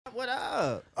What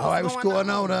up? All right, what's going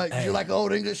on? You like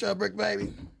Old English, Brick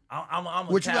Baby?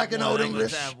 What you like in Old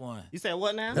English? You said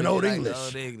what now? An Old English.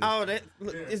 Oh,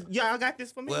 y'all got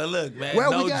this for me? Well, look, man.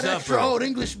 Well, no we got jumper. extra Old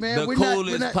English, man. The we're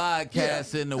coolest not,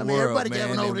 podcast in the world, everybody man.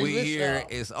 got an Old And we English. here.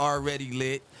 It's already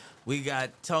lit. We got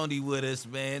Tony with us,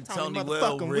 man. Tony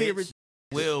motherfucking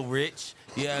Willrich.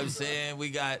 You know what I'm saying? We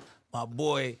got my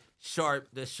boy Sharp,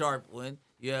 the sharp one.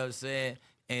 You know what I'm saying?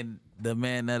 And the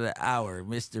man of the hour,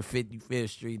 Mr. 55th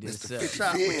Street himself.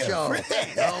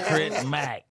 Crip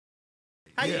Mac.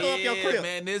 How you throw up your crib?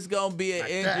 Man, this gonna be an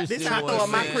interesting This how I throw up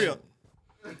my crib.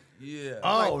 Yeah.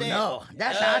 Oh, like no.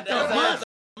 That's how I throw up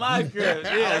my crib.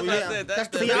 Yeah, That's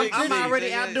the See, I'm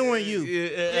already outdoing you.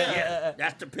 Yeah.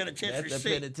 That's the penitentiary That's the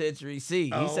seat. penitentiary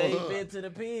seat. He said he been to the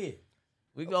pen.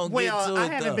 We gonna get to it, I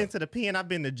haven't been to the pen. I've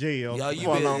been to jail. Yo, you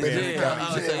for a been long to time. jail.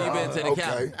 Oh, so you been to the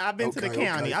county. I've been to the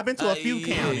county. I've been to a few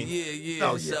counties. Yeah.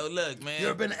 Oh, yeah. So look, man. You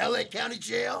ever been to L.A. County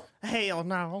Jail? Hell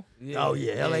no. Oh,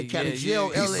 yeah, L.A. County Jail.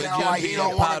 He sound like he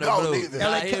don't want to go neither.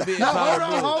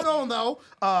 Hold on,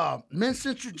 though. Men's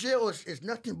Central Jail is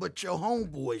nothing but your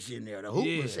homeboys in there, the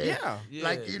hoopers. Yeah.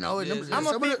 Like, you know, I'm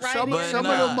some a fit right in. of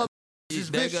them is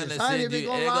They're vicious. gonna I ain't send even you.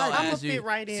 gonna They're gonna lie. I'm gonna ask you. fit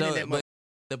right in So, that but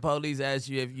the police ask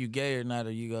you if you gay or not,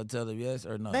 are you gonna tell them yes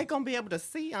or no? They gonna be able to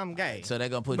see I'm gay. So they're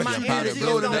gonna put But you in my powder energy blue.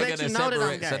 gonna They're let gonna you know that I'm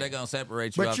separate. gay. So they're gonna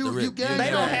separate you But off you the rip. gay. They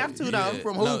don't have to, though.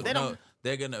 From who? They don't.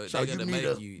 They're gonna So you make need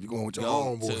you. You going with your go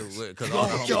homeboys. to-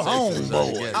 Going with your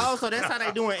homeboys. Oh, so that's how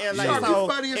they do in LA. Sharp, you So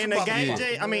funny as in a the gay motherfucker.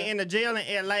 jail, in the jail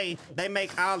in LA, they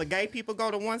make all the gay people go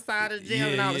to one side of the jail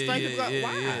and all the straight people go.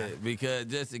 Why? Because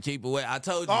just to keep away. I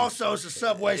told you. Also, it's a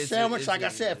Subway It's a- sandwich. it's Like a- I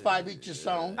said, 5 each a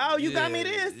song. Oh, you got me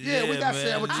this? Yeah, we got man.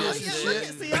 sandwiches Oh, and yeah, shit. look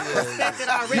at, see, I'm respected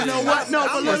already. You know what? No, but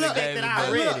I'm look, respected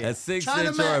already. A 6 China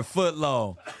inch or a man. foot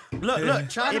long. Look,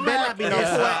 China It better not be no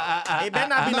poison. It better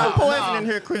not be no poison in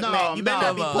here, Crip man. You better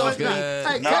not be come on, poisoning. man.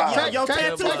 Hey, Your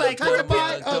tattoo say take a Crip.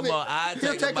 bite of Come it. on, I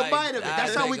He'll take a bite of it.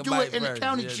 That's how we do it in the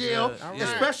county jail, Yeah.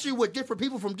 especially with different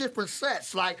people from different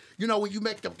sets. Like, you know, when you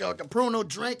make the Pruno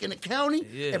drink in the county,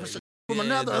 Yeah. if it's from Yeah,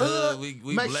 another the hood,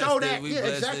 we make blessed sure it. that, We yeah,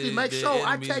 blessed exactly, it. make The sure I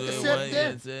enemies take a with sip one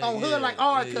then hand, on hood, yeah, like,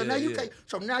 all right, cuz yeah, now you yeah. can't,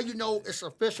 so now you know it's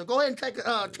official. Go ahead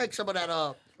and take some of that,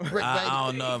 Rick, baby. I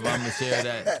don't know if I'm gonna share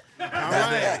that. All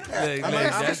right.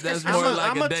 Look, that's more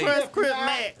like I'm a a date. trust Crip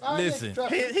Mac. Listen.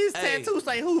 His Hey. tattoo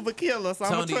say Hoover Killer, so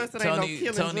I'm Tony- gonna trust it ain't Tony- no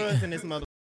killing Tony- drugs in this mother.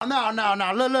 No.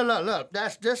 Look.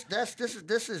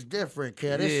 This is different,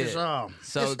 kid. This Yeah.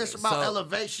 is it's about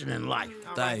elevation in life. All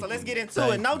right, Thank so let's you. get into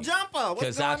Thank it. No you. jumper. What's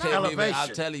Because going I on? couldn't even, I'm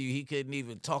Elevation. telling you, he couldn't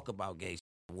even talk about gay shit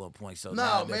at one point. So No,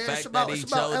 now the man, fact it's about- that he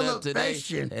it's about showed up today,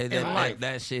 elevation and in life.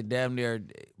 that shit damn near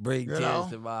bring You tears know?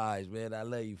 to my eyes, man. I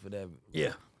love you for that.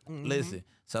 Yeah. Listen,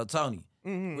 so Tony,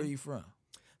 where you from?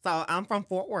 So I'm from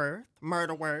Fort Worth,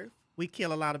 Murderworth. We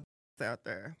kill a lot of out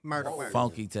there. Murderworth.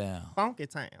 Funky Town. Funky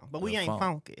town. But we Yeah, ain't funk.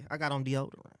 funky. I got on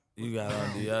deodorant. You got on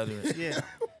deodorant. Yeah.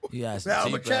 You got Well, some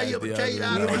I'ma cheap tell you- ass I'ma tell you deodorant.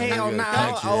 how to- Hell no.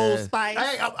 Thank you, Old ass. Spice.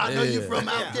 Hey, I know you're Yeah. from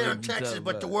out there in Yeah. Texas,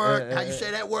 but the Yeah. word, how you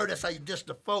say that word, that's how you diss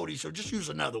the 40, so just use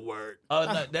another word. Oh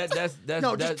no, that's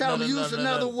No, just tell him to use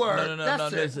another word. No,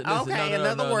 That's it. listen, Okay, no,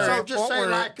 another no, word. no. So just Fort say Worth.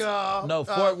 like, No,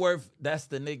 Fort Worth. That's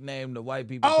the nickname the white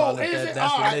people Oh, call it. is it? That's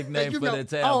All the right, nickname you for know. the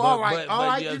town. Oh, but, all right, but, all but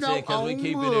right, you know you what I'm saying? know, Because we on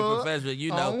keep it in hood. professional.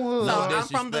 You On know, hood. no So I'm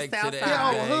disrespect from the to South that. Side. Yeah,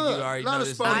 on gang. hood. You already Lot know of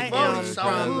this. sport I is voting, so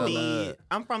am hood.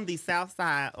 I'm from the south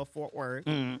side of Fort Worth.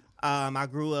 I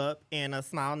grew up in a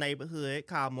small neighborhood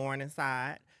called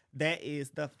Morningside. That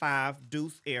is the 5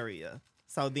 Deuce area.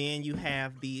 So then you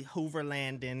have the Hoover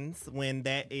Landings when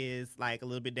that is like a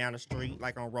little bit down the street,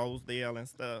 like on Rosedale and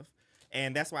stuff.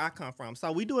 And that's where I come from.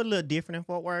 So we do it a little different in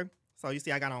Fort Worth. So you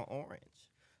see I got on orange.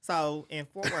 So in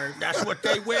Fort Worth. That's what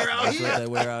they wear out That's what here. they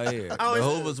wear out here. Oh, the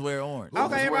it's- Hoovers wear orange.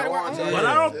 Okay, everybody wear orange. orange. But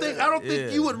I don't think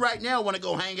Yeah. you would right now want to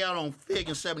go hang out on Fig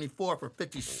and 74th or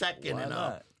 52nd Why and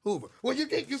not? Hoover. Well, you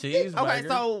think you Cheeseburger. Okay,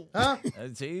 so huh? A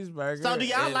cheeseburger. So do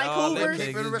y'all and like all them Hoovers? niggas,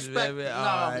 Keep it respect. baby. No,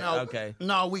 All right, no. Okay.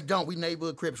 No, we don't. We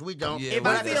neighborhood Crips. We don't. Yeah, if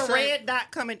but I at see the a same- red dot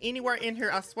coming anywhere in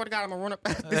here, I swear to God, I'm gonna run up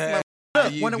past this Hey,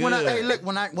 mother. you When I good. hey look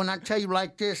when I tell you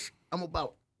like this, I'm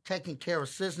about taking care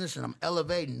of business and I'm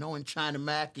elevating, knowing China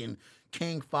Mac and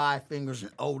King Five Fingers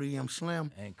and ODM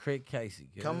Slim. And Crick Casey.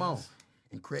 Good. Come on,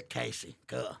 and Crick Casey,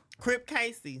 Crip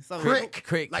Casey. So Crick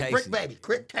Casey. like Brick Baby,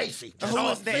 Crick Casey. Who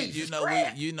All is that? things You is know,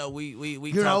 crack. we You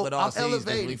talk know, with all I'm seasons.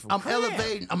 We elevating. from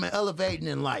I'm elevating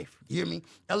in life. You hear me?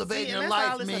 Elevating and in that's all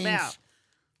life it's means about.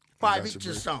 five Gotcha, each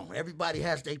his own. Everybody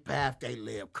has their path they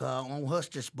live. On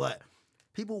hustlers, but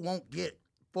people won't get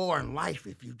far in life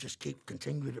if you just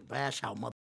continue to bash how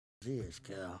mother is,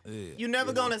 Cal. You're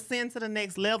never gonna ascend to the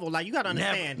next level. Like you gotta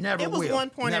understand. Never it was will. one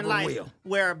point Never in life will.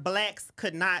 where blacks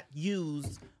could not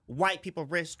use white people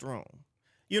restroom.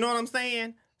 You know what I'm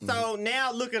saying? So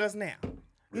now look at us now.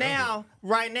 Now,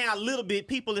 right now, a little bit,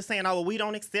 people are saying, oh, well, we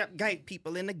don't accept gay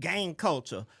people in the gang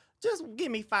culture. Just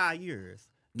give me 5 years.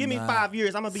 Give me 5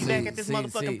 years. I'm going to be back at this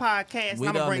motherfucking podcast, and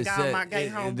I'm going to bring all my gay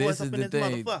homeboys up in this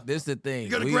motherfucker. This the thing.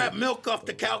 You're gonna grab milk off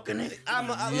the calculator.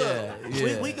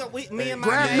 Look, me and my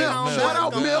Grab gay milk. homeboys Shout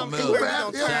out gonna milk come and through. grab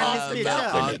We milk gonna off turn the this bitch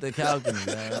up. Off the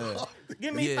calculator.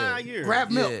 Give me 5 years.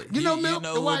 Grab milk. Yeah. You know milk,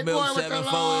 the white boy with the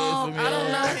 74 long. is I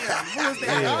don't know him. Who is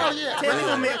that? Oh yeah. Tell me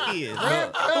who Milk is.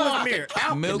 Who is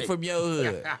Mirk? Milk from your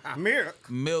hood. Mirk.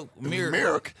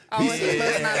 Mirk. Oh, he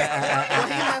must not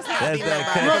be That's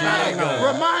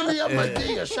nobody. Remind me of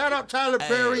Medea. Shout out Tyler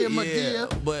Perry and Medea.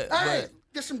 Hey,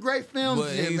 get some great films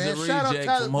But here, he's man. a Shout out reject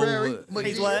Tyler from Perry. Hoover. Medea.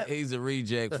 He's what? He's a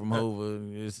reject from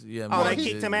Hoover. They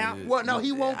kicked him out? Well, no,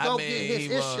 he won't go get his he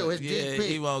issue, won't- his yeah, DP.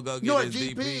 he won't go You know get what his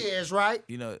DP DP. is, right?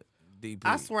 You know, DP.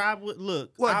 I swear I would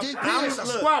look. Well, DP is a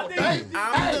squabble. Hey,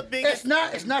 I'm the biggest.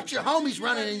 it's not your homies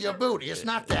running in your booty. It's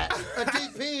not that. A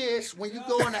DP is when you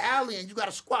go in the alley and you got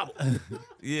to squabble.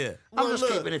 Yeah. I'm Well, just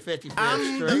look, keeping it 50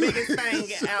 I'm the biggest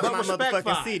thing out of my Respect motherfucking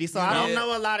fine. city, so I don't Yeah.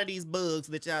 know a lot of these bugs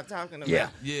that y'all talking about. Yeah.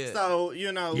 Yeah. So,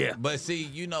 you know. Yeah. But see,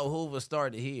 you know Hoover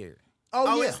started here.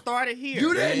 Oh, yeah. it started here.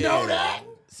 You didn't know Yeah. that?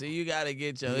 See, you gotta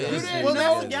get your didn't history. know?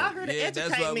 Well, y'all here to Yeah, that's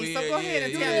educate why me, we so here. go ahead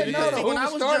and Yeah, tell yeah, me. yeah. Because see, when Hoover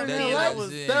I was started young, in I LA. was.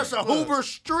 There's a Hoover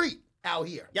Street out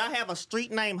here. Y'all have a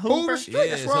street named Hoover Hoover? Street. Yeah,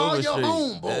 That's it's where all Hoover your Street.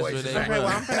 homeboys That's where is they at. Okay, well,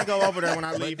 I'm finna go over there when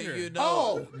I But leave do here. you know?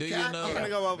 Oh, do you God, know? I'm gonna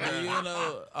go over Do there. you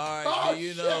know? All right. Oh, do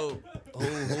you know who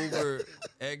Hoover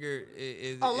Edgar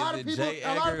is? A lot is of it people- J. a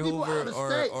lot of Edgar people out Hoover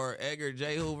of state. or Edgar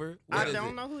J. Hoover? I What is don't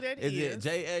it? know who that Is is. it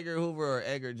J. Edgar Hoover or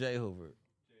Edgar J. Hoover?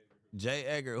 J.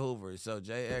 Edgar Hoover. So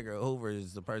J. Edgar Hoover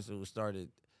is the person who started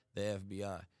the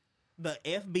FBI. The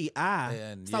FBI.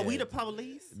 And, So we yeah. the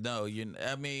police? No,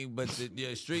 but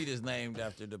your street is named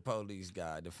after the police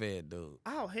guy, the Fed dude.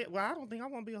 Oh, well, I don't think I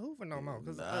want to be a Hoover no more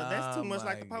because that's too Oh, much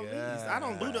like the my police. I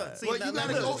don't do the. See, Well, you now,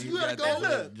 gotta go. look, You gotta got go.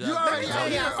 that You little already job. out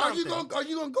here. Tell you Are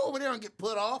you gonna go over there and get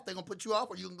put off? They gonna put you off,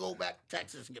 or you can go back to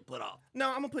Texas and get put off? No,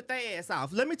 I'm gonna put their ass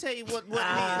off. Let me tell you what it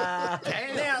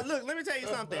is. Now, look, let me tell you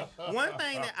something. One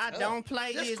thing that I don't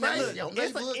play That's is that crazy. look, Yo,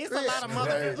 it's look, a Chris. lot of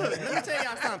motherfuckers. Look, let me tell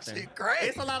y'all something. She crazy.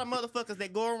 It's a lot of motherfuckers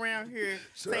that go around here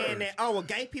saying that, oh, well,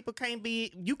 gay people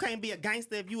you can't be a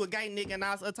gangster if you a gay nigga and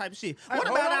all that type of shit. What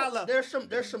Hold about on. all the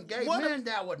There's some gay What men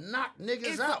that would knock niggas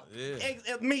it's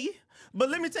out. me? But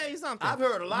let me tell you something. I've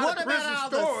heard a lot What of about prison all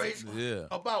the- stories Yeah.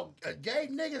 about gay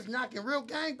niggas knocking real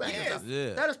gangbangers Yes. out.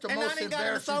 Yeah. That is the And I most done got into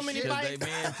embarrassing so many shit. Because they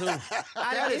men too.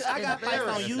 That is I got fights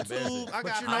on embarrassing. YouTube. I But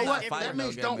got you know fights what? everywhere. That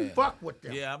means no don't gay man. fuck with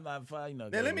them. Yeah, I'm not fighting no Now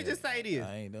gay let me man. just say this.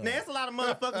 I ain't doing Now it. there's a lot of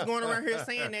motherfuckers going around here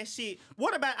saying that shit.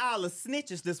 What about all the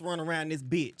snitches that's running around this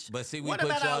bitch? But see, we What put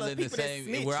about all y'all in the people that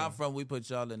same. Where I'm snitching? from, we put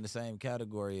y'all in the same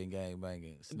category in gang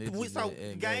banging. So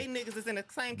gay niggas is in the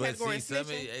same But category see, as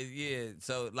some of, snitching? yeah.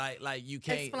 So like you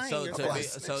can't. Explain So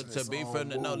yourself. to be from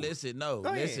the no. Listen, no. Go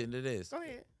ahead. Listen to this. Go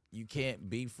ahead. You can't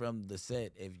be from the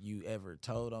set if you ever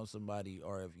told on somebody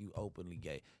or if you openly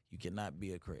gay. You cannot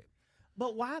be a Crip.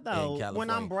 But why in though? California. When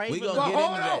I'm brave, We gonna But get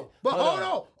hold into on. that. But Hold hold on.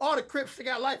 on. All the Crips that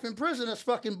got life in prison is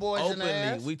fucking boys in the Openly,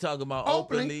 ass. we talking about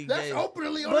Openly. openly That's gay.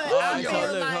 openly on But the I prison feel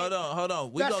yard. look, like- hold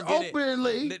on. We That's gonna get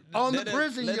openly it. on the Let us-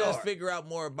 prison Let yard. us figure out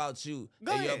more about you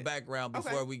Go and your ahead. background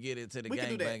before Okay. we get into the We can do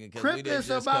gang that. banging. Crip is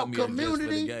about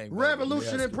community,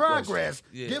 revolution, and progress.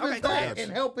 Yeah. Giving Okay, go back ahead.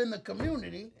 and helping the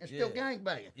community and still Yeah.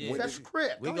 gangbanging. Yeah. That's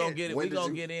Crip. We Go gonna ahead. get it. When We did gonna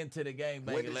you- get into the gang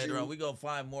when banging did later you- on. We gonna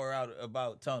find more out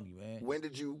about Tony, man. When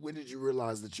did you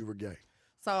realize that you were gay?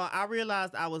 So I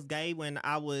realized I was gay when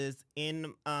I was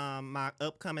in my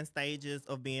upcoming stages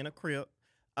of being a Crip,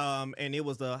 and it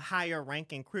was a higher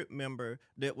ranking Crip member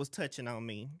that was touching on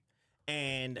me,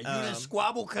 and You didn't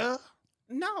squabble, cuz?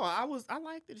 no, I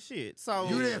liked the shit. So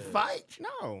You didn't fight?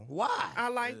 No, Why? I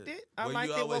liked it. I Were you liked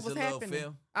it. What always was a little happening?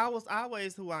 film? I was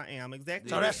always who I am. Exactly.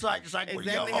 So that's like it's like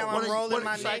Exactly how I'm rolling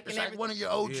my neck it's and like one of your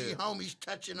OG Yeah. homies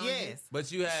touching on you. yes.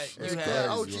 But you had It's had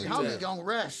cause OG you homie had- gonna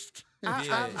rest. I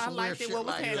Some liked weird it. What shit was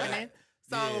like happening? that.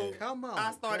 So Yeah. Come on,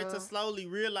 I started to cuz. slowly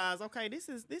realize, okay, this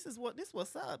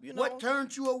what's up. You know, What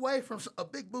turned you away from a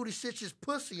big booty sitch's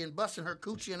pussy and busting her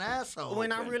coochie and asshole?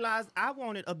 when I realized I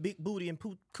wanted a big booty and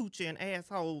coochie and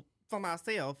asshole for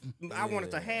myself, I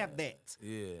wanted to have that.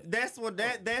 Yeah. That's when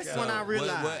I What-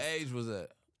 realized. What age was that?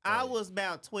 I was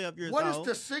about 12 years What is old.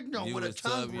 the signal You with a was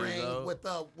 12 tongue years ring old?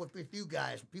 with you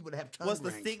guys, people that have tongue What's the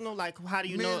rings? signal? Like, how do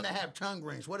you Men know? that have tongue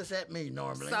rings. What does that mean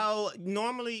normally? So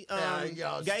normally, Yeah,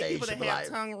 y'all gay stage people that should be have like-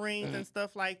 tongue rings and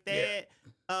stuff like Yeah.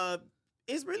 that,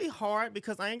 It's really hard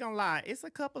because I ain't gonna lie. It's a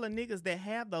couple of niggas that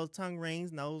have those tongue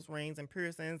rings, nose rings, and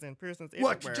piercings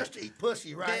What, everywhere. just to eat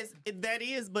pussy, right? That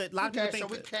is, but a lot of people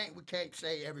think we can't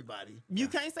say everybody. you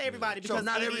can't say everybody because So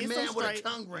not it every is man some with a straight,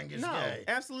 tongue ring is no, gay.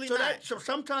 absolutely so not. So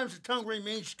sometimes the tongue ring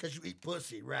means because you eat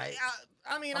pussy, right?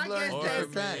 I mean, I'm I guess learning that's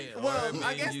different things. well.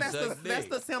 I guess that's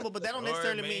the symbol, but that don't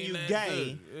necessarily mean you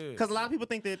gay. Because a lot of people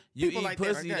think that You people eat like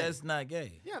pussy, that are gay. that's not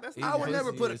gay. Yeah, that's Eating I would pussy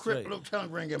never put a is Crip straight. little tongue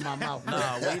ring in my mouth. No,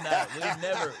 we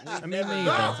never eat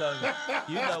no tongue.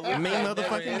 You know, we Me never-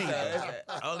 motherfucking me.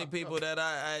 it's only people that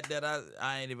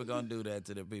I ain't even gonna do that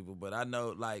to the people, but I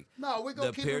know like No, we're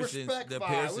gonna the keep it piercings, respect the fire.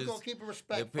 piercings, We're gonna keep it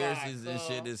respect the piercings and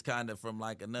shit is kind of from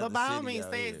like another But by all city means,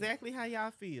 out say here. exactly how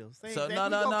y'all feel. Say So exactly.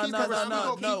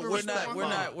 no, keep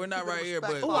it we're not right here,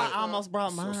 but Oh, I almost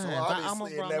brought mine. So I obviously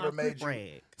almost it brought never my made Crip you.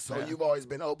 rag. So you've always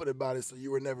been open about it. So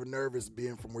you were never nervous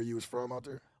being from where you was from out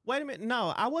there. Wait a minute.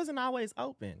 No, I wasn't always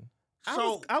open. I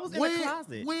was in when, the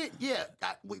closet.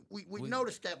 We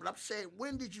noticed that, but I'm saying,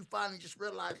 when did you finally just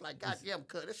realize, like, goddamn,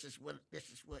 cuz this is what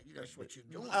you know, this is what you're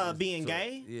doing. Being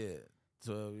gay. Yeah.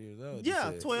 12 years old.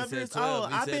 Yeah, 12 years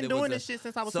old. I've been doing this shit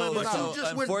since I was 12 years But old. you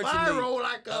just went unfortunately- viral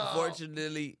like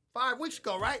Unfortunately, 5 weeks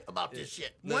ago, right? About this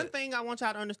shit. One thing I want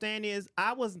y'all to understand is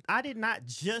I did not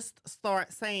just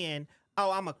start saying,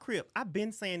 "Oh, I'm a Crip." I've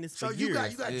been saying this So for you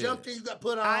years. got jumped in, you got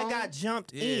put on. I got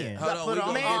jumped in. Hold on, we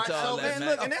gonna Man, get to all that. man,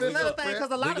 look, and that's another thing because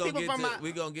a lot of people from my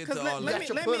we gonna get 'cause to let- all let that. me-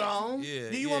 Got let you me- put on. Yeah,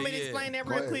 Do you want me to explain that Go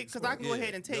real ahead, quick? Because I can go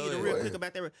ahead and tell you the Go real ahead. quick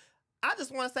about that. I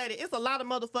just want to say that it's a lot of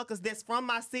motherfuckers that's from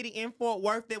my city in Fort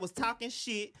Worth that was talking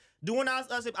shit, doing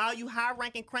all you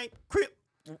high-ranking Crip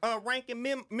ranking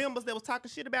members that was talking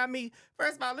shit about me.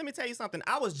 First of all, let me tell you something.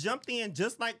 I was jumped in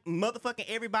just like motherfucking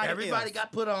everybody else.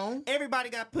 Got put on. Everybody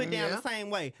got put down Yeah. the same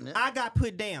way. Yeah. I got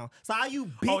put down. So all you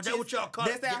bitches Oh, that's what y'all call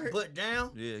it? that's out Get here. put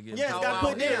down? Yeah, Yes, Oh, got wow.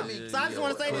 put Yeah, down. yeah, So I just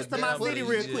want to say this to my city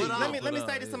real quick. Let me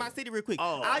say this to my city real quick.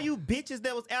 Oh. All you bitches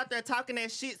that was out there talking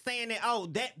that shit, saying that, oh,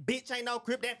 that bitch ain't no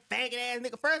Crip, that faggot ass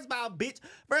nigga. First of all, bitch.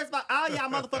 First of all y'all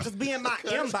motherfuckers be in my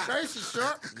inbox Crazy,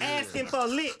 sir. asking for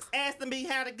licks, asking me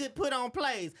how to get put on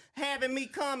plays, having me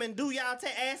come and do y'all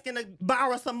asking to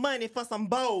borrow some money for some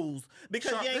bowls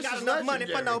because Sir, you ain't this got is enough money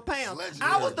for legendary. no pounds.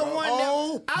 Legendary, I was the bro. one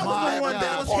Oh, that my was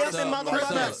God. helping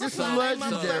motherfuckers. This is find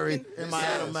legendary motherfucking- in my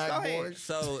Adam Go Mac ahead. boys.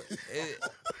 So,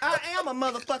 I am a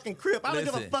motherfucking Crip. I don't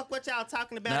give a Listen. fuck what y'all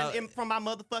talking about Now- from my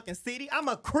motherfucking city. I'm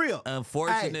a Crip.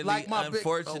 unfortunately, Hey, like my big-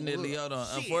 hold Shit. on.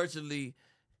 Unfortunately,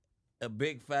 a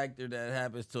big factor that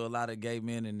happens to a lot of gay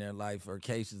men in their life are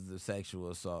cases of sexual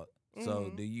assault.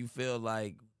 So, do you feel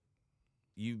like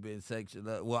you've been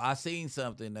sexual? Well, I seen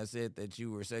something that said that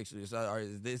you were sexually assaulted. Or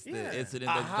is this Yeah. the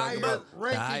incident A that you're talking about? The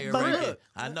higher-ranking higher Crip. ranking.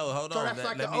 I know. Hold So on. that's Let,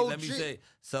 like let an me let me OG. say.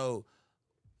 So,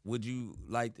 would you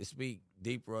like to speak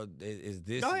deeper? Is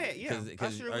this? Go ahead, yeah. I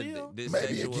Because sure will. this Maybe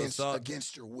sexual assault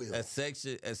against your will. a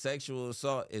sexual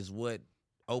assault is what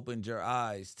opened your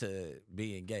eyes to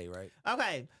being gay, right?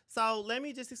 Okay, so let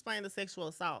me just explain the sexual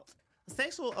assault.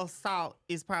 Sexual assault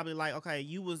is probably like, okay,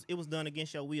 it was done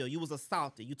against your will. You was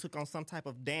assaulted. You took on some type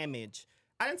of damage.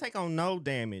 I didn't take on no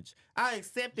damage. I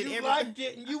accepted You everything. liked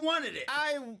it and you wanted it.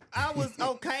 I was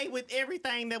okay with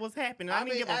everything that was happening. I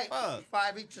didn't give a fuck.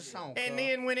 5 each a song. And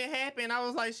then when it happened, I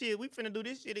was like, shit, we finna do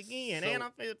this shit again. So- and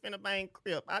I'm finna bang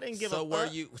Crip. I didn't give So a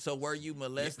fuck. were you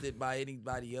molested by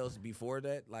anybody else before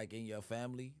that, like in your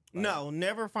family? Like, No,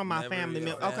 never from my Never family your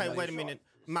member. Okay, family? wait a minute.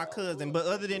 My cousin. But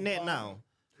other than that, no.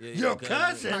 yeah, Your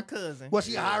cousin? My cousin. Was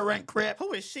he a high rank Crip?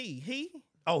 Who is she? He?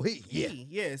 Oh, he, yeah. He,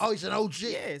 yes. Oh, he's an OG.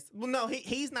 Yes. Well, no,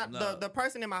 he's not. No. The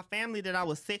person in my family that I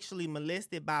was sexually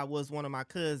molested by was one of my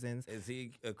cousins. Is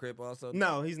he a Crip also?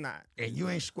 No, he's not. And you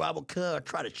ain't squabble cuz,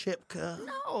 try to chip cuz.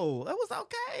 No, it was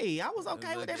okay. I was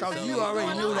okay with So everything. you that was already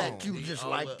going knew on. that you just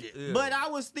liked it. Yeah. But I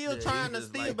was still Yeah, trying you to just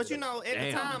steal. liked But you it. know, at Damn.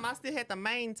 the time, I still had to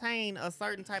maintain a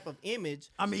certain type of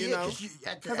image. I mean, you yeah, know,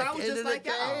 at the 'cause I end was of just the like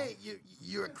y'all. day,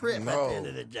 you're a Crip at the No. end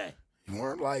of the day. You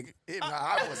weren't like it.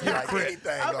 I wasn't like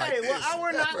anything Okay, like this. well, I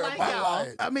were not Bro, like my y'all.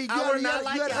 life. I mean, I was not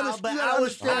like y'all, but I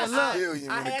was I I, feel you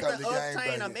I when it had comes to to game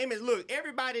obtain an banging. image. Look,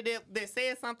 everybody that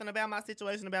said something about my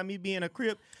situation, about me being a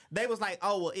Crip, they was like,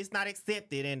 "Oh, well, it's not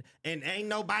accepted, and ain't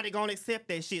nobody gonna accept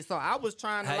that shit." So I was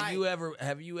trying to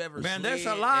Have you ever Man, there's a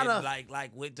slid lot and of-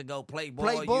 like went to go play ball?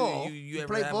 Play ball. You You ever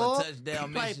play have ball? a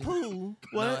touchdown play mission? pool.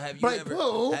 No, What? have you Play ever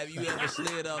pool? have you ever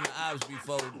slid on the ops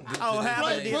before? Oh, have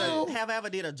pool? I ever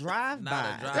did a drive Not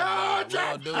a by? drive by. We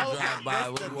don't do Oh, drive by.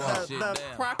 We that's walk shit the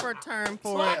down. proper term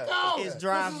for Flacco! it is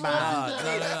drive by.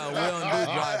 No, we don't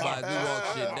do drive-bys. We walk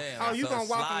shit down. Oh, you So gonna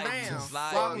walk 'em slide- down.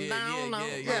 Slide, Walk 'em yeah, down, no.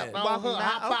 yeah, Yeah, yeah. walk 'em down,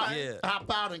 hop out, okay.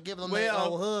 hop out and give them that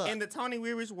old Well, hug. in the Tony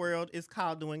Weirich world, it's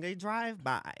called doing a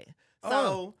drive-by. Oh.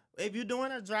 So If you're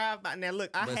doing a drive-by, now look,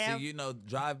 I But have. see,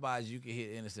 drive-bys you can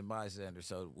hit innocent bystanders.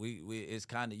 So we it's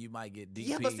kind of you might get DP.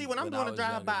 Yeah, but see, when I'm I doing a was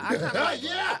younger drive-by, than I you. kind of like,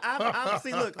 Yeah. I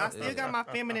see, look, I still got my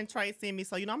feminine traits in me,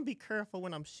 so I'm gonna be careful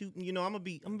when I'm shooting. I'm gonna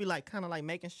be like kind of like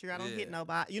making sure I don't hit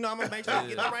nobody. I'm gonna make sure I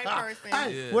get the right person.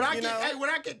 Hey, when I You get, know? when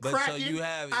I get But cracking, so you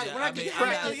have. hey, Yeah, when I get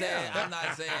cracking,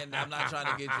 I'm not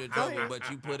trying to get you in trouble, ahead. but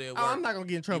you put in work. Oh, I'm not gonna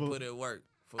get in trouble. You put in work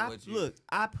for what you Look,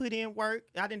 I put in work.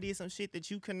 I done did some shit that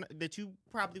you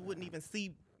probably wouldn't even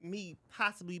see me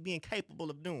possibly being capable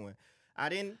of doing. I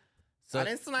didn't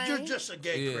slang. you're just a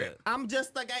gay Crip. I'm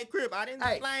just a gay Crip. I didn't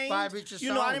Hey, slang. 5 inches I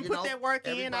tall, didn't put that work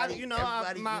in.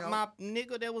 everybody, My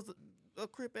nigga that was a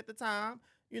Crip at the time.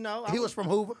 He was from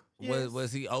Hoover. Yes.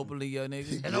 Was he openly your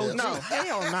nigga? No,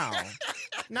 hell no.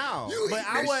 No, You but eat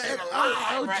I this was, shit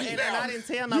alive right and now. I didn't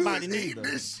tell nobody you eat neither.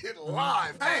 this shit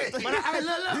live, Hey, man. but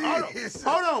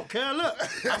hold on, cuz, look.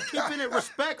 I'm keeping it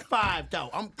respect 5, though.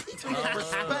 I'm keeping it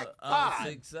respect 5.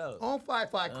 6-0. On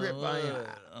 5 Crip, I am.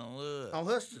 On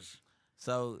Hustlers.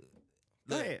 So,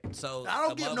 Go ahead. so I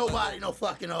don't give nobody no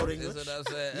fucking old English. That's what I'm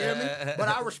saying. You hear me? But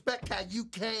I respect how you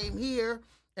came here,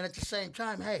 and at the same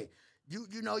time, hey, you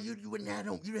wouldn't have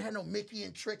no, you didn't have no Mickey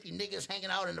and Tricky niggas hanging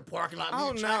out in the parking lot. Oh, Me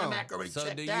and China no. Mac already So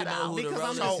checked do you that know out. who the Because I'm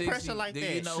Rolling no 60s? pressure like Do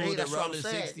that. you know See, who the that's what I'm Rolling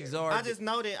saying. 60s are? I just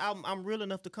know that I'm real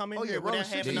enough to come in Oh, yeah, here without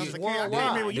Rolling having no 60s security. I worldwide.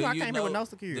 came here with you. I came here with no Do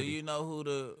security. you know who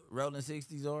the Rolling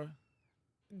 60s are?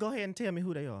 Go ahead and tell me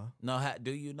who they are. No,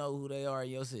 do you know who they are in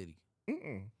your city?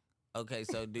 Mm-mm. Okay,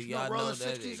 so do no y'all know Rolling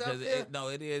that? 60s out there? No,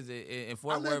 it is in I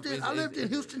Fort Worth. lived in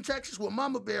Houston, Texas with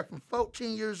Mama Bear from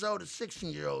 14 years old to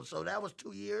 16 years old. So that was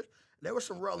 2 years. There were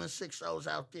some Rolling 60s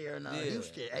out there in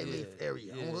Houston, A-Leaf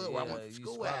area. On Hood, where I went to you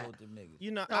school swallowed at. them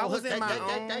niggas. No, I was they, in my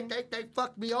own. they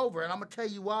fucked me over, and I'm gonna tell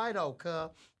you why though,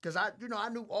 cause I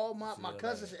knew all my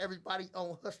cousins, everybody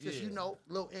on Hustlers, Yeah.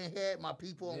 Lil In Head, my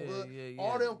people on Hood, yeah.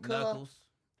 all them Knuckles.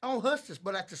 on Hustlers.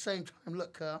 But at the same time,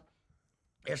 look,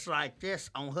 it's like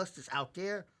this on Hustlers out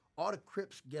there. All the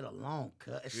Crips get along,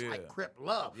 it's like Crip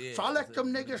love. Yeah, so I let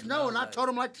them niggas know, and I told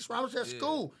them like this when I was at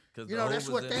school. 'Cause That's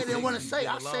the what Hoovers they and didn't want to the say.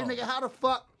 I get say, along. nigga, how the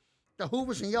fuck the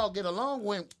Hoovers and y'all get along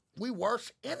when we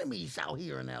worst enemies out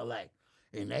here in L.A.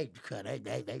 And they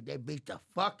beat the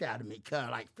fuck out of me,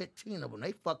 like 15 of them.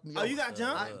 They fucked me Oh, over. you got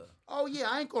jumped? Oh, yeah,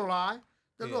 I ain't gonna lie.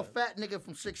 The little fat nigga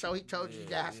from 6-0, he told you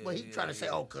that, but he tried to say,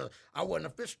 cause I wasn't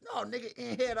official. No, nigga,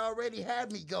 In Head already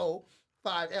had me go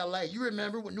 5 LA. You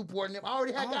remember when Newport and them? I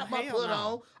already had got my hell foot no.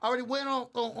 on. I already went on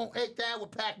 8th Ave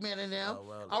with Pac-Man and them.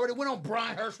 I already went on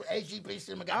Brian Hurst with AGB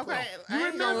Cinema. Got put on. Okay, I You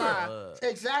ain't gonna remember?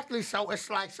 Exactly. So it's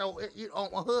like, on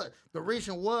my hood. The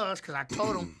reason was because I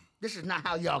told him, this is not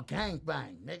how y'all gang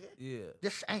bang, nigga. Yeah.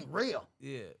 This ain't real.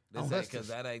 Yeah. On Because Hustlers.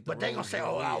 that ain't the But they gonna rules say, of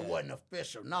oh, the I league. wasn't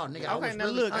official. No, nigga, I Okay, was now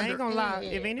really look, I ain't gonna lie. under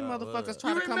If any motherfuckers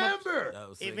try You to come up, remember? That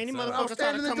was if 6-0. any I was motherfuckers try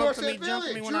standing to in come up to me, Dorset jump me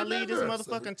Village. when You I leave this remember?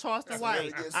 motherfucking Charleston That's White, where they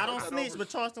get I don't something snitch, over. but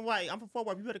Charleston White, I'm from Fort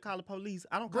Worth. You better call the police.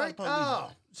 I don't call the Brick,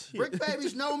 police. Brick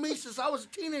Baby's known me since I was a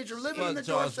teenager living in the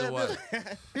Fuck Charleston Dorset White.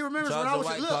 Village. He remembers when I Charleston was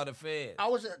White look, called the Fed. I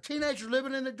was a teenager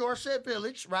living in the Dorset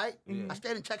Village, right? I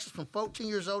stayed in Texas from 14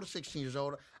 years old to 16 years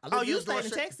old. I lived Oh, you in stayed in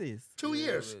Dorset Texas? 2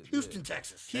 years, yeah. Houston,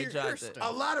 Texas. They tried Houston. to-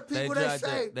 A lot of people They they tried to-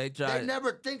 say they they tried-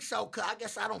 never think so. 'Cause I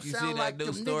guess I don't You see sound that like new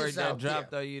them story niggas that out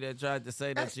dropped there. on you that tried to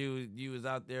say that you was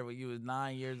out there when you was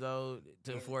 9 years old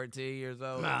to 14 years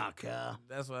old? Nah, cuz.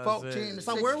 That's what I 14 said. to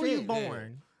So where were you 16.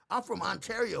 born? I'm from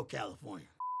Ontario, California.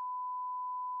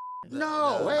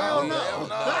 No, No, hell no.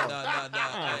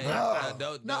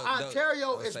 No,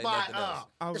 Ontario don't is say by nothing else.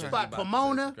 it's Okay. by About to say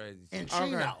Pomona some crazy and shit.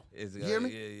 Chino. It's- You hear me?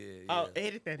 Yeah. Oh,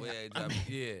 edit that. We ain't dropping-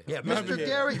 yeah. Yeah,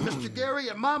 Mr. Gary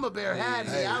and Mama Bear had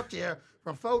me out there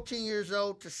from 14 years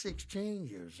old to 16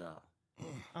 years old.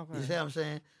 Okay. You see what I'm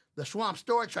saying? The Swamp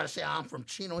Story try to say I'm from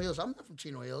Chino Hills. I'm not from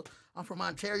Chino Hills. I'm from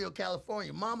Ontario,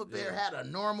 California. Mama Bear had a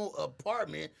normal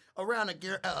apartment around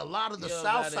a lot of the You don't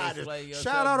South gotta Siders. explain yourself.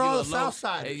 Shout out You all a the low- South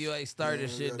Siders. Hey, you ain't starting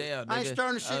shit down, nigga. I ain't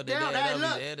starting the shit down. Hey,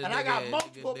 look, and I got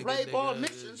multiple Playboy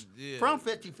missions from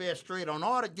 55th Street on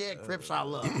all the dead Crips I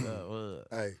love.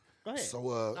 Hey, Go ahead.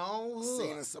 so Oh,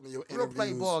 seeing in some of your real interviews,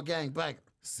 Playboy gangbanger.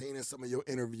 seeing in some of your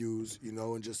interviews,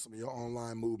 and just some of your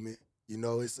online movement,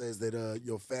 it says that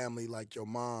your family, like your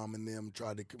mom and them,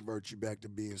 tried to convert you back to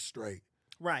being straight.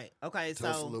 Right. Okay. Tell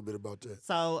us a So little bit about that.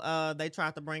 So they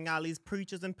tried to bring all these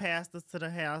preachers and pastors to the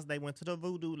house. They went to the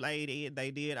voodoo lady. They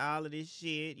did all of this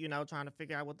shit, trying to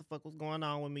figure out what the fuck was going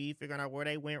on with me, figuring out where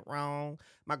they went wrong.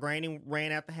 My granny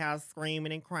ran out the house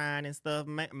screaming and crying and stuff.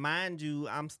 Mind you,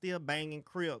 I'm still banging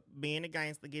Crip, being a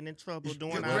gangster, getting in trouble,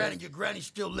 doing all that. Your granny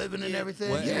still living and Yeah. everything?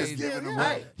 What You was age? giving them,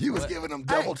 Hey, you was giving them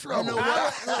double trouble. You know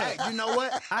what? Hey, you know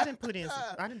what? I didn't put in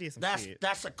some, I didn't do some shit.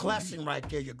 That's a blessing right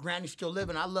there. Your granny still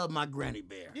living. I love my granny,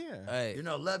 Bear. Yeah. Hey, You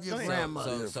know, love your Go ahead.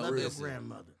 grandmother. So love your listen.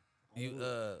 grandmother. you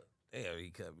damn, he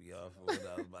cut me off for what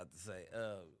I was about to say.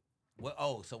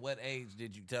 So what age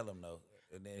did you tell him though?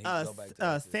 And then he go back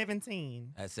to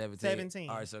 17. at 17. 17.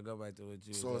 All right, so go back to what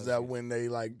you. So is that when they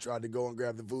like tried to go and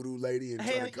grab the voodoo lady and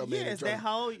try Hell, to come in and yes, try that to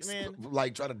whole man.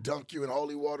 like try to dunk you in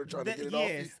holy water, trying to get it off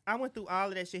you? Yes, I went through all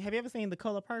of that shit. Have you ever seen The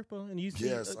Color Purple? And you see,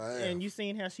 Yes, I have. And you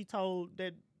seen how she told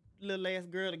that little ass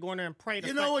girl to go in there and pray to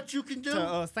You know what you can do?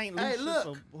 St. Hey, Lucia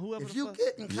look, or whoever. if the you fuck.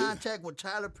 get in contact with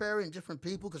Tyler Perry and different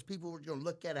people, because people were going to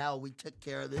look at how we took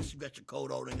care of this, you got your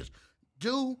code on this,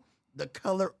 do The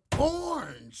Color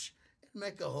Orange.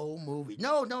 Make a whole movie.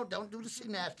 No, don't do the See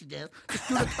Nasty dance. Just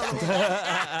do The Color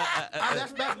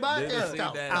Orange. That's my Didn't dance see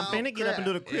though. that. I'm finna get up and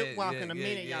do the Yeah, Crip walk in a yeah,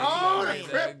 minute, yeah, y'all. Oh, yeah, the yeah,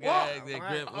 Crip yeah, walk. the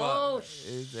Crip walk. Oh,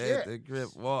 He said shit. the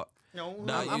Crip walk. No,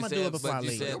 No, I'm you gonna said, do it before I but you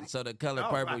leave. said so the color All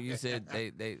purple. right. You said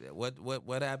they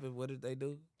what happened? What did they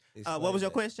do? What was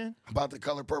your question? About the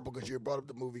Color Purple, because you brought up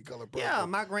the movie Color Purple. Yeah,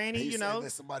 my granny, And you said know,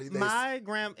 that somebody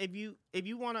if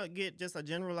you want to get just a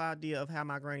general idea of how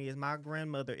my granny is, my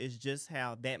grandmother is just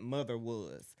how that mother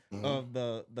was of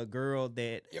the girl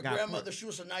that Your got grandmother, she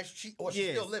was a nice, she's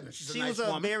Yes. still living. She's a She nice was a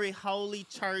woman. very holy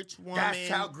church woman. That's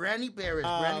how Granny Bear is.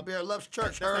 Granny Bear loves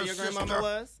church. that's how Her your sister, grandmama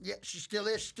was? Yeah, she still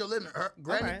is. She's still living. Her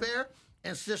Granny Okay. Bear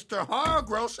and Sister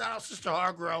Hargrove, shout out Sister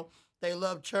Hargrove, they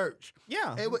love church.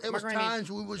 Yeah, It my was granny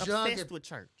times we was young. obsessed If with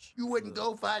church. you wouldn't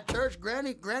go find church,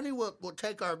 Granny would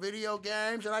take our video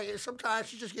games, and sometimes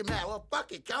she just get mad. Well,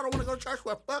 fuck it, y'all don't want to go to church.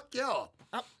 Well, fuck y'all.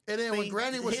 And then when See,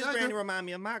 Granny was his younger, granny remind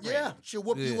me of my granny. yeah, she'll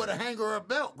whoop you Yeah. with a hanger or a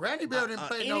belt. Granny Bear didn't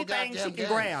play no goddamn Anything she can games.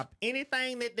 grab,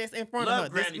 anything that's in front Love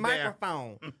of her, this Granny Bear.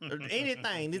 microphone, or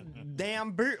anything, this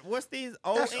damn bird. What's these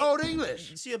old? That's old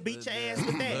English. She'll beat your ass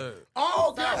with that.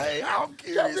 Oh, God. Hey, I'm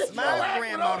curious. My man.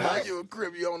 grandmama- How you a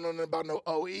Crip? You don't know nothing about no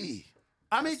OE.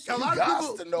 I mean, a You lot gots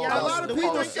of to people, know a about lot some of people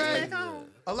policy. say,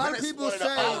 a lot of This people one of the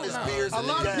say, oldest beers a in the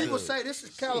lot of game. people say this is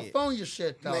California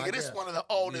shit, though. I Nigga, this guess. one of the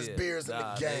oldest Yeah. beers in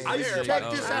Nah, the game. I used to Everybody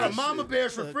take this knows out of that Mama shit.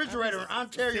 Bear's refrigerator in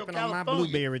Ontario, Sipping on my California.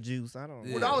 blueberry juice. I don't.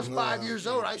 Yeah. When I was 5 years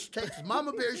old, I used to take this.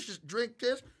 Mama Bear used to drink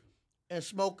this and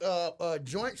smoke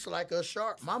joints like a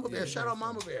shark. Mama Bear, shout out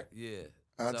Mama Bear. Yeah.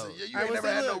 I So, tell you, you Hey, ain't what's never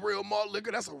it had no look? real malt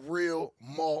liquor. That's a real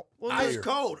malt Well, Ice beer.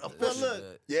 cold, Well, official.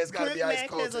 look, Yeah, it's got to Crip be ice Mac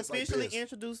cold. has Tastes like officially piss.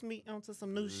 introduced me onto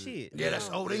some new shit. Yeah, that's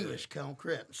you know? old English, Count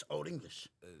Crip. It's old English.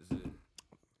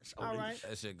 It's old All English. right.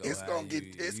 that shit go It's high, gonna get.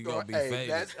 you, It's you gonna. be Hey, famous.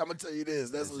 that's. I'm gonna tell you this.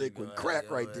 That's That shit liquid gonna crack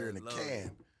have right your there in the ass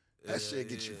can. Yeah, That shit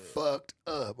get you yeah. fucked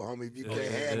up, homie. If you can't Yeah.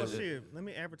 handle Well, it. shit, let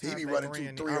me advertise. He be that running through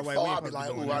brand. 3 or Oh, wait, 4. we ain't I'll be supposed like,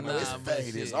 to be ooh, doing I that. know his but fade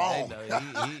shit, is they on.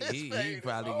 know His he fade is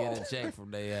probably on. get a check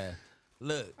from their ass.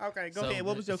 Look. Okay, go ahead.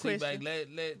 What was your see, question?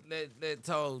 Let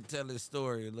Toad tell his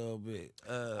story a little bit.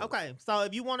 Okay, so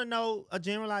if you want to know a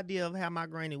general idea of how my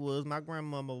granny was, my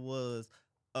grandmama was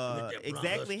that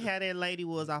exactly blonde how that lady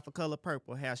was off of Color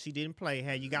Purple. How she didn't play.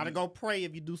 How you gotta go pray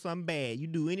if you do something bad. You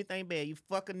do anything bad, you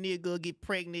fuck a nigga, get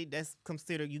pregnant, that's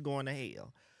considered you going to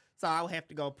hell. So I would have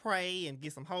to go pray and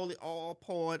get some holy oil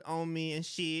poured on me and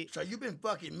shit. So you've been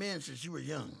fucking men since you were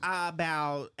young.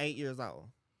 About 8 years old.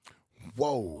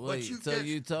 Whoa. Wait, you so just-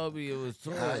 you told me it was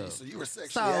 12. So you were sexually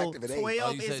So active at 8. 12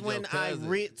 Oh, you is said when your I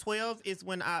cousin. 12 is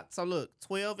when I so look,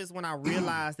 12 is when I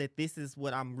realized that this is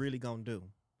what I'm really gonna do.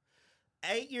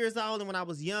 8 years old and when I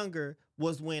was younger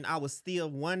was when I was still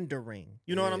wondering.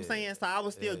 You know what I'm Yeah, saying? So I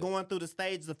was still yeah. going through the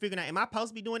stages of figuring out, am I supposed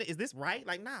to be doing it? Is this right?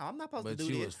 Like, nah, I'm not supposed But to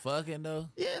do you this. was fucking though.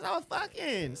 Yes, I was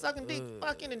fucking, sucking dick,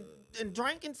 fucking and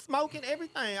drinking, smoking,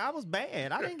 everything. I was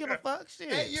bad. I didn't give a fuck. 8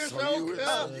 Shit. years So old, you were-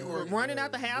 cuz. you were- Running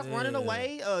out the house, running Yeah.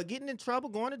 away, getting in trouble,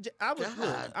 going to jail. I was, God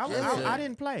look, damn. I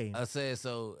didn't play. I said,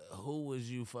 so who was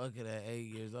you fucking at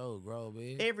 8 years old, grown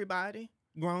man? Everybody,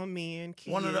 grown men,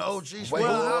 kids. One of the OGs. Wait,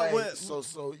 Well, I wait. was-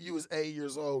 So you was 8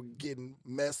 years old getting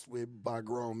messed with by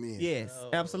grown men. Yes,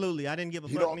 absolutely. I didn't give a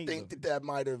You fuck. don't neither. think that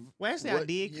might have? Well, actually, I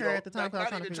did care at the time. 'cause I was Not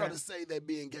trying to even figure trying out- to say that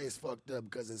being gay is fucked up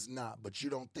because it's not. But you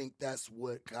don't think that's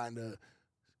what kind of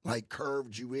like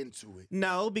curved you into it?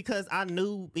 No, because I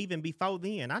knew even before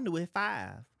then. I knew at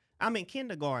 5. I'm in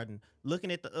kindergarten,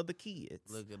 looking at the other kids,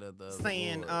 Looking at the other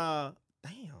saying, boy.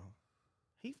 "Damn,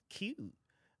 he's cute,"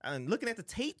 and looking at the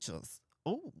teachers.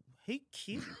 Oh, he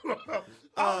cute.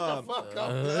 Oh, the fuck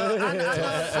up.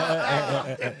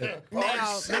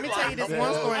 Now, let me tell you this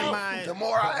one story. The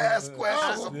more I ask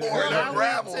questions, the more it I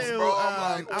unravels, went to, bro. I'm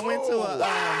like, I went to whoa.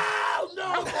 a.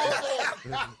 No,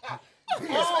 He's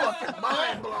fucking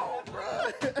mind blown,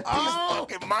 bro. He's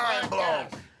fucking mind blown.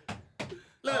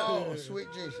 Oh, sweet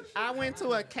Jesus. I went to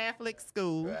a Catholic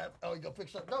school. Oh, you gonna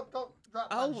fix up? Don't drop my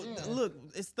Oh, gin. look,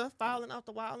 is stuff falling off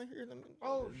the wall in here? Let me-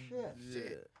 Oh,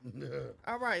 shit.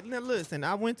 All right, now listen.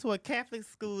 I went to a Catholic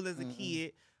school as a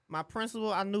kid.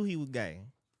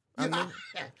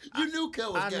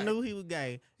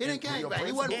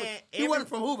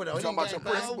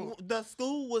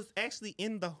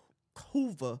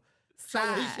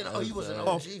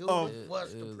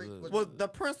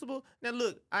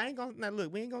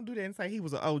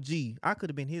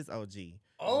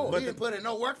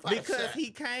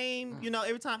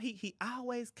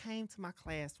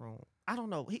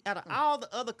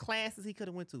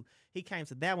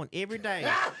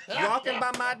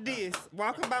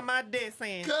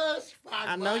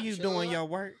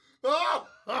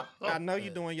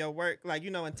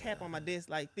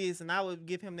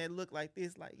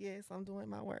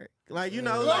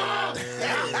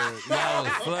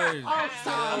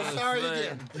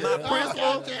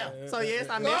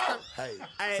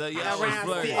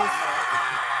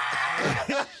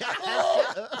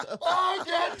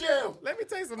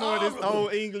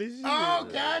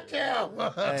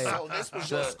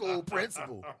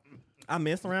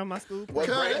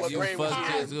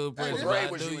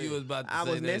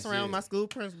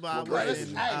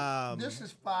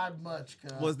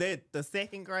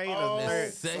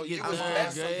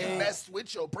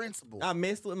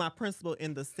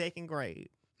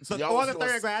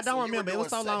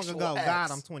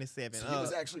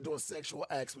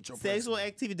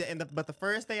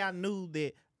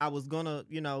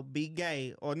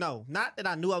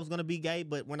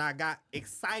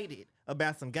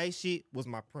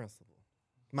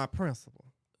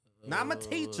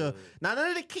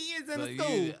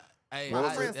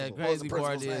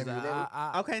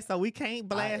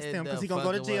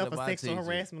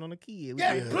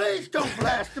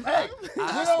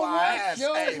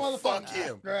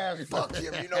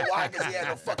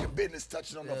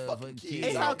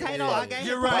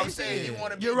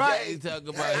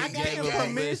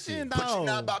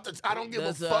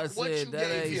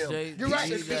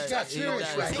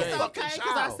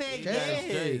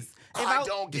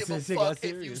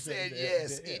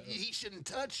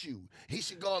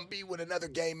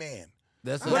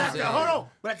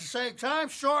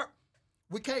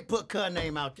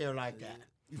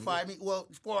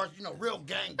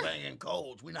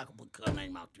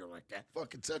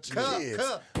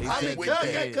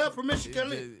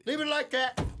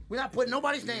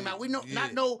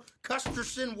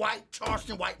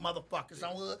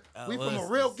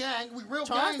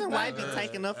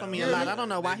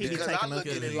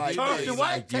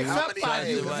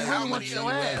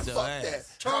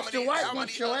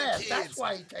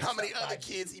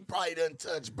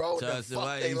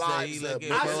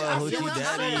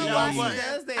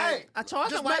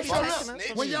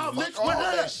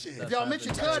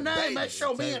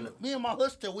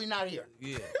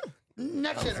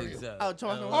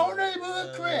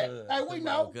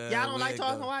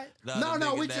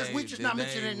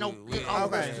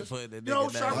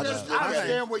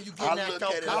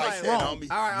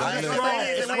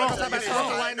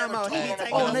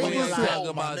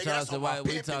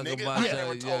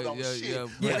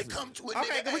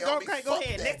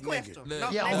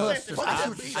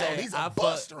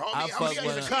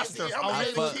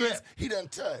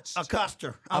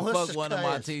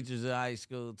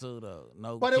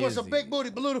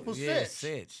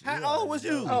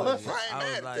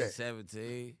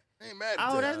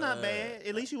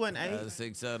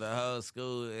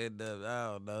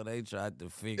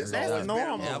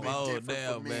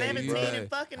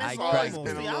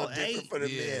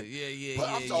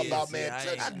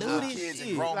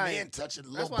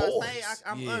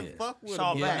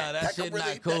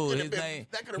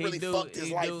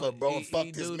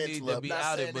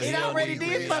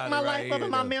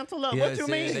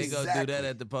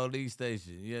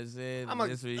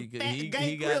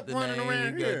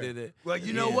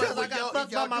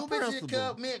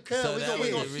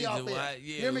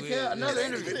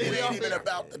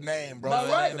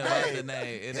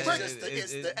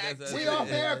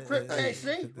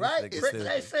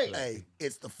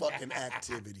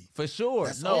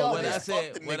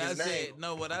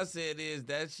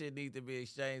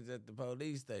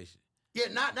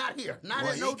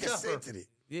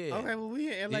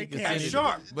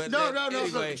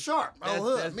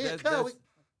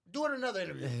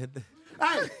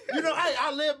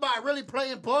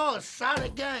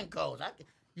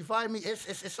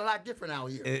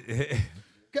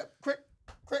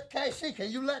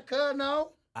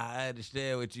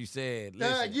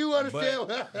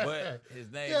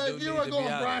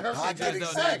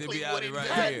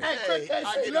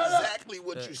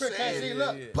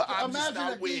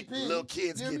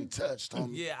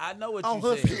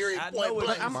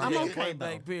 okay,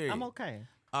 though. Period. I'm okay.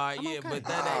 All right, I'm yeah, okay. but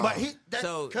that ain't. But he,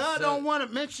 Cuz don't want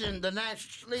to mention the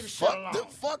national leadership.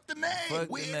 Fuck the name. Fuck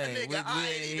We the in name. the nigga. I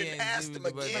ain't He even ain't asked even him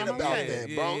about again that. about Yeah,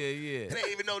 that, bro. yeah. It ain't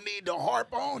even no need to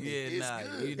harp on it. Yeah, It's nah,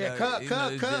 good. you know, Yeah,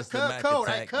 it's just a Mac Cuz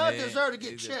attack, man. deserve to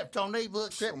get chipped on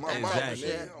neighborhood Crip. On my mama, Exactly.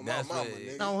 nigga. On my That's mama, what-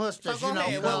 nigga. On Hustlers, So go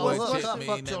ahead. you Well, know, what's on chip Hustlers, mean?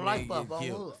 fuck That your mean life you up get on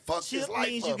killed. Hood. Fuck his Chip life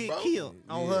means up, you get bro. killed.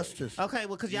 On Hustlers. Okay,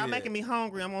 well, because y'all Yeah. making me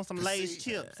hungry. I'm on some Lay's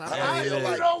See, chips. I Okay. feel You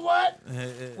like know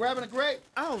what? Grabbing a grape.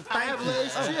 Oh, I have thank you.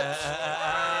 Lay's chips. You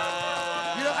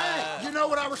know, hey, you know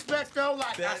what I respect though?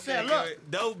 Like I said, look.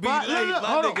 Don't be Look, late, look, my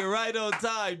hold on. nigga. Right on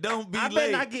time. Don't be I better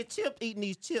late. not get chipped eating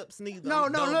these chips neither. No,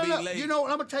 Don't be look. late. You know,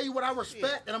 I'm gonna tell you what I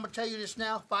respect, and I'm gonna tell you this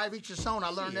now. 5 each his own. I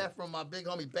learned that from my big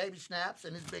homie Baby Snaps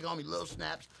and his big homie Lil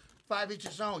Snaps. 5 each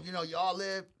his own. You know, you all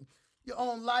live your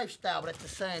own lifestyle, but at the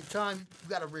same time, you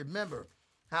gotta remember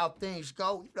how things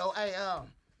go. You know, hey,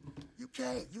 you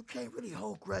can't really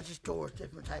hold grudges towards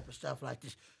different type of stuff like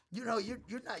this. You know, you're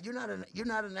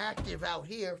not an active out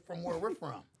here from where we're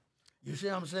from. You see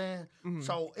what I'm saying? Mm-hmm.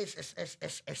 So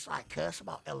it's like cuss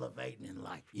about elevating in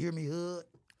life. You hear me, hood?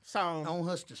 So, On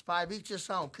Hustlers, 5 each his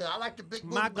own. Cuz I like the big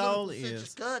booty, My goal beautiful is-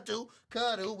 stitches.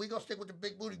 Cuz do. We gonna stick with the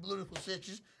big booty, beautiful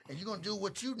stitches, and you gonna do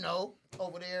what you know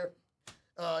over there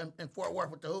in Fort Worth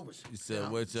with the Hoovers. You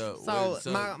said what's up?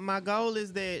 so my goal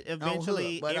is that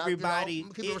eventually but everybody,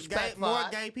 keep it respect more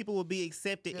five. gay people will be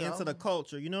accepted You know? into the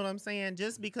culture. You know what I'm saying?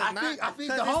 Just because I feed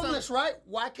the homeless, right?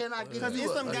 Why can't I give Because you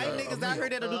there's some gay a niggas out here meal?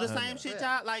 that'll do the same shit,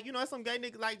 y'all. Like, you know, some gay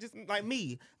niggas, like, just like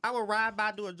me. I would ride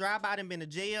by, do a drive-by. I done been to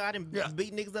jail. I done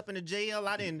beat niggas up in the jail.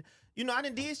 I done, you know, I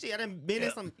done did shit. I done been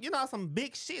in some, you know, some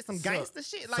big shit, some gangster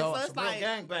shit. Like, so it's Real like,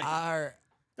 gangbang.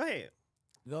 go ahead.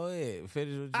 Go ahead.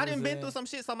 Finish what you I done been saying. through some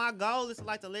shit, so my goal is to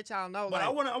like to let y'all know. But like, I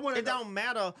wanna it don't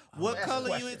matter what ask a color you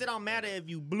question. is. It don't matter if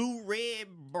you blue, red,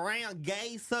 brown,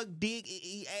 gay, suck dick.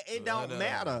 It don't Whatever,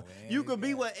 matter. man. You could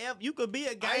be whatever. You could be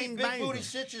a I gang ain't big booty banger.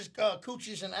 stitches,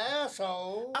 coochies, and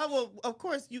assholes. I will, of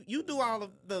course, you do all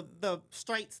of the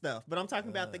straight stuff, but I'm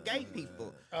talking about the gay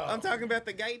people. I'm talking about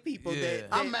the gay people Yeah. that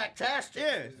I'm Mac-tastic.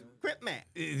 yeah, Crip Mac.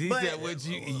 He But- said what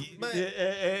you eat. but He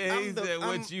I'm said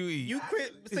what you eat. You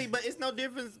Crip, see, but it's no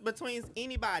difference between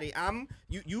anybody.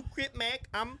 You Crip Mac.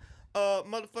 I'm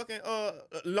motherfucking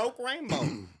Loke Rainbow.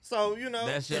 So you know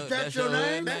That's your, that that's your your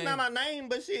name? hood that's not my name,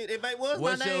 but shit, if it was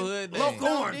What's my your name, hood it's name? no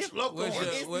Loke Orange, diff- Loke What's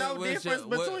Orange. your, It's what- no what's difference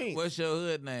your, between What's your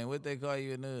hood name? What they call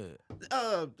you in the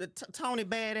hood? Tony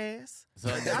Badass. So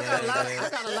I got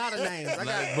a lot of names. I got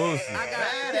Like Boosie.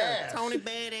 Badass. Tony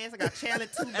Badass. I got Charlie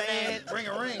Too Bad. Ring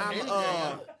a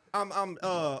ring. I'm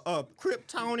Crip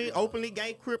Tony, openly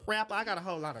gay Crip rapper. I got a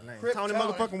whole lot of names. Crip Tony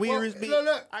Tony. motherfucking Well, Willrich beat.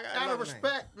 Look, I got a out lot of of names.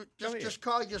 respect, Go ahead. just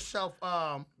call yourself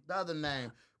the other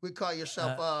name. We call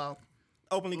yourself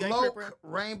Openly gay Crip Loke rapper.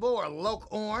 Rainbow or Loke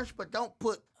Orange, but don't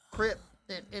put Crip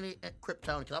in any Crip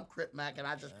Tony because I'm Crip Mac and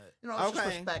I just just Okay.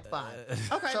 respect five.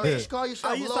 Okay. So just call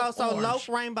yourself Loke so Orange. Loke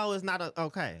Rainbow is not a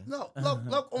okay. No,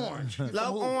 Loke Orange. You're from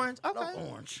Loke Hoover. Orange? Okay. Loke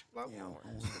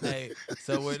Orange. Hey,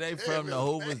 so where they from? The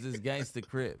Hoovers is gangster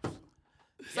Crips.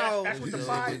 So That's what the Yeah,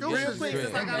 five yeah, do. real is quick,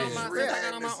 since I got on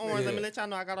my orange, let me Yeah. let y'all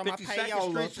know I got on my 52nd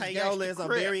payola. Street is Payola gangsta is a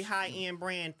Crips. very high end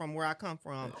brand from where I come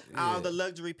from. All the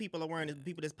luxury people are wearing it.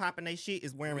 People that's popping their shit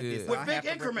is wearing this. Yeah. So With I big have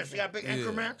to increments. You got big Yeah.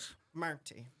 increments.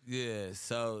 Murty. Yeah,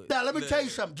 so. Now, let me tell you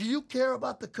something. Do you care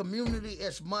about the community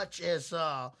as much as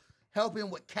helping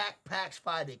with CAC packs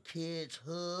for the kids'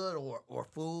 hood or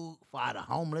food for the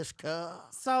homeless cuz?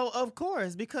 So of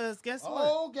course, because guess what?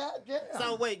 Oh, goddamn.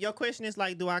 So wait, your question is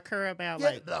like, do I care about yeah,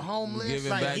 like? the homeless. Giving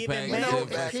like giving backpacks, You back. know, giving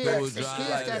the back kids, school the kids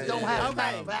drives, that don't have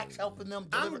Okay. backpacks helping them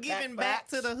deliver I'm giving CAC back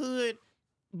to packs. the hood,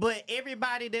 but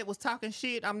everybody that was talking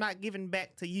shit, I'm not giving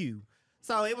back to you.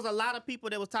 So it was a lot of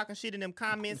people that was talking shit in them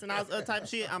comments and all this other type of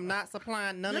shit. I'm not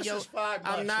supplying none This of your. is $5,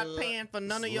 I'm not hood. paying for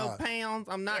none of It's a your lot. pounds.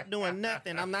 I'm not doing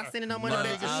nothing. I'm not sending no money But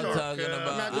back to I'm short. talking about,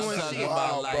 I'm not I'm doing talking shit.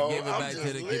 about Wow, like bro, giving I'm back to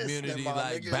just the listening, community, my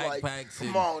like nigga, like, backpacks come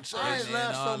and, on, Chase. I ain't and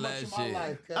laughed all so that much in my shit.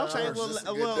 life, cuz. Okay, This is a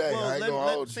good day. I ain't gonna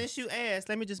hold you. since you asked,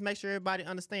 let me just make sure everybody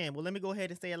understand. Well, let me go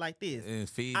ahead and say it like this. And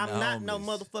feeding I'm the not no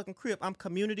homeless. motherfucking Crip. I'm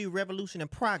Community Revolution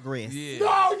and Progress. Yeah.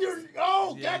 No, you're.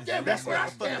 Oh, Yeah, goddamn, that's what I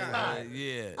stand motherfucker. by.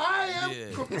 Yeah. I am.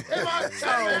 Yeah. Am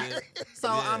I So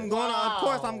I'm gonna, of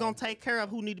course, I'm gonna take care of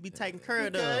who need to be taken care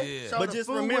of. Okay. Yeah. So But the just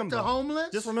food with remember, the homeless.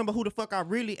 just remember who the fuck I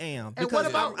really am. And Because what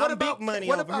about I'm big money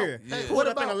what over about, here. Yeah. Put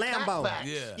up in a about Lambo. CAC packs?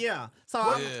 Yeah. Yeah.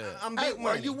 So Yeah. I'm Hey, big are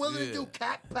money. you willing to Yeah. do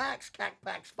CAC packs? CAC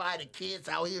packs for the kids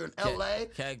out here in LA.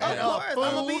 CAC And, packs. Of course,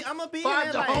 I'ma food I'ma be for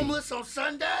in the LA. homeless on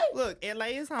Sunday. Look, LA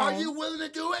is home. Are you willing to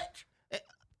do it?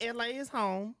 LA is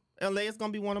home. unless it's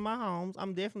gonna be one of my homes,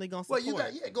 I'm definitely gonna support.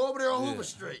 Well, go over there on Hoover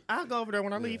Street. I'll go over there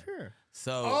when I leave here.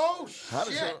 So, oh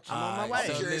shit! I'm on my way.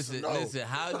 So listen.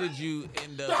 How did you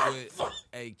end up with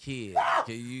a kid?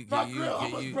 Can you?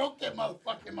 I broke that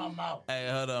motherfucker in my mouth. Hey,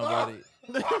 hold on, buddy.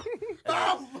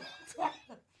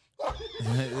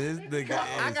 This nigga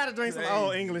I gotta drink some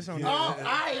old English on Oh, this.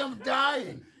 I am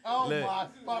dying. Oh Look, my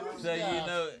fucking So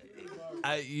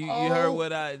God. you heard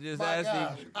what I just My asked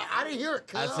God. you. I didn't hear it.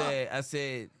 Cuz. I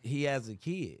said he has a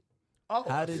kid. Oh,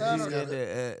 How did you son end or-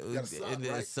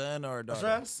 the a son or a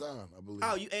daughter? Son, I believe.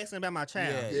 Oh, you asking about my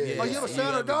child? Yeah. Oh, you have a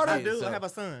son or daughter? I do. So, I have a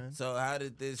son. So how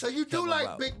did this? So you do come like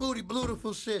about? big booty,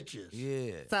 beautiful bitches.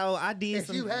 Yeah. So I did If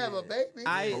some. you have a baby.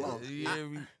 Hold on.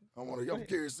 Yeah. I'm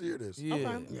curious to hear this. Yeah.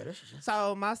 Okay. Yeah, this is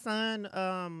So my son,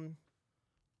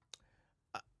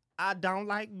 I don't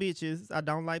like bitches. I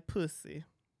don't like pussy.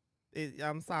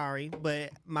 I'm sorry,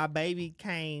 but my baby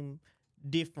came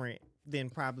different than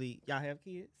probably y'all have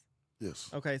kids. Yes.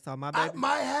 Okay, so my I baby.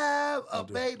 might have a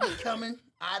baby coming.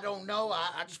 I don't know.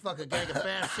 I just fuck a gang of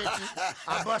fan bitches.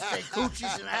 I bust their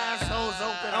coochies and assholes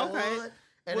open on Okay. hood,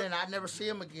 and then I never see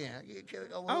them again.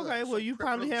 Okay, well you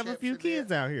probably have a few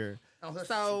kids out here.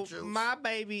 So juice. my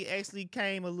baby actually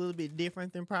came a little bit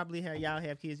different than probably how y'all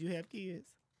have kids. You have kids.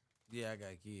 Yeah, I got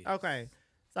kids. Okay.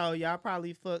 So y'all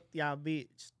probably fucked y'all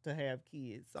bitch to have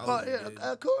kids. So, Oh yeah,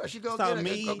 of course. You go So get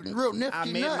me, a real nifty I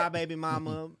met nut. my baby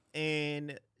mama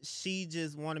and she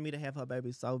just wanted me to have her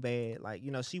baby so bad. Like,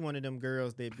 you know, she one of them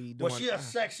girls that be doing. Was she a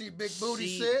sexy big booty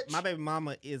she- sitch? My baby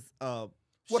mama is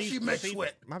What she mixed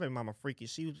with? My baby mama freaky.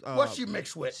 She was What she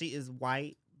mixed with? She is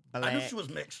white, black. I knew she was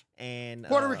mixed. And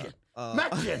Puerto Rican.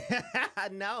 Mexican.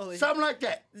 No, Something like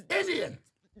that. Indian.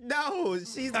 no,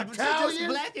 she's just Italian?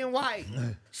 black and white.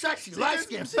 Sexy, light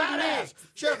skin, fat ass.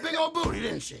 She had a big old booty,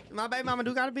 didn't she? My baby mama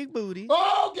do got a big booty.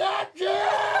 Oh,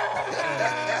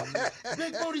 gotcha!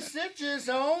 Big booty stitches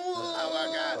on. Oh,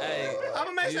 my God. Hey, I'm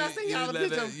gonna make sure I send y'all the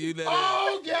picture.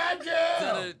 Oh,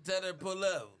 gotcha! Tell her pull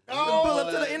up. Oh, pull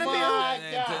up to the interview? my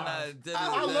And God.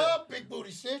 I love big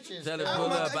booty stitches. Tell her cuz. pull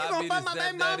my up. God, you I gonna be fuck the my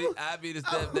baby stepdaddy. mama? I be the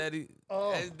stepdaddy.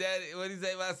 Oh. And daddy, what he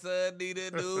say? My son need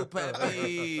a new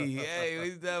pappy. Hey, what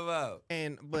you talking about?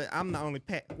 But I'm the only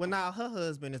pap. Well, now her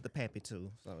husband is the pappy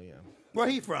too. So yeah. Where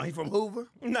he from? He from Hoover?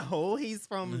 No, he's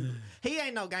from. He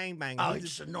ain't no gangbanger. Oh, He he's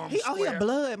just a normal He a square.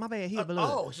 blood. My bad. He a blood.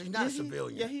 oh, so he's not a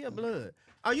civilian. Yeah, he a blood.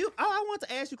 Are you? Oh, I want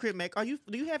to ask you, Crip Mac. Do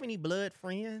you have any blood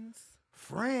friends?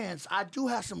 Friends, I do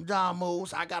have some Don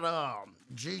moves. I got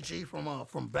GG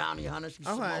from Bounty Hunters. He's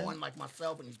Okay. Samoan like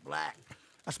myself, and he's black.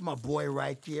 That's my boy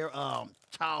right there.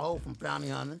 Tahoe from Bounty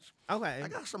Hunters. Okay. I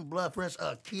got some blood friends.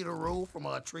 Keita Rule from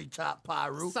Treetop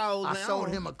Pyru. So I now- sold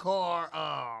him a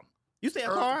car. You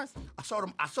sell Earl- cars? I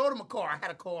sold him a car. I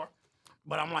had a car.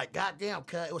 But I'm like, goddamn,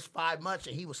 cuz it was 5 months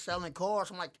and he was selling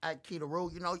cars. I'm like, Keita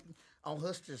Rule, you know, on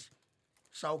Hustis.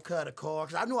 So cut a car.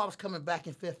 Because I knew I was coming back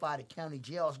in Fifth out of county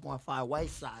jail. I was going 5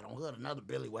 West Side on Hood, another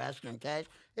Billy Western cash.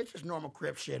 It's just normal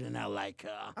Crip shit in LA, cuz.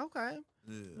 Okay.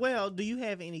 Well, do you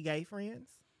have any gay friends?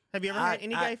 Have you ever had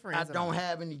any gay friends? I at don't all?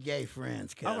 have any gay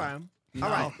friends, cuz. Okay. No.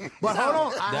 All right. But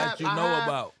hold on. That you know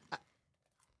about.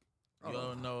 Oh. You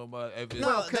don't know about if it's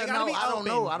No, Okay, they gotta be I don't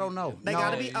know. open. I don't know. They No.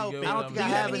 gotta be you get open. what I don't I'm think Do I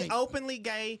you saying? have have any any- openly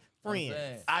gay friends?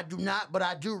 saying. I do not, but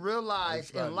I do realize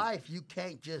That's right. in life you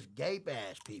can't just gay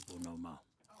bash people no more.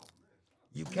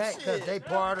 You can't because they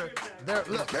part of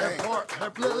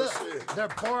they're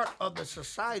part of the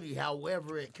society.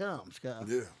 However it comes, cuz.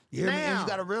 Yeah. You hear me? And Now- you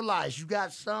got to realize you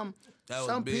got some That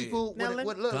was big. people Now with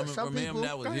let- look Coming some from him, people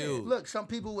that was huge. look some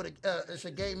people with it's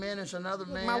a gay man, it's another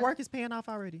man. My work is paying off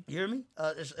already. You hear me?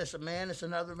 It's a man, it's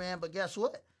another man, but guess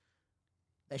what?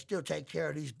 They still take care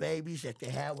of these babies that they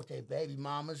have with their baby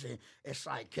mamas, and it's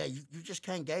like, hey, you just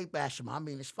can't gay bash them. I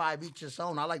mean, it's 5 each its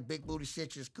own. I like big booty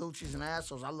stitches, coochies, and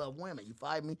assholes. I love women. You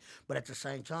fight me, but at the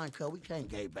same time, cuz we can't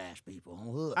gay bash people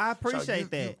on hood. I appreciate you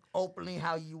that. openly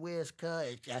how you is,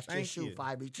 cuz that's Thank just you. you.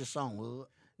 5 each its own hood.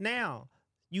 Now,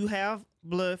 you have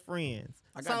blood friends.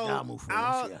 I got so Damu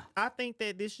friends, yeah. I think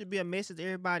that this should be a message to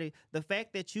everybody. The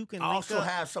fact that you can I link also up,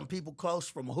 have some people close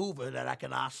from Hoover that I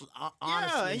can honestly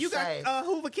yeah, and you say. got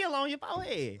Hoover Killer on your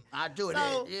forehead. I do it.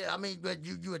 So- Yeah, I mean, but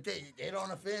you would think they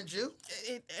don't offend you.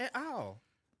 At all.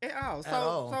 At all. So,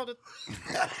 all.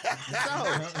 so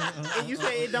and you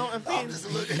say it don't offend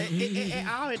me.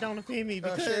 At all, it don't offend me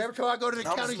because Shit, every time I go to the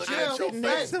I'm county just looking jail, at your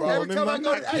face, hey, bro. every time I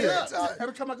go to Hey,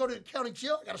 every time I go to the county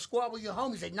jail, I got to squabble with your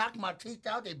homies. They knock my teeth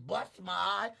out. They bust my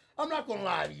eye. I'm not gonna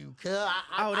lie to you, cuz.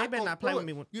 Oh, they I better go not play through with it.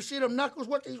 me when- You see them knuckles?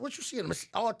 What you see them? It's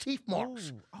all teeth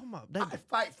marks. Ooh, oh my, I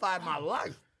fight my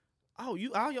life. Oh,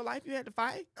 you all your life you had to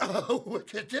fight? Oh,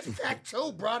 this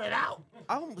tattoo brought it out.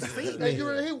 Oh, see, Hey, you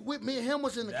remember with me and him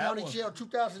was in the county jail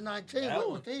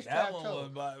 2019 with these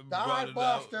tattoos. The eye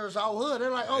busters, all hood. They're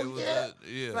like, oh yeah.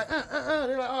 Like,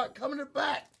 They're like, all right, come in the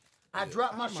back. I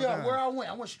dropped my shit where I went.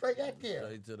 I went straight back there.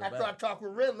 After I talked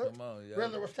with Riddler.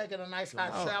 Riddler was taking a nice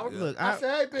hot shower. Look, I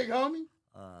said, hey, big homie.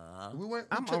 We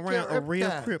I'm around a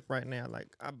real Crip right now. Like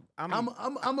I'm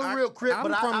a real Crip,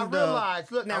 but I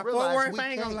realize, look, I realize we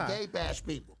can't gay bash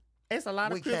people. It's a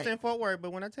lot of Crips in Fort Worth,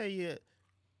 but when I tell you,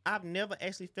 I've never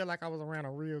actually felt like I was around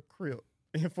a real Crip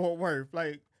in Fort Worth.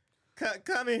 Like,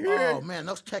 come in here. Oh man,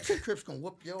 those Texas Crips gonna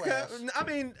whoop your ass. I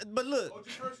mean, but look.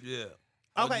 Yeah.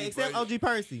 Okay, except OG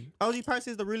Percy. OG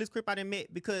Percy is the realest Crip I done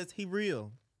met because he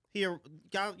real.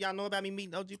 Y'all know about me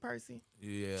meeting OG Percy?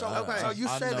 Yeah. So you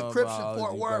say the Crips in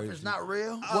Fort Worth is not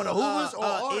real? What the Hoovers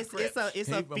or Crips?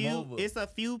 It's a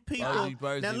few people. OG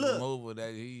Percy now look, removal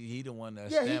that he the one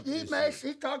that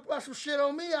he talked about some shit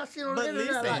on me. I seen on the internet.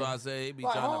 Listen, that's why I say he be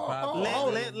trying to pop.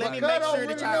 Let me make sure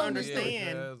that y'all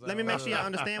understand. Let me make sure y'all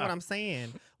understand what I'm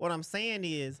saying. What I'm saying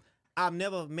is, I've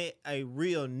never met a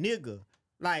real nigga.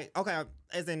 Like, okay,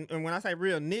 and when I say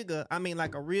real nigga, I mean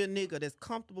like a real nigga that's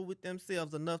comfortable with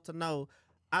themselves enough to know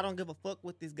I don't give a fuck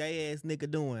what this gay ass nigga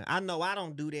doing. I know I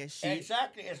don't do that shit.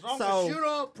 Exactly. As long as you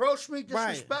don't approach me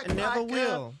disrespectful, right. Never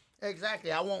will.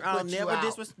 Exactly. I won't I'll put never you out.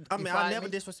 I'll never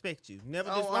disrespect you.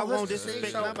 I won't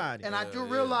disrespect nobody. And I do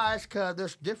realize, cause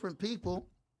there's different people,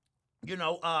 you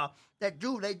know, they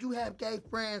do have gay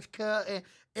friends, cause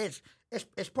and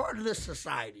it's part of this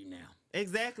society now.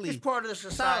 Exactly. It's part of the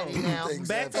society now.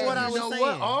 Back to what I was saying.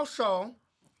 What? Also,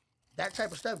 that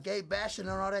type of stuff, gay bashing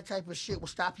and all that type of shit will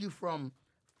stop you from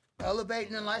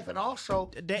elevating in life. And also,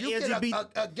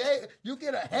 you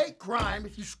get a hate crime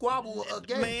if you squabble with a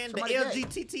gay. Man, the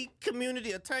LGBT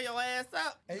community will tear your ass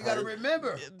up. And you got to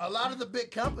remember, a lot of the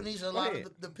big companies, a lot of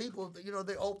the people, you know,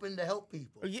 they're open to help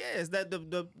people. Yes, that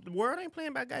the world ain't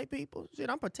playing by gay people. Shit,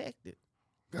 I'm protected.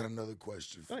 Got another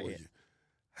question for you.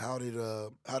 How did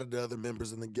the other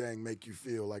members in the gang make you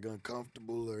feel? Like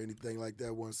uncomfortable or anything like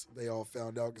that once they all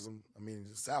found out? Because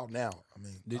it's out now.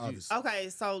 Obviously. Okay,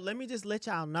 so let me just let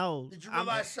y'all know. Did you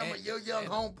realize some of your young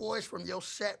homeboys from your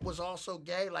set was also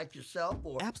gay, like yourself?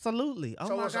 Or? Absolutely. Oh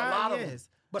so my was God, a lot yes. of them.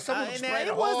 But some of them sprayed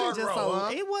it wasn't just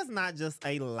hard, it was not just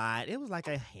a lot. It was like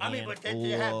a handful. But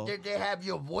did they have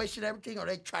your voice and everything, or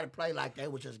they try to play like they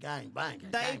were just gang banging?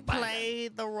 They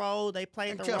played the role. They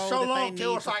played the role so that they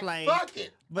need to play. Fuck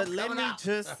it. But let me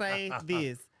just say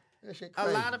this. A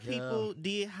lot of people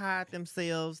did hide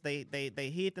themselves. They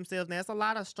hid themselves. Now, there's a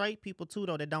lot of straight people, too,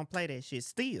 though, that don't play that shit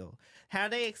still. How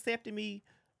they accepted me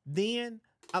then,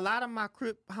 a lot of my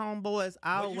Crip homeboys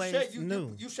always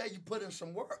knew. You said you put in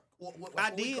some work. I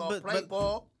did,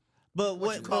 but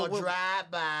what you call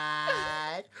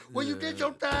drive-by. Well, you did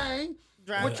your thing.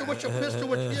 With your pistol,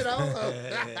 you know.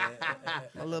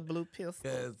 A little blue pistol.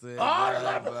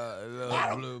 A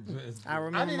little blue pistol. I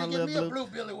remember my little blue. I need to give me a blue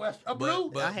Billy West. A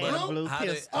blue? I had a blue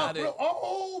pistol.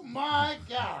 Oh my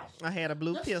gosh! I had a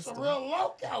blue pistol. It's a real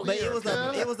loco but here,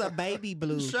 it was a baby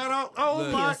blue. Shut up!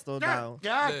 Oh my pistol though.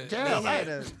 God damn! They had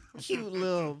a cute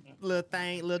little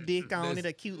thing, little dick on it,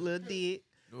 a cute little dick.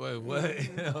 Wait,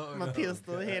 what? My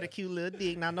pistol had a cute little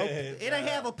dick. Now, no, it ain't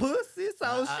have a pussy,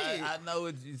 so shit. I know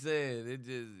what you said. It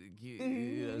just, you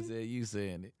know what I'm saying? You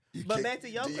saying it. But back to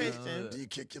your question. Do you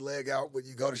kick your leg out when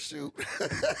you go to shoot?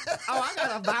 I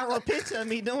got a viral picture of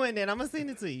me doing that. I'm going to send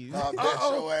it to you. I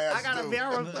got a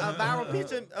viral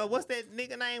picture. What's that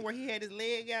nigga name where he had his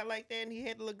leg out like that and he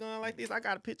had the little gun like this? I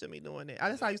got a picture of me doing that.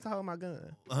 That's how I used to hold my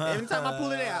gun. Every time I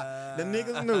pull it out, the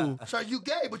niggas knew. So you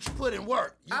gay, but you put in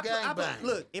work. You gang bang.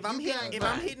 Look, if I'm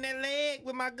hitting that leg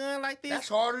with my gun like this, that's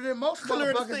harder than most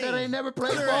motherfuckers that ain't never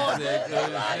played ball.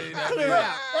 Clear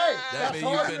out. Hey, that means you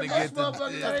finna get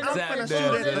the I'm finna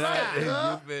shoot at the sky. You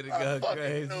finna go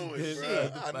crazy.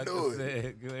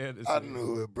 I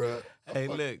knew it, bro. Hey,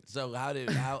 look. So how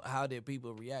did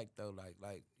people react though?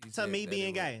 Like you to me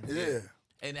being gay. Yeah.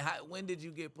 And when did you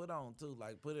get put on too?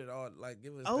 Like put it on. Like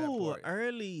give us. Oh, that part.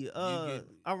 early.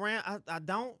 Around. I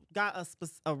don't got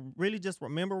a really just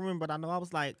remember, but I know I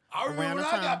was like. I remember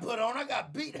when I got put on. I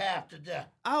got beat half to death.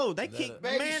 Oh, they kicked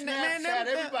man.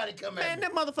 Everybody come at me. Man,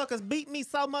 them motherfuckers beat me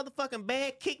so motherfucking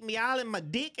bad. Kicked me all in my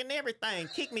dick and everything.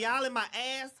 Kicked me all in my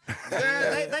ass.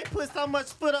 Girl, they put so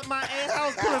much foot up my ass.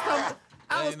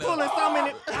 I was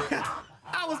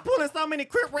pulling so many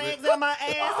Crip rags out my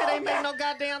ass. It ain't make no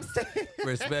goddamn sense.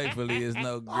 Respectfully, there's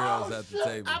no girls at the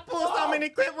table. I pulled so many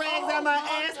Crip rags out my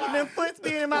ass with them foots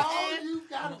being in my ass. You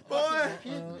got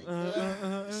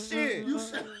Shit. You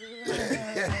said.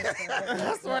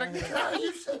 I swear to God.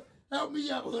 Help me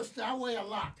up, Huster. I weigh a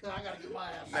lot. Cause I gotta get my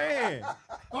ass.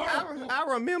 Man, I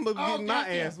remember getting my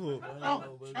ass whooped.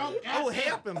 Oh,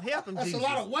 help him, That's Jesus. a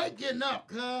lot of weight getting up,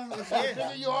 cuz. The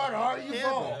bigger you are, the harder you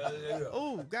fall.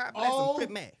 Oh, God bless him, Crip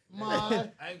Mac. My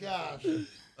gosh.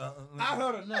 I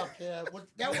heard enough, Kev.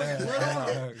 That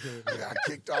wasn't good. I got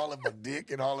kicked all in my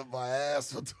dick and all in my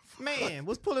ass. What the fuck? Man,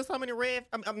 was pulling so many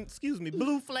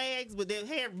blue flags, but they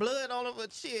had blood all over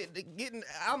shit. Getting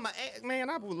out my ass. Man,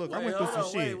 I went through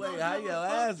some shit. Wait, how your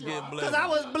ass get bloody? Because I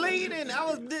was bleeding.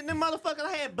 Them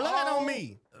motherfuckers had blood on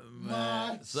me.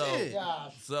 Man,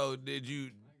 So did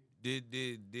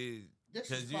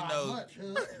because you know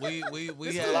we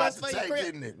It's had a lot to take,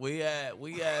 isn't it? we had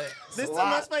This too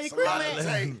much for you, Crip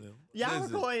take. Y'all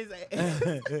record his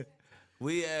ass.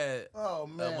 we had Oh a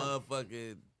man.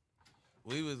 motherfucking.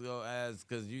 We was gonna ask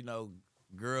because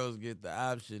girls get the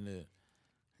option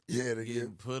to To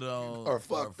get put on or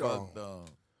fucked on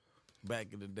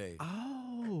back in the day.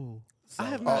 Oh. So, I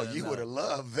have not. Oh, you would have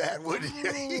loved that, wouldn't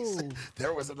you? He said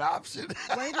there was an option.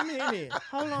 Wait a minute.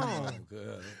 Hold on.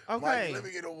 God. Mike, Okay. let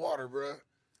me get a water, bro.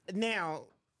 Now,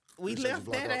 we Appreciate left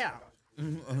you, that Blanco.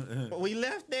 out. We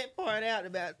left that part out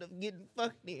about them getting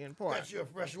fucked in part. Got you a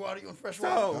fresh water? You want fresh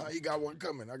So- water? You got one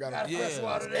coming. I got Got it. fresh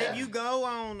water there. If you go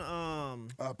on,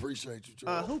 I appreciate you,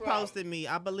 Charles. who posted me?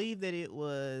 I believe that it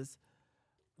was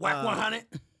Whack 100?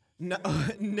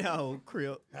 no,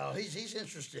 Crip. No, he's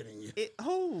interested in you.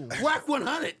 Who? Whack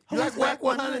 100. Who You is like Whack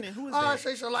Whack 100? 100? Who is Oh, that? so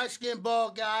he's a light-skinned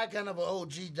bald guy, kind of an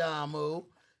OG Damu.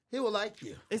 He will like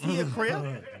you. Is he a Crip?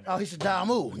 Oh, he's a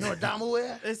Damu. You know what Damu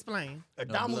is? Explain. A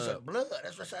Damu's a blood.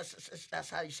 That's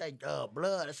how you say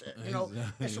blood. It's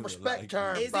it's a respect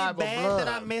term. Is it by bad blood. that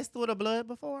I messed with a blood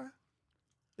before?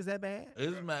 Is that bad?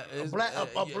 It's A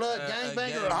blood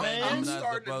gangbanger, a man? I'm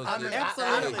starting to-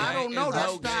 Absolutely. I don't know.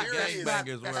 That's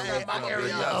not my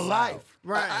area of life.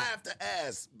 Right. I have to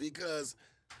ask because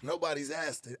nobody's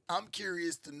asked it. I'm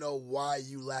curious to know why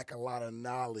you lack a lot of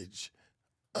knowledge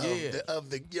of the you know what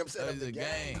I'm saying, of the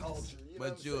gang culture. You know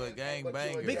But what you I'm a saying? gang But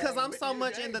banger. Because I'm so you're a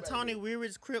much in the gangbanger. Tony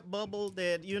Willrich Crip bubble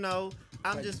that,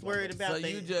 I'm just worried about So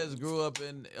that. you just grew up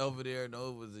over there in the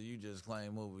Overs and you just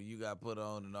claim over. You got put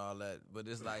on and all that. But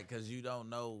it's like, because you don't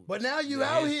know. But now you the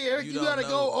out his- here, you don't got to know-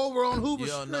 go over on Hoover You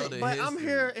don't know Street. the But I'm history.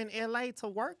 here in LA to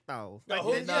work though. No, Like,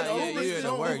 Hoover- this- nah, this- Hoover this Street is-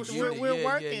 on we're Hoover Street. we're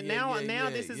working now. yeah,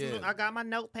 This is. yeah. I got my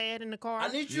notepad in the car. I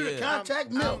need you to Yeah.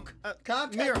 contact Milk.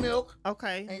 Contact Mirror. Milk.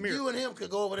 Okay. And Mirror. you and him could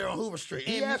go over there on Hoover Street.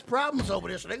 He And- has problems over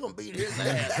there, so they're gonna beat his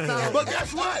ass. But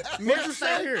guess what? What Mirror you stay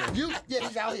say? here.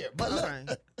 He's out here. But look,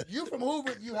 Okay. you from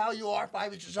Hoover, you how you are,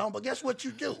 5 inches on. But guess what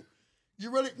you do? You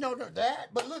really no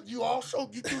that. But look, you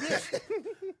do this.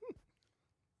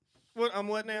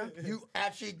 What now? You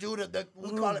actually do the we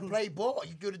call it play ball.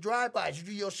 You do the drive-bys. You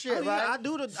do your shit, Oh, yeah, right? I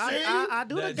do the. See? I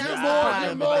do the That's gangster your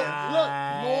part. More,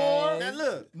 Now look,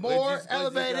 look. more What you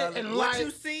elevated call it? and What light.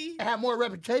 you see? Have more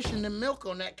reputation than Milk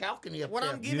on that balcony up What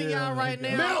there. I'm giving y'all right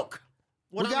now. Milk.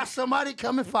 What We got somebody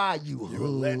coming for you. You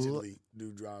allegedly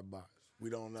do drive-bys. We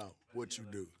don't know what you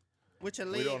do. with your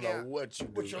We leg don't know out. what you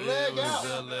do. With your leg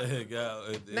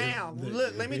out. Now,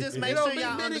 look. Let me just make You know, sure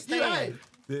y'all hey, understand.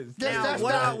 Now,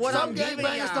 what some I'm giving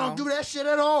gangbangers y'all- don't do that shit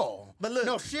at all. But look-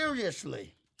 no,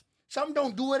 seriously, some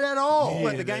don't do it at all.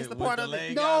 What, the gangster part of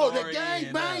it? No, the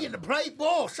gang banging, the play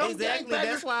ball. Some Exactly, gangbangers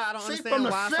that's why I don't see understand from the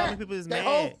why so set many people is their mad.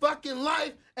 whole fucking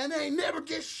life, and they never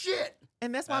get shit.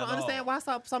 And that's why I don't At understand all. why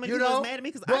so many You people know, is mad at me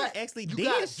because but I actually you did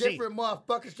got shit. different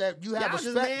motherfuckers that you have Y'all just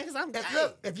respect. mad 'cause I'm If- gay.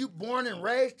 Look, if you born and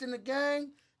raised in the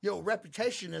gang, your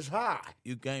reputation is high.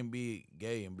 You can't be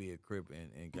gay and be a Crip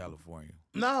in California.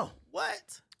 No,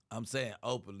 What? I'm saying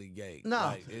openly gay. No.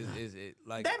 Like,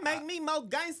 like That make me more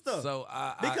gangster. So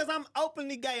because I'm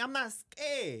openly gay, I'm not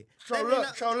scared. So Let me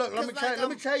look, know- let 'cause me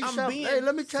like, tell you I'm something. being- Hey,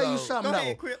 let me tell you So- something. Go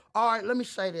ahead, though. Crip. All right, let me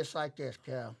say this like this,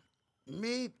 Cal.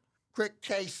 Me, Crick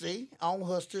Casey, on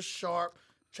Huster, Sharp,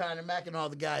 China Mac, and all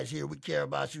the guys here, we care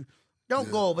about you. Don't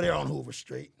go over there on Hoover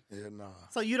Street. Yeah, nah.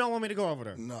 So you don't want me to go over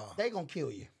there? Nah. They gonna kill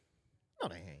you. No,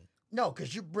 they ain't. No,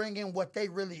 because you bringing what they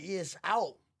really is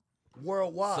out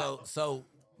worldwide. so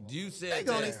you said They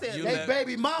gonna that accept you they left-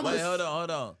 baby mamas. Wait, hold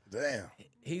on. Damn.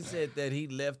 He said that he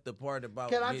left the part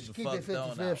about Can I getting just keep it fucked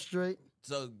on 55th out. Street?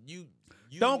 So you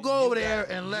Don't go you over there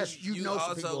got- unless you know some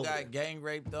also people over got there. gang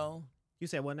raped on. You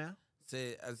said what now?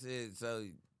 I said so.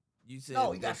 You said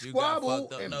No, he that got you got squabbled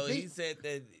fucked up. and No, he beat. said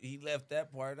that he left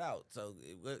that part out. So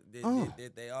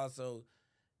did they also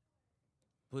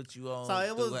put you on? So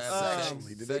it was, to have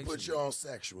Sexually. Did they put you sexually? on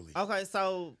sexually? Okay,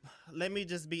 so let me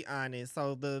just be honest.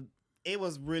 So it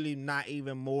was really not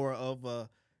even more of a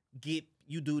get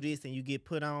you do this and you get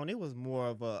put on. It was more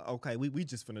of a okay. We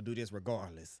just finna do this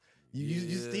regardless.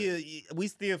 We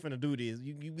still finna do this.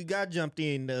 We got jumped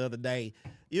in the other day,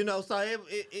 you know. So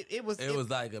it was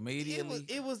like immediately.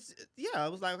 It was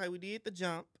like okay, we did the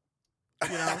jump,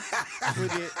 you know.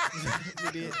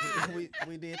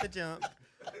 we did the jump.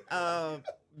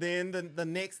 Then the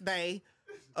next day,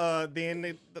 then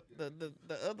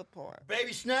the other part.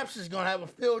 Baby Snaps is gonna have a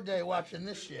field day watching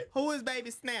this shit. Who is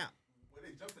Baby Snap?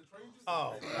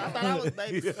 Oh, I thought I was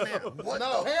Baby Snap.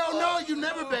 No, hell no, you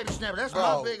never Baby Snap. That's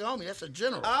my big homie. That's a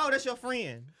general. Oh, that's your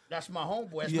friend. That's my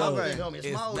homeboy. That's my big homie.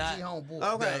 It's my OG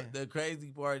homeboy. Okay. The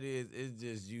crazy part is, it's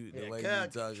just you, the way you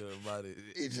talking about it.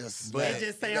 It just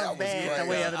sounds bad the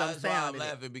way it That's why I'm sounding.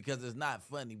 laughing because it's not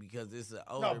funny because it's an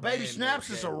older No, Baby man Snaps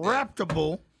that- is a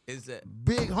reputable It's a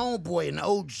big homeboy, an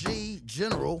OG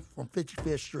general from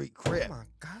 55th Street Crip. Oh my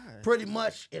God. Pretty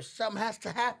much, if something has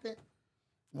to happen,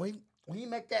 when you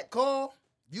make that call,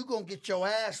 you gonna get your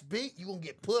ass beat. You gonna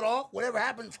get put off. Whatever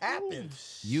happens,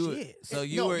 happens. Shit. So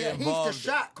you were involved. He's the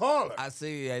shot caller. I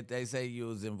see that they say you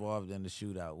was involved in the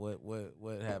shootout.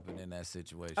 What happened in that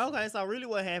situation? Okay, so really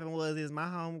what happened is my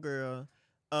homegirl,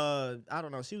 I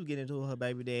don't know, she was getting into her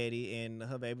baby daddy, and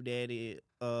her baby daddy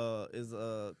is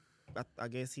I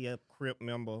guess he a Crip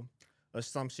member or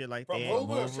some shit like From that.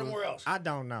 Hoover or somewhere else? I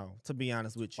don't know, to be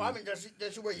honest with you. I mean, does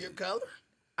he wear your color?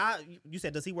 You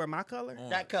said, does he wear my color?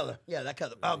 That color. Yeah, that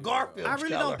color. Garfield's I really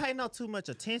color. don't pay too much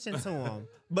attention to him,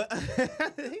 but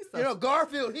he's so You know,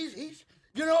 Garfield, he's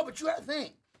you know, but you got to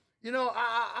think. You know,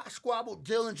 I squabbled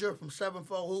Dillinger from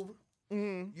 74 Hoover.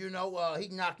 Mm-hmm. You know, he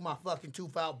knocked my fucking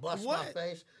tooth out, bust What? my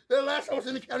face. The last time I was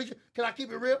in the county, can I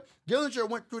keep it real? Dillinger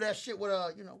went through that shit with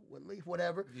with Leaf,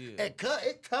 whatever. Yeah. And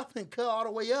it toughened cut all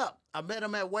the way up. I met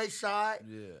him at Wayside.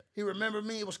 Yeah. He remembered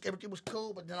me. Everything was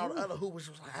cool, but then all the other Hoovers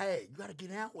was like, hey, you got to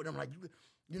get out with him. Like,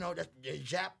 you know, that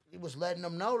Jap, he was letting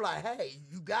them know, like, hey,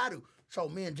 you got to. So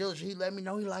me and Dillinger, he let me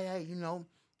know. He like, hey, you know,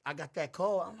 I got that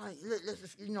call. I'm like,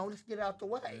 let's get out the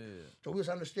way. Yeah. So we was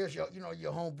on the stairs. Your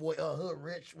homeboy Hood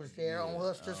Rich was there on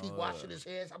Hustlers. He washing his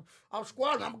hands. I'm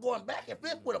squatting. I'm going back and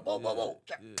forth with a boom.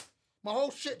 My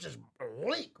whole shit just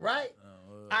leaked, right?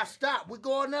 I stopped. We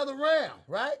go another round,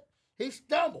 right? He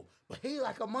stumbled, but he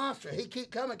like a monster. He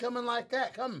keep coming like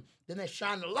that, coming. Then they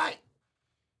shine the light.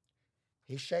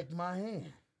 He shaked my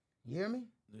hand. You hear me?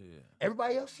 Yeah.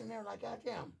 Everybody else in there like,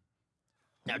 goddamn.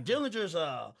 Now Dillinger's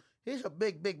he's a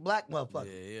big black motherfucker.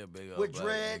 Yeah, big old with black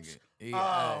dreads.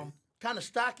 nigga. Kind of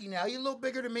stocky now. He's a little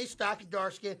bigger than me, stocky,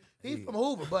 dark skin. He's from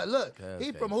Hoover, but look,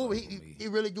 he's from Hoover. He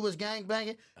really do his gang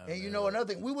banging. And you know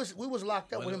another thing, we was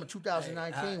locked up with him in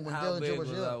 2019 when Dillinger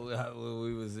was ill. When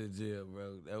we was in jail,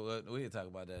 bro. We didn't talk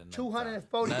about that.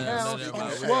 240 pounds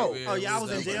on swole. Oh, y'all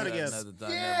was in jail together.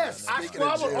 Yes, I Speaking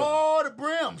of squabbled jail. all the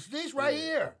brims. These right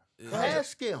here.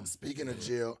 Ask him. Speaking of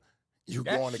jail, you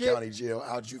That going to shit- county jail.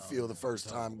 How'd you feel the first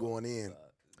time going in?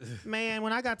 Man,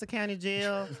 when I got to county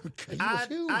jail, was I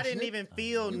huge, didn't nigga. even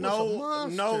feel You no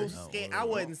was a monster. scared. I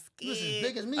wasn't scared. You was as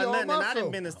big as me, or all nothing. And I muscle.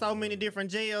 done been to so many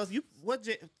different jails.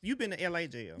 You been to LA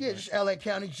jail? Yeah, just LA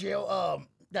County Jail.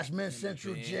 That's Men's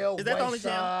Central Jail. Is that the only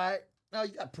jail? Wayside. No,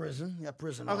 you got prison. You got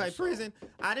prison. Okay, also. prison.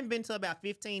 I done been to about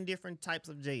 15 different types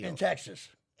of jails. In Texas.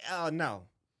 No,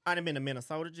 I done been to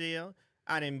Minnesota jail.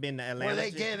 I done been to Atlanta. Were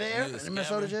they jail. gay there You a in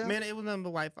Minnesota scammer? jail? Man, it was nothing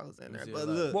but white folks in there. You But see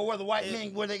a look, Well, were the white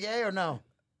men, were they gay or no?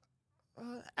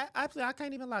 actually, I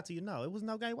can't even lie to you. No, it was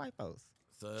no gay white folks.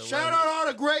 Shout out all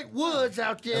the great woods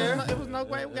out there. It was no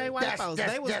gay white folks.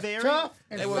 They was that's very tough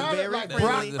and They were solid very like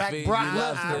friendly. Brock, like Brock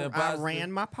Lesnar. I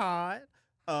ran my pod.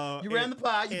 You ran the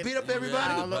pod. You beat up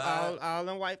everybody. All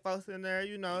them white folks in there,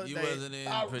 you know. You they, wasn't in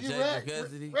You protective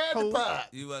custody? ran the Who? pod.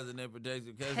 You wasn't in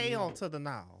protective custody? hell to the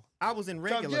no. I was in So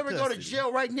regular if you ever custody. go to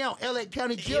jail right now, LA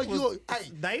County Jail,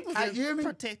 They was you in hear me?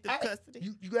 protective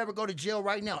custody. You ever go to jail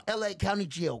right now, LA County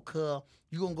Jail, cuz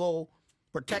you gonna go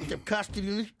protective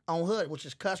custody on Hood, which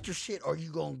is Custer shit, or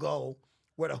you gonna go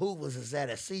where the Hoovers is at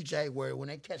CJ, where when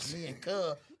they catch me and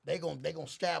cuz, they gonna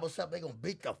stab us up, they gonna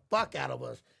beat the fuck out of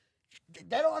us.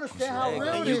 They don't understand how real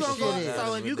And you this gonna shit go, is.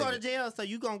 so if you go to jail, so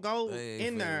you gonna go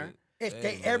in there,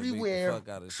 They everywhere.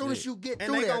 As soon as you get and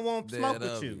through they there, gonna want smoke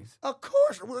with you. of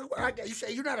course. You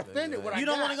say you're not offended. What You I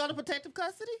don't got. want to go to protective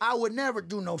custody? I would never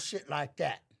do no shit like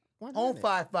that. 100. On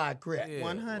 5-5 Crip.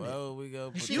 100. Well, we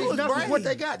go. You see You these was knuckles, brave. what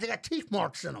they got? They got teeth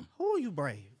marks in them. Who are you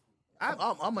brave?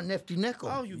 I'm a nifty nickel.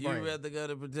 Oh, you You brave. rather go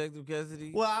to protective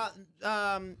custody? Well,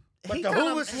 But he the kind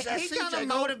Hoovers is at of CJ.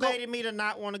 motivated me to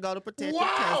not want to go to protective Wow,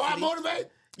 I custody. motivate.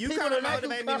 You people kind of that do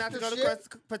motivated me not to go to Custer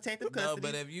shit. protective No, custody.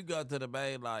 but if you go to the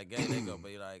main like, they gonna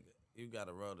be like, You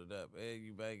gotta roll it up. Hey,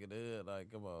 you back in the hood.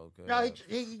 Like, come on, cuz. No, he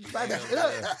back in the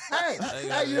hood. Hey,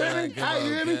 you hear me? Hey,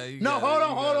 you hear me? No,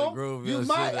 hold on. You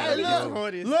might,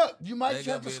 look, you might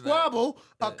have to squabble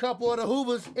a couple of the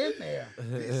Hoovers in there.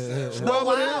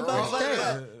 Squabble them.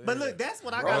 But look, that's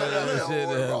what I gotta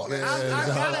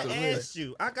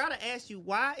I gotta ask you,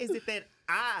 why is it that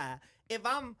if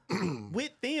I'm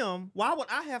with them, why would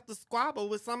I have to squabble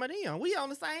with some of them? We on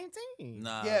the same team.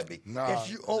 Nah. Yeah, because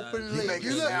you openly,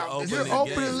 you're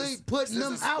openly putting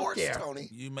them out there. Tony.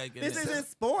 You making this isn't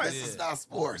sports. This is not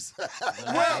sports.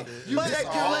 Well, you take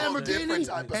your Lamborghini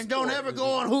and don't ever go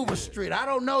on Hoover Street. I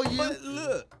don't know you. But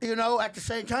look, at the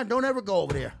same time, don't ever go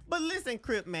over there. But listen,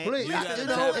 Crip, man. Please,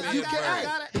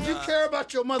 if you care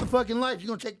about your motherfucking life, you're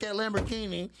gonna take that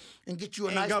Lamborghini and get you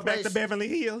a nice go place. back to Beverly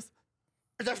Hills.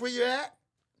 That's where you at?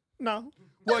 No.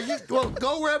 Well,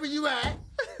 go wherever you at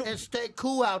and stay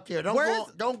cool out there.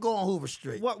 Don't go on Hoover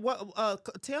Street.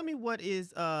 Tell me what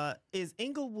is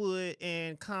Inglewood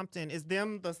and Compton? Is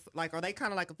them are they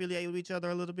kind of like affiliated with each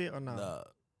other a little bit or no? No.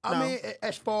 I mean,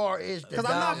 as far as because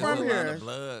I'm not from here.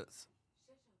 Bloods.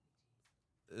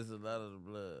 It's a lot of the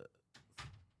blood.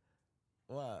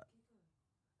 Why?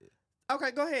 Okay,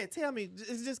 go ahead. Tell me.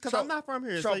 It's just because I'm not from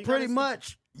here. So pretty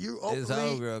much, you're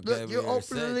openly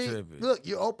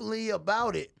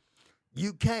about it.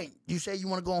 You can't. You say you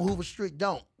want to go on Hoover Street,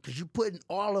 don't. Because you're putting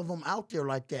all of them out there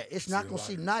like that. It's not going to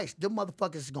seem nice. Them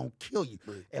motherfuckers is going to kill you.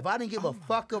 If I didn't give a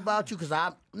fuck about you, because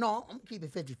I'm keeping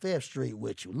 55th Street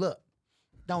with you. Look,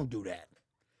 don't do that.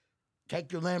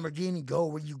 Take your Lamborghini, go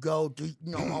where you go. Do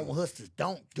on hustlers.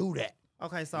 Don't do that.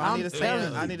 Okay, so I need to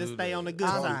stay on the good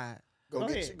side. Go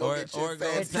get your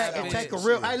fancy sandwich. Take a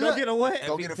real. Hey, look, get a what?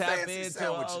 Go get a fancy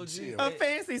sandwich and chill. A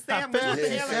fancy sandwich.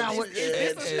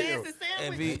 It's a fancy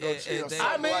sandwich.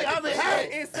 I mean,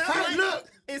 hey, look.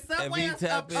 It's Subway.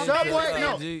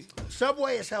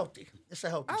 Subway is healthy. It's a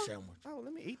healthy sandwich. Oh,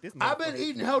 let me eat this. I've been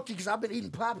eating healthy because I've been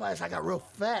eating Popeyes. I got real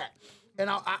fat, and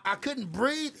I couldn't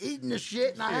breathe eating the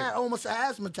shit, and I had almost an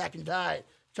asthma attack and died.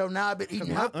 So now I've been eating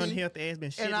healthy. Unhealthy ass been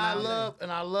shit. And I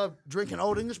love drinking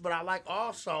Old English, but I like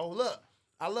also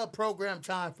I love Program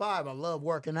Time 5. I love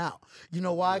working out. You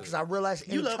know why? Because I realize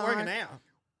you love working out.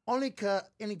 Only cause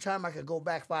anytime I could go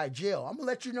back by jail. I'm gonna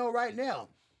let you know right now.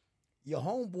 Your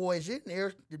homeboys in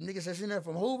there, the niggas that's in there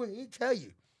from Hoover, he tell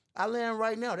you. I land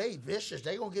right now. They vicious.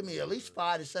 They gonna give me at least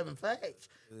 5 to 7 fags.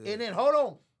 And then hold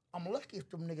on. I'm lucky if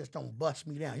them niggas don't bust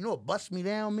me down. You know what bust me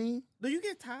down mean? Do you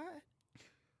get tired?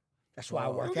 That's why I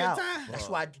work out. That's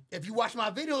why, if you watch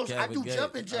my videos, I do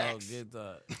jumping jacks.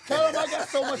 Tell them I got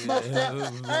so much more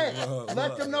stuff. Hey,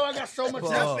 let them know I got so much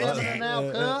stuff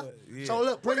now, cuz. So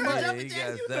look, pretty much. He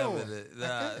got stuff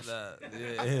in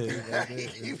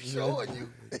it. You showing you.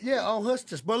 Yeah, on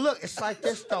Hustlers. But look, it's like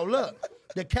this though. Look,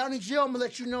 the county jail, I'm gonna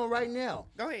let you know right now.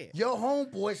 Go ahead. Your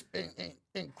homeboys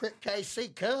in Crip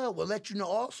KC, cuz, will let you know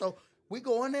also. We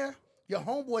go in there, your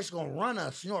homeboys gonna run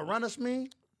us. You know what run us mean?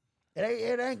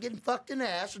 It ain't getting fucked in the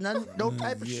ass or no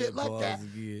type of shit like that.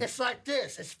 It's like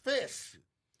this. It's fists.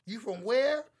 You from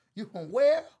where? You from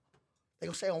where? They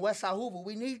gonna say on Westside Hoover,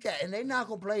 we need that. And they not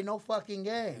gonna play no fucking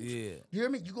games. Yeah. You hear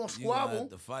me? You gonna squabble. You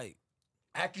have to fight.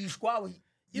 After you squabble,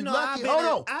 you know, lucky.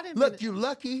 Hold on. Look, you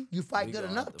lucky you fight good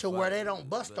enough to where they don't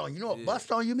bust on you. You know what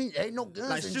bust on you mean? Ain't no guns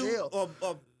like in shoot jail.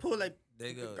 Or pull a...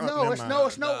 They go. No,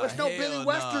 it's no Billy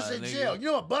Westerns in jail. You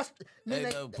know what bust? They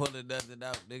don't pulling nothing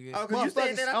out, nigga. Oh, because you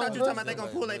said that. I thought you were talking about they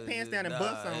gonna pull their pants down and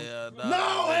bust on.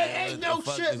 No, it ain't no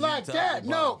shit like that.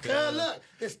 No, cuz look,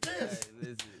 it's this.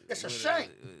 It's a shank.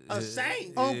 A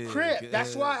shank? On Crip.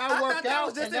 That's why I work out. That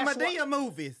was just in Medea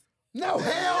movies. No,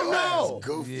 hell no.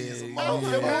 Goofy as a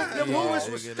motherfucker. Them movies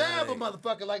would stab a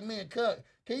motherfucker like me and Cut.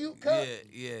 Can you cut?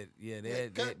 Yeah.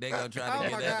 They gonna try to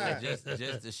get that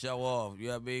just to show off. You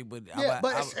know what I mean? But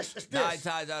it's 9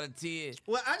 times out of 10.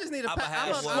 Well, I just need to. I'm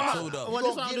have one too though. Well,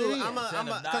 this what I'm doing.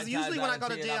 Because usually when I go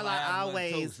to jail, I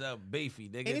always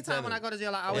beefy. Anytime when I go to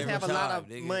jail, I always have a lot of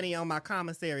money on my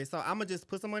commissary. So I'm gonna just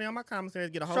put some money on my commissary,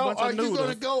 get a whole bunch of noodles. So are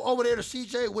you gonna go over there to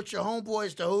CJ with your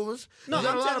homeboys, the Hoovers? No, I'm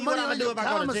telling you what I'm gonna do if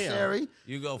I go to jail.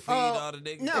 You go feed all the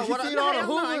niggas? No, what feed all the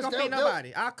Hoovers? I ain't gonna feed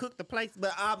nobody. I'll cook the plates,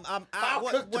 but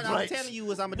what I'm telling you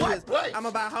is I'm gonna do is I'm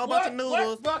gonna buy a whole bunch of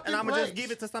noodles and I'm gonna just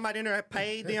give it to somebody in there,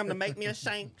 pay them to make me a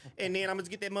shank, and then I'm gonna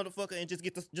get that motherfucker and just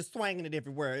just swinging it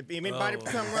everywhere. If anybody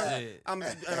come run, I'm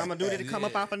gonna do that to come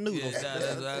up off of noodles.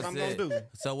 That's what I'm gonna do.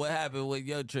 So what happened with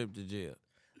your trip to jail?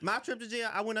 My trip to jail,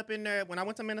 I went up in there. When I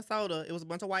went to Minnesota, it was a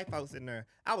bunch of white folks in there.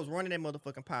 I was running that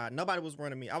motherfucking pod. Nobody was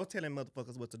running me. I was telling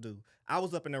motherfuckers what to do. I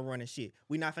was up in there running shit.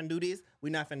 We not finna do this. We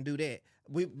not finna do that.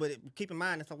 But keep in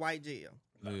mind, it's a white jail.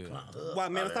 Yeah. While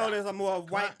Minnesota is a more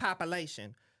white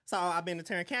population. So I've been to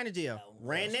Tarrant County Jail,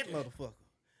 ran that motherfucker.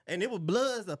 And it was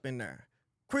Bloods up in there.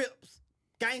 Crips,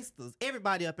 gangsters,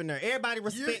 everybody up in there. Everybody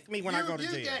respect me when I go to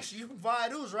jail. You gangster, you from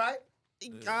Viaduce, right?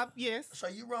 Yes. So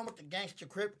you run with the gangster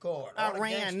Crip card. I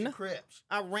ran. Gangster Crips.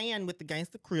 I ran with the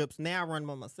gangster Crips. Now I run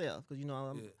by myself because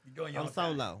I'm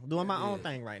solo, doing my own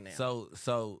thing right now.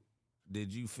 So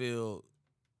did you feel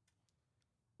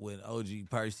when OG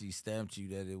Percy stamped you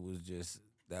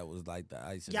that was like the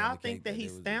icing? Y'all think that he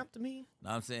stamped me?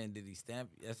 No, I'm saying, did he stamp?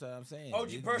 That's what I'm saying. OG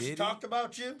Percy talked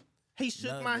about you. He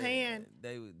shook my hand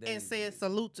and said,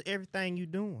 "Salute to everything you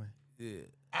doing." Yeah.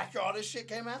 After all this shit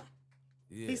came out.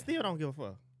 Yeah. He still don't give a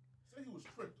fuck. Say he was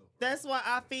crypto. That's why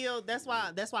I feel. That's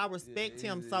why I respect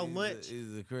him so much.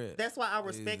 He's a Crip. That's why I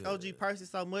respect OG Percy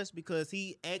so much because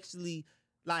he actually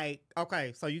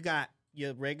okay. So you got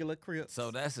your regular Crips. So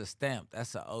that's a stamp.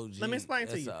 That's an OG. Let me explain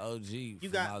to you. That's an OG You from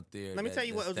got out there. Let me tell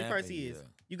you what OG Percy you. is.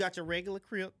 You got your regular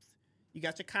Crips. You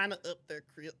got your kind of up there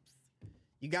Crips.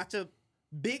 You got your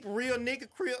big real nigga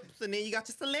Crips, and then you got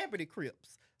your celebrity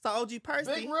Crips. So OG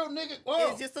Percy, big real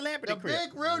nigga, is your celebrity Crip.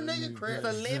 Big real nigga Crip.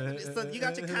 Celebrity. So you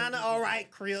got your kind of all right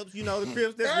Crips. You know the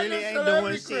Crips that really ain't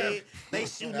doing shit. They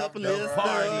shooting up a little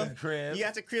stuff. You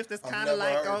got your Crips that's kind of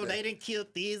like, oh, they didn't kill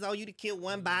this. Oh, you didn't kill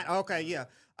one bite. Okay, yeah.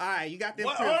 All right, you got them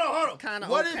Crips. Hold on. Kind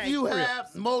of what okay if you Crips.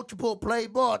 have multiple play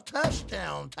ball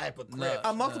touchdown type of Crips?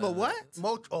 A multiple what?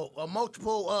 A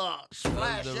multiple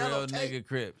splash The yellow real tape. nigga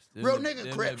Crips. Real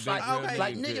nigga Crips. Like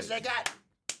niggas Crips. that got.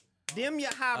 Them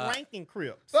your high-ranking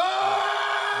Crips. So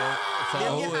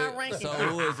Them your who high-ranking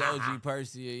is OG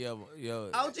Percy and yo?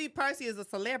 OG Percy is a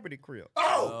celebrity Crip.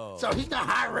 Oh, so he's not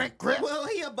high rank Crip. Well,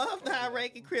 he above the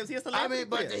high-ranking Crips. He a I celebrity mean,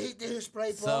 but Crip. he did his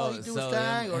play ball. He do his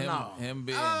thing or no? Him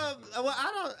being Well,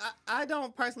 I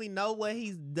don't personally know what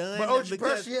he's done. But OG because-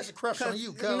 Percy has a crush on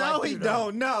you. No, like he you,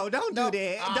 don't. No, don't No, do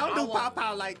that. Don't do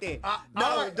Paw like that.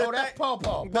 No, that's Paw.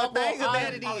 The thing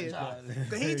about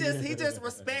it is, he just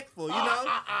respectful. You know,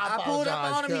 I pulled up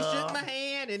on him. He shook my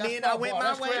hand, and That's then I went Paw. my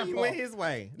That's way. He Grandpa. went his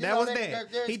way. You That know, was there's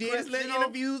that. He did his Crips, little you know,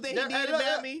 interviews that he did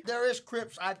about me. There is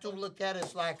Crips. I do look at it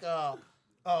as like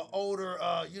older,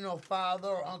 father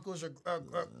or uncles or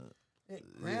grandpa. I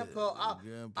mean,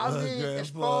 as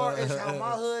far as how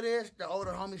my hood is, the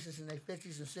older homies is in their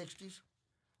 50s and 60s.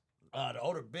 The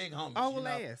older big homies. Old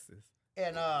asses.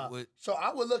 And so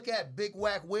I would look at Big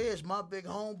Whack Wiz, my big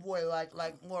homeboy,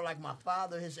 like more like my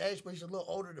father, his age, but he's a little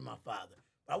older than my father.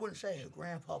 But I wouldn't say his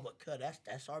grandpa, but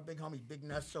that's our big homie, Big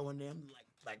Nutso and them,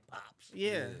 like pops.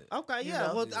 Yeah. Okay. You Yeah.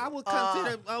 know? Well, I would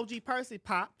consider OG Percy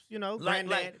pops. You know,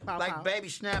 granddad, pop. Baby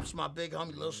Snaps, my big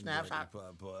homie, little Snaps,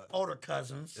 older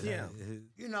cousins. Yeah.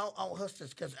 You know, on Hustlers,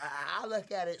 because I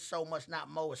look at it so much, not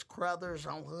Mo as Crothers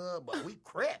on Hood, but we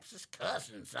Crips, it's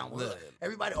cousins on Hood.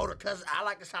 Everybody older cousins. I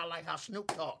like to sound like how Snoop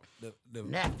talk. The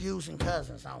nephews and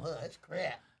cousins on Hood. It's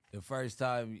crap. the first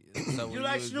time. So You when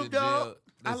like was Snoop in jail, Dogg?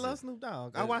 I love Snoop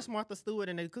Dogg. I watched Martha Stewart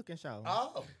in the cooking show.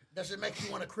 Oh, does it make you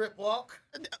want to Crip walk?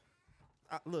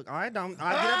 Look, I don't.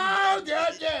 Oh,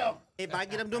 goddamn. If I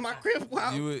get up doing my Crip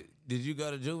walk. Did you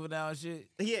go to juvenile and shit?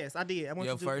 Yes, I did. I went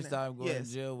Your to first juvenile. time going to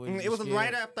jail? Was It you was scared?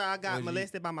 right after I got Was you-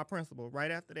 molested by my principal.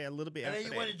 Right after that, a little bit And after then you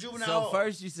that. went to juvenile. So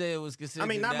first you said it was considered. I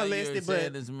mean, not now you're molested,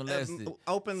 saying but it's molested.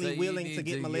 openly So you willing need to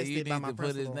get you molested by need my to put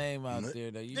his principal. name out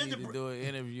there. Though you Did need the to do an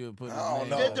interview and put his I don't name.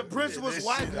 know. Did the principal's This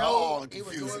wife shit know all he was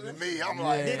confusing doing to it? me. I'm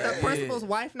like, Did the man. principal's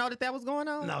wife know that was going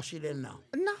on? No, she didn't know.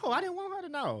 No, I didn't want her to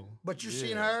know. But you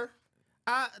seen her?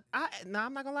 No,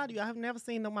 I'm not gonna lie to you. I have never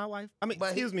seen my wife. I mean,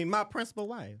 But my principal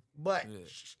wife. But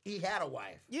he had a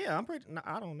wife. Yeah, I'm pretty. No,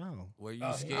 I don't know. Were you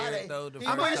scared though? The He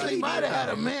first might time? have had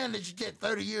a man that you get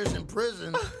 30 years in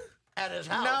prison at his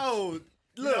house. No,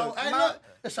 look, Hey, my- look,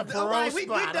 it's a parole all right, we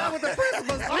spot. get done with the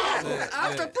principal's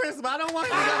I'm the principal. I don't want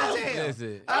him to go to jail.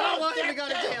 Listen, I don't want him to go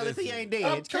to jail if he ain't I'm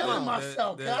dead. Come killing on.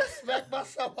 myself. Can I smack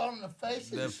myself on the face?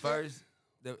 the first.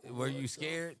 Were you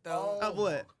scared though? Of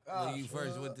what? When you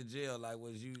first went to jail, like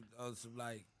was you on some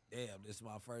like, damn, this is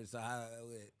my first time?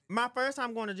 My first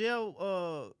time going to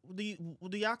jail.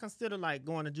 Do y'all consider like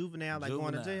going to juvenile, like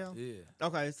going to jail? Yeah.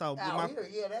 Okay, so Yeah,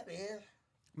 that is.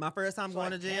 my first time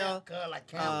going to jail, Like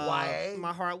Camp YA.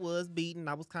 my heart was beating.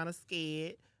 I was kind of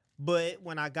scared, but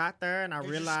when I got there and I Did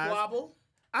you realized squabble?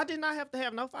 I did not have to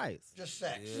have no fights. Just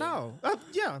sex. Yeah. No,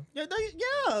 yeah.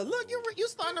 Look, you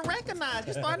starting to recognize.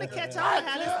 You starting to catch on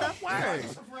how this stuff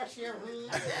works. Some fresh air.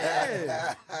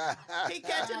 Yeah. He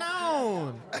catching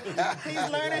on. He's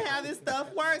learning how this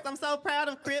stuff works. I'm so proud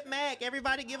of Crip Mac.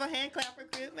 Everybody give a hand clap for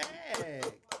Crip Mac. Hey,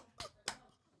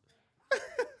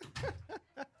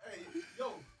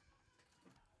 yo.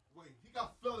 Wait, he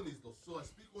got felonies though. So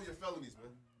speak on your felonies,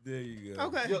 man. There you go.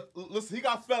 Okay. Yo, listen, he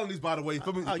got felonies, by the way. You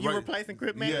feel me? Oh, you Right. replacing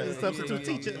Crip man as a substitute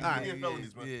teacher? All He right. getting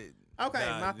felonies, man. Okay,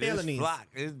 my felonies. Flock.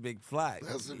 It's Big Flock.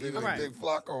 That's a All right. big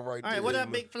Flocko right All there. right, what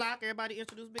up, Big Flock? Everybody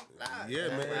introduce Big Flock. Yeah,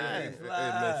 man. All right. Hey,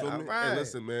 man, feel me? All right. Hey,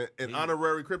 listen, man. An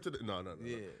honorary Crip to the... No.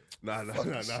 Yeah. Nah.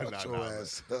 Shut your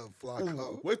ass up,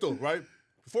 Flocko. Wait, though, right?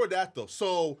 Before that, though.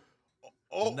 So,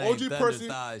 Name OG Thunder Percy...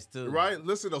 Thighs, too. Right?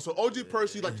 Listen, though. So, OG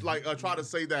Percy, tried to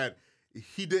say that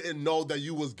he didn't know that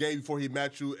you was gay before he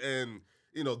met you, and,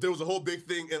 you know, there was a whole big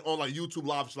thing on, like, YouTube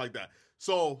Live, shit like that.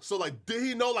 So, like, did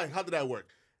he know? Like, how did that work?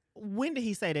 When did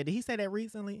he say that? Did he say that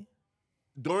recently?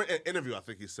 During an interview, I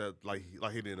think he said like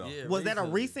he didn't know. Yeah, Was that a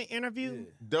recently. recent interview?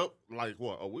 Like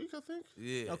what? A week, I think.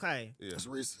 Yeah. Okay. Yeah. That's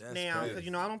recent. That's Now, crazy.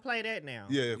 because I don't play that now.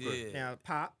 Yeah. Yeah. Now,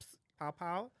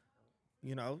 Pow.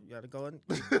 You gotta go and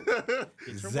get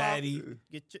your Zaddy. walk.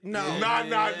 Get your, no. Nah,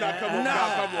 come on,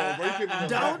 come on, bro. You can't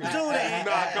Don't do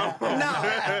that. come on.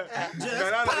 No. Just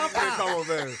Man, Pow. come on,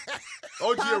 man.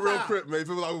 OG a real Pow. Crip, man.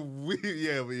 People like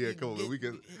come on, man. We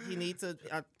can. He needs to,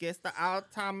 I guess, the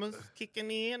Alzheimer's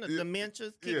kicking in, the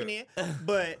dementia's kicking Yeah. in.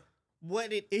 But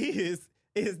what it is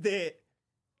that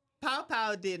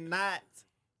Pow did not.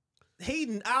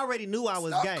 He already knew I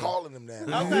was Stop gay. calling him that.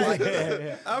 Okay. Like,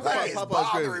 Okay. it's Papa's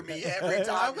bothering me every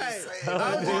time Okay. you say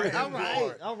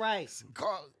it. All right.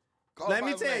 Call Let him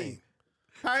me by tell name. you.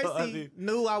 Percy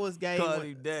knew I was gay. Call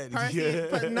him daddy. Percy,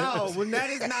 but no, that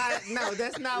is not. No,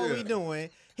 that's not what we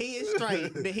doing. He is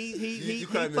straight. He You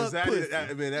call him fuck pussy.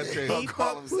 Zaddy. Man, that's He crazy.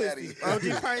 Call fuck him pussy.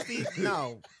 Zaddy. OG Percy,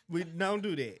 no, we don't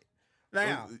do that.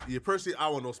 Now, Yeah, Percy, I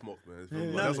want no smoke, man.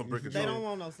 no, That's some brick and they shit. don't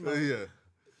want no smoke. Yeah.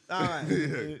 All right,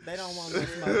 they don't want no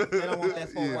smoke. They don't want that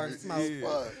forward smoke.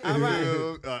 Fuck. All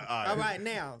right. All All right,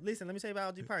 now, listen, let me tell you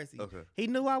about OG Percy. Okay. He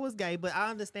knew I was gay, but I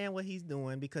understand what he's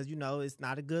doing because, it's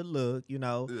not a good look,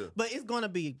 Yeah. But it's going to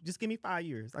be, just give me 5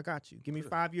 years. I got you. Give me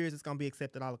 5 years, it's going to be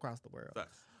accepted all across the world.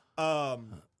 Facts.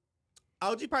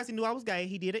 OG Percy knew I was gay.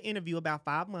 He did an interview about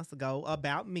 5 months ago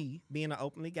about me being an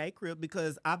openly gay Crip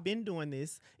because I've been doing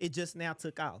this. It just now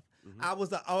took off.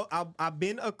 I've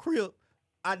been a Crip.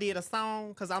 I did a song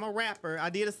because I'm a rapper.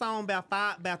 I did a song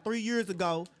about 3 years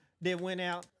ago that went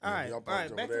out. All right, y'all back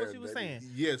to over what there, you were baby. saying.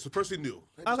 Yeah, so Percy knew.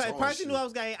 Okay, Throwing Percy shit. knew I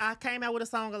was gay. I came out with a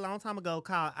song a long time ago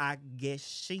called "I Guess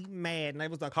She Mad," and it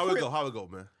was a How Crip. it go,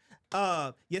 man?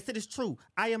 Yes, it is true.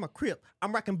 I am a Crip.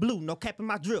 I'm rocking blue, no cap in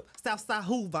my drip. Southside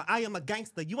Hoover. I am a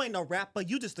gangster. You ain't no rapper.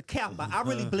 You just a capper. I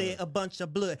really bled a bunch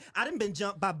of blood. I done been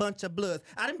jumped by a bunch of bloods.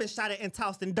 I done been shot at and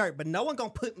tossed in dirt, but no one gonna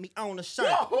put me on a shirt.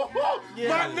 My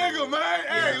nigga, man.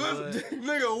 Hey, listen,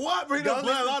 nigga, what? Bring Go the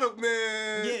blood listen. out of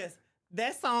man. Yes,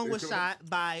 that song was shot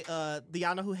by. Do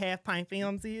y'all know who Half Pint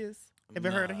Films is? Have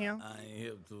you heard of him? I ain't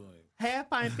hip to him. Half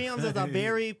Pint Films is a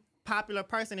very popular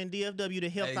person in DFW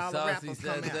that helps Hey, all the Saucy rappers come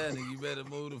out. Santana, you better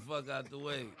move the fuck out the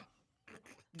way.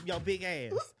 Your big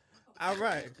ass. All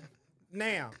right.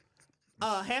 Now,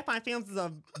 Half Pint Films is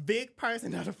a big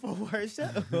person of the four-word show.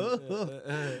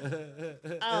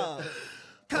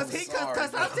 Cause Saucy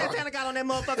Santana got on that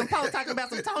motherfucking post talking about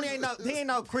some Tony he ain't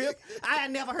no Crip. I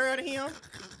had never heard of him.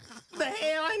 The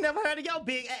hell, I ain't never heard of your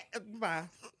big ass. Bye.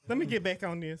 Let me get back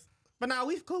on this. But now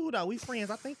we cool though. We friends.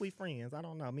 I think we friends. I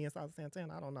don't know. Me and Saucy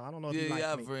Santana. I don't know. I don't know if you Yeah, like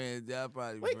y'all me. friends. Y'all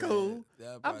probably We friends. cool.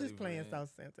 Y'all I'm probably just playing friends.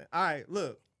 Saucy Santana. All right,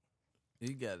 look.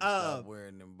 You gotta stop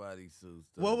wearing them bodysuits.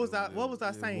 What was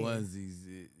I saying?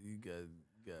 Onesies. You gotta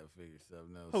figure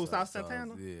something else. Who, out. Saucy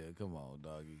Santana? Yeah, come on,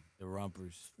 doggy. The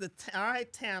rumpers. All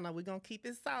right, Tanner, we're gonna keep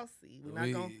it saucy. We're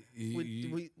not gonna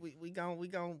we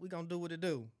gonna do what it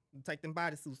do. Take them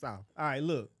bodysuits off. All right,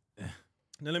 look.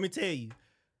 Now let me tell you,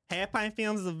 Half Pint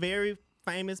Films is a very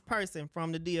famous person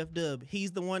from the DFW.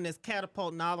 He's the one that's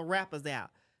catapulting all the rappers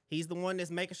out. He's the one that's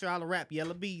making sure all the rap.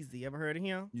 Yellow Beezy, ever heard of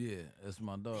him? Yeah, that's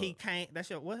my dog. He came. That's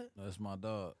your what? That's my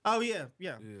dog. Oh yeah.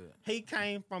 Yeah. He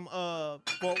came from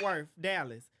Fort Worth,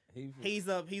 Dallas. He's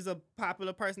a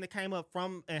popular person that came up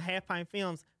from Half Pint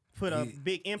Films. Put a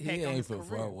big impact he on ain't his from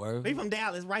career. Fort Worth. He from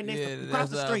Dallas, right next to that's across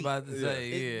the what street. I was about to say.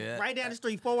 It's Yeah, right down the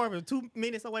street. Fort Worth, 2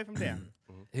 minutes away from there.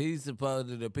 He's supposed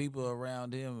to. The people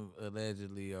around him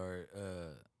allegedly are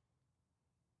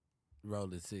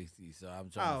rolling 60. So I'm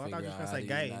trying Oh, I to thought figure you was out gonna how say he's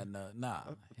gay. not know. Nah,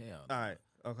 hell. All right,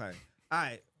 okay, all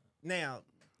right. Now,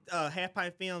 Half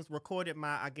Pint Films recorded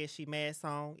my "I Guess She Mad"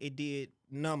 song. It did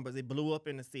numbers. It blew up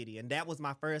in the city, and that was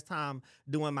my first time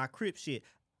doing my Crip shit.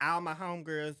 All my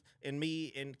homegirls and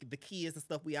me and the kids and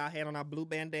stuff, we all had on our blue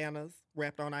bandanas,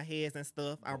 wrapped on our heads and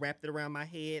stuff. I wrapped it around my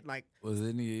head like Was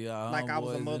any of y'all I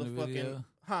was a homeboys in the motherfucking video?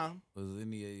 huh? Was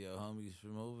any of your homies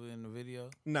from over in the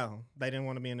video? No, they didn't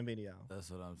want to be in the video.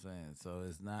 That's what I'm saying. So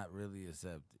it's not really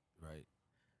accepted, right?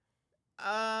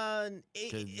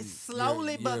 It's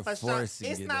slowly, you're but for sure,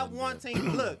 forcing it's it not on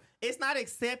wanting. Look, it's not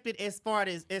accepted as far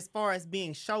as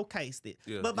being showcased it.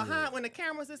 Yeah. But behind when the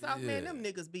cameras is out, man, Yeah. them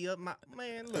niggas be up. Man,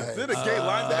 look. Hey, Did the gay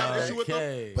lines have an issue with them?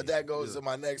 Okay. But that goes to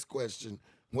my next question.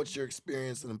 What's your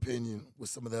experience and opinion with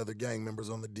some of the other gang members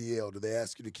on the DL? Do they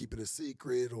ask you to keep it a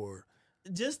secret or?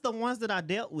 Just the ones that I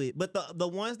dealt with, but the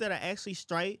ones that are actually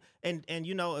straight and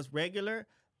you know is regular,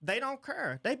 they don't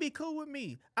care. They be cool with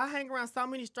me. I hang around so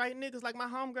many straight niggas. Like my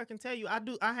homegirl can tell you,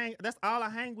 I hang. That's all I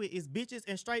hang with is bitches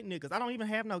and straight niggas. I don't even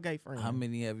have no gay friends. How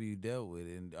many have you dealt with,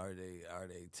 and are they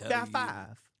telling About you? 5.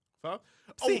 Huh?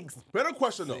 6. Oh, better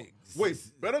question though. Six. Wait,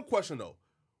 better question though.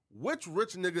 Which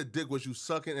rich nigga dick was you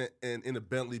sucking in a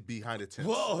Bentley behind the tent?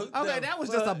 Whoa, Okay, that was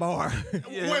just a bar.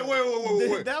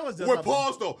 Wait. That was just Wait, a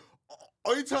pause though.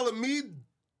 Are you telling me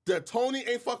that Tony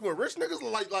ain't fucking with rich niggas?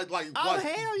 Like, Oh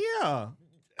hell yeah!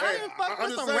 I didn't fuck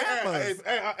with some rappers.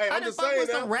 I I I'm didn't just fuck saying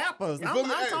with that. some rappers. You I'm feel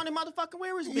me? Hey. Tony motherfucking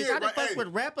Willrich, bitch. Yeah, I didn't right, fuck hey. with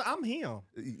rappers. I'm him.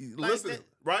 Listen, that-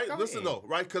 right? go Listen ahead. though,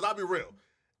 right? Because I'll be real.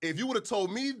 If you would have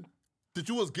told me that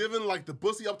you was giving like the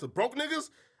pussy up to broke niggas,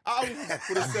 I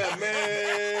would have said,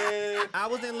 man. I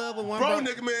was in love with one Bro,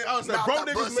 bro. nigga, man. I was like, Not bro,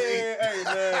 the niggas, pussy. man. Hey,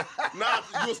 man.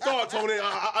 Nah, you a star, Tony.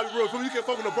 I real. You can't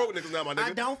fuck with no broke niggas now, my nigga.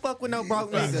 I don't fuck with no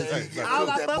broke Facts, niggas. facts, facts. All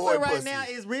I That fuck boy with right pussy. now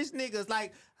is rich niggas.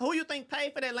 Like who you think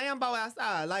paid for that Lambo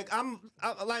outside? Like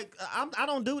I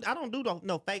don't do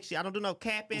no fake shit. I don't do no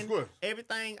capping. Of course.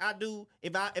 Everything I do,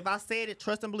 if I said it,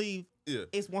 trust and believe, Yeah.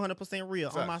 it's 100% real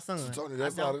on my son. So Tony, I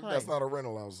that's don't play. not a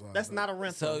rental outside. That's not a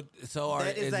rental. So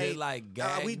That is is it a- like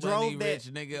gang we money drove that-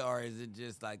 rich nigga, or is it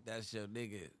just like that's your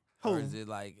nigga? Who? Or is it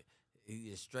like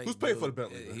he a straight Who's paying dude? for the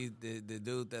Bentley, man? He's the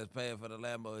dude that's paying for the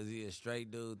Lambo. Is he a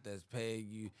straight dude that's paying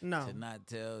you No. to not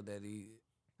tell that he?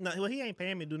 No, well, he ain't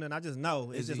paying me to do nothing. I just know.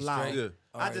 It's Is just he law. straight? Yeah.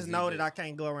 Or I is just he know that I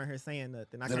can't go around here saying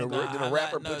nothing. I Did can't a go. Did a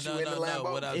rapper put you in the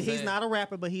Lambo? What I'm He's saying, not a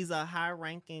rapper, but he's a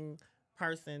high-ranking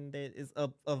person that is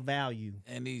of value.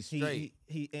 and he's straight.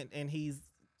 And he's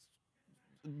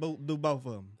do both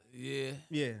of them. Yeah.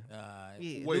 Yeah. Alright.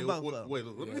 Yeah. Wait, do both of them. wait.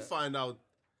 Let me find out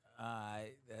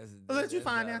Alright. That's. Let you that's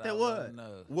find all out that I what? wanna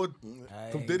know. what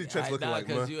I some ain't- Diddy checks I- looking nah, like,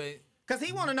 'cause man. you ain't. Cause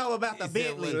he want to know about the He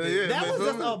said, Bentley. well, yeah, that man, was feel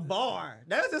just me? a bar.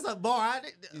 That was just a bar.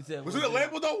 You said Was what it a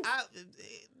label though?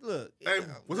 Look. Hey,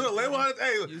 was it a label?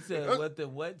 Hey, You said what the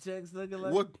what checks looking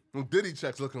like? what some Diddy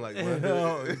checks looking like, man?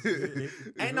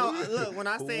 Ain't no look when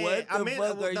I said What I the meant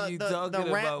fuck are you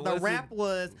talking rap. about? The What's rap it-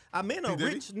 was I meant a P.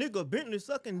 Diddy? rich nigga Bentley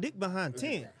sucking dick behind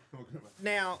 10.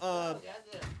 Now Oh,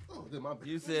 my bad.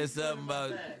 You said something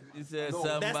about. You said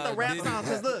something that's about. the rap Diddy. song.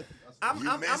 Cause look, I'm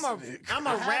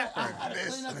a rapper. I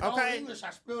cleaned up Okay. okay. English. I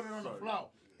spilled it on the floor.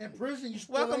 In prison, you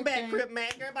spill Welcome back, everything. Crip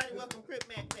Mac. Everybody, welcome Crip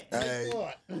Mac back. Hey,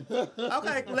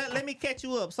 Okay, let me catch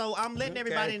you up. So I'm letting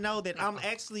everybody know that I'm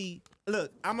actually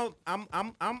I'm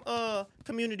a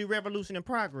community revolution in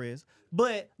progress.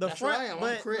 But the That's front, what I am. I'm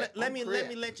but Crip. let I'm me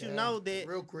Crip. let you Yeah. know that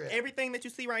Real Crip. everything that you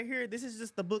see right here, this is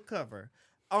just the book cover.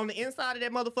 On the inside of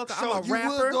that motherfucker, So I'm a you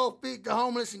rapper. would go feed the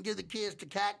homeless and give the kids the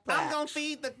cack packs. I'm gonna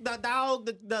feed the dog,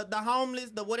 the homeless,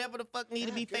 the whatever the fuck need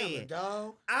to be God damn it, fed.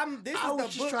 dog. This I is was the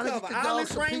just book trying to cover. get the All dog this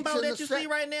some rainbow pizza in that the you see set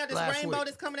right now, this last rainbow week.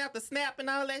 that's coming out the snap and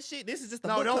all that shit. This is just the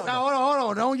No, book don't. cover. Hold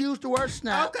on. Don't use the word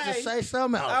snap. Okay. Just say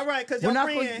something else. All right, 'cause We're your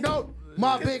not friend- No,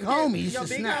 my big homie used Your to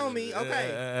big snap. homie,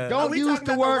 okay. Are Don't we use talking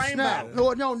the about word rainbow? snap.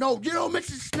 No. You don't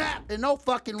mention snap and no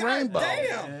fucking rainbow.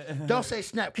 damn. Don't say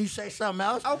snap. Can you say something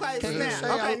else? Okay, Can you snap.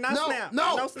 say Okay, a- no snap.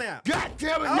 No. No snap. God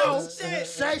damn it, Oh, no. shit.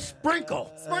 Say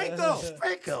sprinkle. Sprinkle.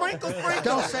 Sprinkle. Sprinkle.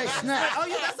 Don't say snap. Oh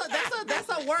yeah, that's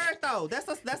a word though. That's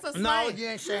a No, slang. you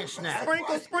ain't saying snap.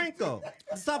 Sprinkle.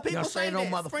 Some people Don't say no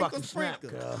that. motherfucking snap.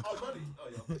 Sprinkle.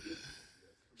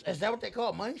 Is that what they call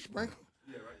it? Money sprinkle?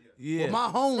 Yeah. Well,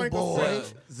 my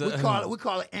homeboys, So- we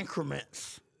call it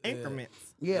increments. Increments.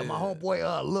 Yeah, my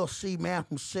homeboy, Lil C man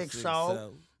from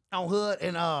 6-0 on Hood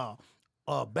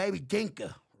and Baby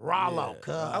Dinka, Rollo,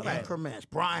 Okay. increments,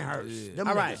 Brian Hurst. Them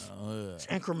All right. niggas. It's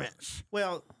increments.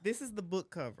 Well, this is the book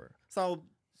cover. So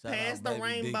Shout past out the Baby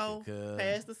rainbow, Dinka, cuz.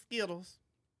 past the Skittles,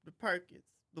 the Perkins,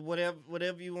 the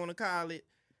whatever you want to call it.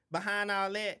 Behind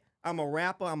all that, I'm a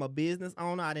rapper. I'm a business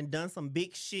owner. I done some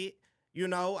big shit. You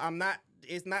know, I'm not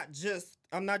just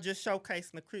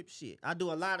showcasing the Crip shit. I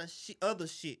do a lot of other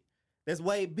shit that's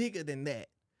way bigger than that.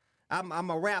 I'm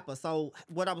a rapper. So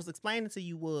what I was explaining to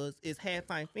you is Half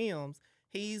Pint Films.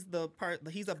 He's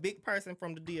he's a big person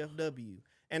from the DFW.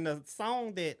 And the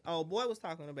song that old boy was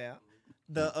talking about,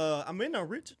 I'm in a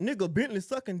rich nigga Bentley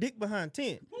sucking dick behind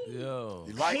 10. Yo.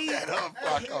 you like that, huh,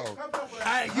 Flacco?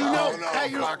 Hey, you I know, don't know, hey,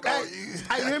 you know, Flacco, hey, you-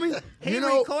 hey, you hear me? He You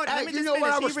know, recorded- let hey, me you just know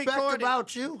what I finish. He respect recorded.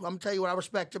 about you? I'm gonna tell you what I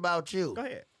respect about you. Go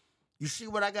ahead. You see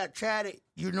what I got chatted?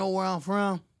 You know where I'm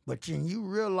from? But then you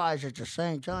realize at the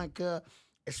same time, cuz,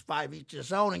 it's 5 each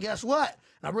his own. And guess what?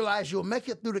 I realize you'll make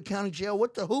it through the county jail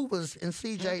with the Hoovers and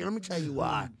CJ. Let me tell you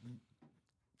why.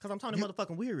 Because I'm talking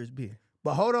motherfucking Willrich beer.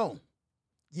 But hold on.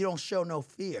 You don't show no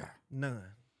fear. None.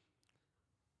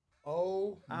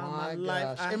 Oh my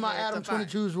life, gosh. I In my had Adam to fight.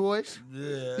 22's voice. Yeah.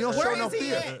 You don't Where show no is he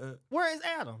fear. at? Where is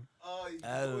Adam?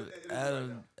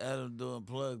 Adam doing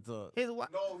plug talk. His wife.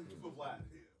 No, he was with Vlad.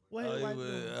 What Oh, his he wife was,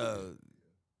 doing?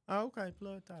 Oh, okay,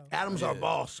 plug talk. Adam's our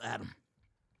boss, Adam.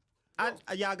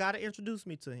 Y'all gotta introduce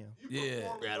me to him. yeah.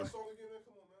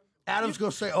 Adam's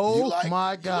gonna say, You "Oh like-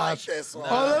 my you like gosh!" that song.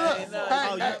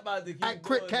 Hey,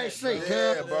 Crip KC,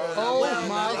 Yeah, bro. Oh Well,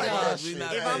 my like gosh!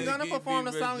 that. If I'm gonna perform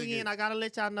the song again, I gotta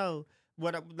let y'all know.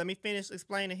 Let me finish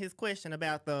explaining his question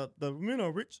about the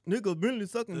rich niggas really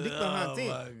sucking dick behind Oh 10.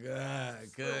 my God.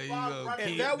 Cuz you gonna Is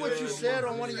keep that what you doing said it.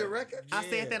 on one of your records? I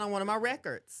said that on one of my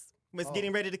records. It's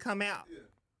getting ready to come out.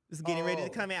 It's getting ready to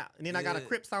come out. And then I got a Yeah.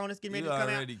 Crip song that's getting ready You to come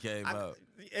already out. came out.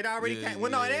 It already Yeah, came.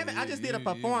 Well, no, yeah, I just did a you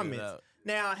get performance. out.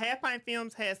 Now, Half Pint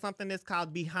Films has something that's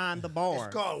called Behind the Bar.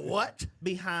 It's called what?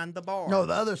 Behind the Bar. No,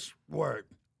 the other word.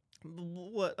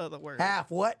 What other word? Half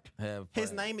what?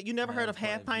 His name. You never heard of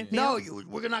Half Pint Films? Films?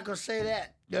 No, we're not gonna say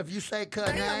that. If you say cut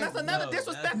Damn, name, that's another No,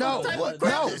 disrespectful no, type of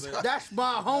no, crap. that's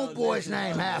my homeboy's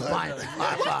name. Half pint.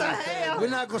 What the hell? We're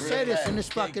not gonna say this in this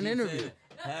fucking interview.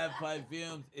 Half Pipe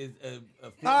Films is a film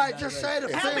All right, just director.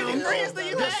 say the How film. many friends do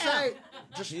you just have?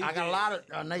 Say, I got a lot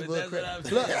of neighborhood But that's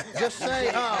critics. what I'm Look, just say,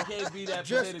 You can't be that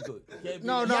just- political. You can't be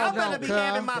No, that- no, Y'all no, better be cuz.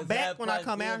 having my 'Cause back Half when I Pipe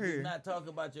come out Films does here. not talk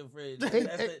about your friends. Hey,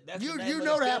 That's hey, the you name you of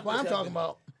know the that what I'm filming talking company.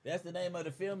 about. That's the name of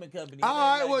the filming company. All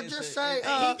right, Like well, it's just a- say,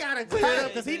 He gotta clear it up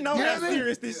because he knows You how know what I mean?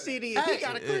 serious this shit is. Hey, He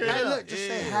gotta clear it hey, up. look, just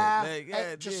say Yeah, half.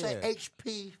 like, Just say goddamn.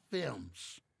 HP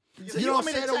Films. So You don't want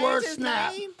me say to the change word his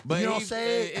snap. name? But You don't he-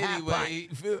 say half anyway. pint. he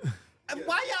feel-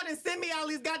 Why y'all didn't send me all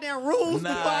these goddamn rules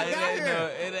before Nah, I it got ain't here? no.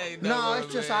 It ain't No, no.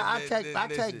 it's just man. I take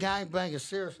Listen. gangbangers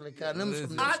seriously, cause them some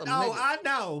Listen. I some know, niggas. I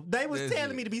know. They was Listen.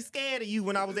 telling me to be scared of you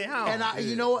when I was at home. And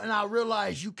you know what? And I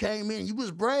realized you came in, you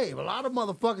was brave. A lot of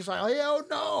motherfuckers like, hell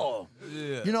no.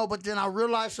 Yeah. You know, but then I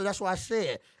realized, so that's why I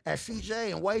said, at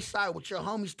CJ and Wayside with your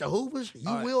homies, the Hoovers, you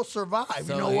All right. will survive.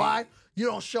 So you know he- why? You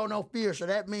don't show no fear, so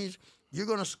that means you're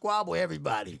gonna squabble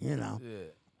everybody, you know. Yeah.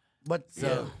 But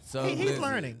So He's listen,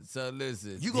 learning. So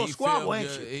listen, You gonna he squabble, filmed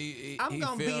ain't your- you? I'm he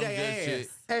gonna beat filmed their your ass. shit.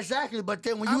 exactly. But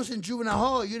then when you was in juvenile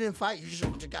hall, you didn't fight. You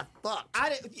just got fucked. I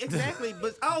didn't exactly,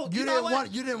 but You know didn't what?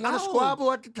 want. You didn't want to Oh.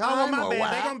 squabble at the Oh, time, my or bad.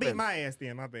 what They gonna beat happened? my ass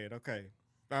then. My bad. Okay.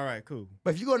 All right. Cool.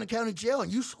 But if you go in the county jail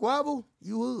and you squabble,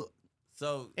 you hood.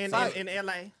 So In so, in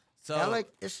LA, so, LA,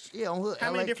 it's on hood. how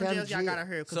LA many different County jails y'all got out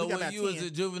here? 'Cause so we got when about you was 10. a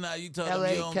juvenile, you told LA them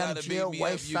you don't County gotta beat Jail, me up. You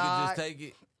can Wayside. just take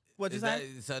it. What'd you Is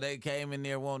say? that- so they came in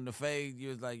there wanting to fade. You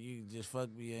was like, you just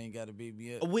fuck me. You ain't gotta beat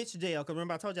me up. Which jail? Because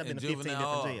remember I told you I've been In to 15 juvenile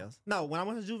different hall. jails. No, when I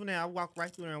went to juvenile, I walked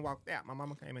right through there and walked out. My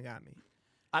mama came and got me.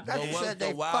 I thought But you what's said the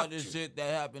they fucked wildest you. shit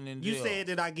that happened in You jail? said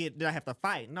did I have to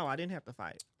fight? No, I didn't have to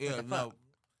fight. What Yeah, the no. fuck?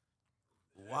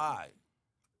 Why?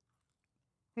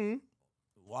 Hmm?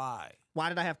 Why? Why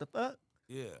did I have to fuck?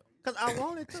 Yeah. Because I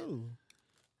wanted to.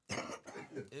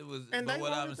 It was, And but they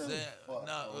what I'm wanted to. saying,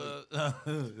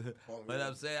 what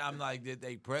I'm saying, I'm like, did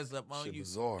they press up on Shit you?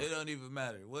 bizarre. It don't even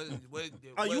matter. What,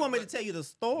 Oh, you want me to tell you the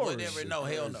story? Whatever. No,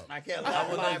 hell no. I can't I laugh.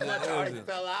 would My like to- blood already listen.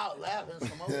 fell out laughing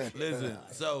some more. Listen,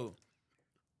 so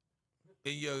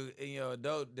in your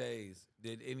adult days,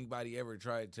 did anybody ever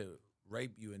try to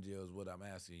rape you in jail? Is what I'm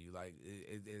asking you. Like,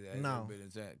 it has No. been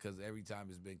because every time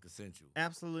it's been consensual.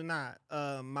 Absolutely not.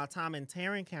 My time in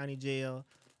Tarrant County Jail,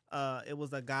 it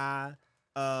was a guy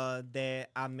that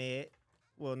I met.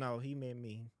 Well, no, he met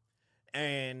me.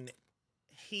 And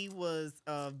he was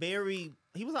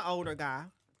he was an older guy.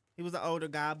 He was an older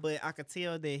guy, but I could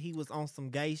tell that he was on some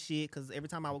gay shit because every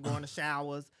time I would go in the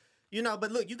showers, you know,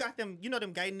 but look, you got them, you know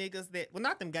them gay niggas that, well,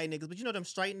 not them gay niggas, but you know them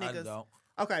straight niggas. I don't.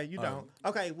 Okay, you don't.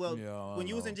 Okay, well, Yeah, I when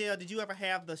you was know. in jail, did you ever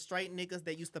have the straight niggas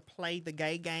that used to play the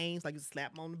gay games, like you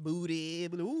slap 'em on the booty,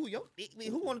 but, ooh, yo,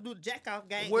 who want to do the jack off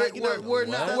game? We're, Like, you know, we're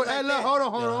not. stuff We're, like hey, look, that. hold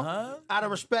on. Uh-huh. Out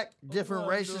of respect, different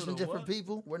gonna races do and the different what?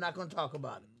 people, we're not going to talk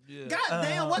about it. Yeah. God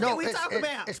damn, what can we talk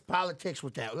about? It's politics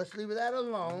with that. Let's leave that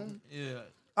alone. Yeah.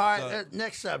 All right, So-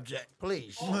 next subject,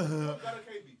 please. Got a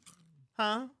KB.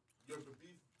 Huh? Your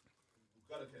beef.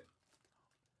 Got a K.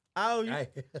 Oh, you, Hey,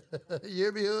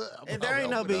 you be hood. And there ain't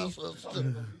no beef.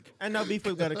 ain't no beef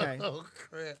with Gutter K. Oh,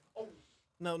 crap.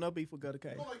 No beef with Gutter K.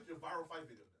 You know, like your viral fight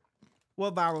video.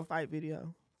 What viral fight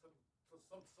video?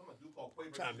 Some do call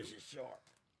Quavo. Time is short.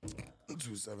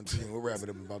 2:17. We'll wrap it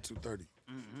up about 2:30.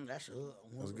 That's good.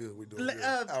 We doing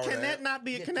good. Can that not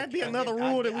be? Can that be another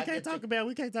rule that we can't talk about?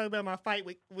 We can't talk about my fight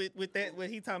with that. What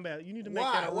he talking about? You need to make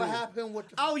that a rule. What happened with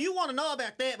the? Oh, you want to know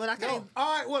about that, but I can't. No.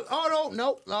 All right. Well,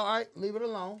 no. All right. Leave it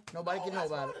alone. Nobody can know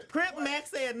about it. Crip Mac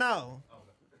said no.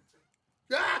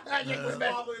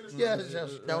 Yeah,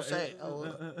 just don't say it.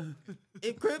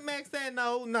 If Crip Mac said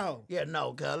no, no. Yeah,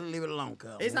 no, cuz. Leave it alone,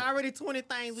 cuz. It's already 20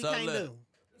 things we can't do.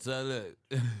 So look.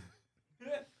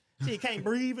 Shit, can't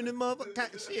breathe in the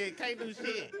motherfucker. Shit, can't do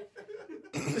shit.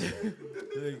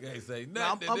 You can't say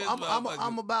nothing.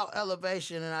 I'm about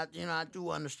elevation, and I do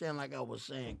understand, like I was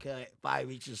saying, cuz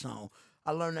 5 each his own.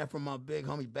 I learned that from my big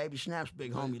homie Baby Snaps,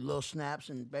 big homie Lil Snaps,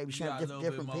 and Baby Snaps,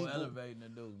 different people. Elevating to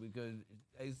do because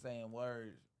they saying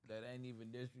words that ain't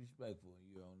even disrespectful, and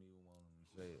you don't even want them to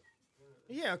say it.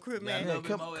 Yeah, Crip man. Yeah,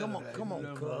 come on, cuz. Yeah, come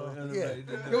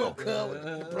on, cuz.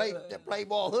 The Play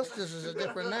Ball Hustlers is a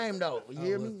different name, though. You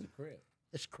hear me?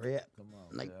 It's Crip. Come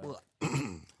on. Like what?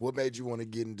 What made you want to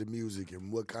get into music,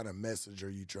 and what kind of message are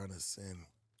you trying to send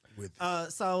with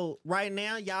it? So right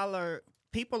now,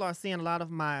 people are seeing a lot of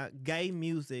my gay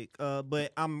music,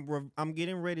 but I'm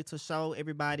getting ready to show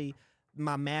everybody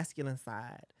my masculine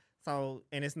side. So,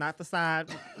 and it's not the side.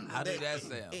 How did that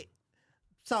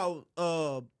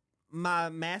sound? My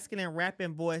masculine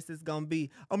rapping voice is gonna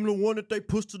be, I'm the one that they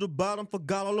pushed to the bottom,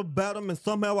 forgot all about them, and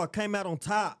somehow I came out on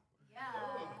top.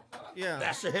 Yeah.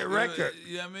 That's a hit record.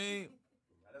 You know what I mean?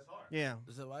 Yeah.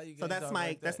 So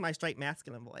that's my straight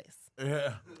masculine voice.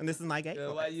 Yeah. And this is my gay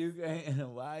voice.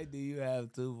 Why do you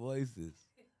have two voices?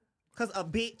 Cause a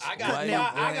bitch. I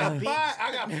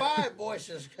got five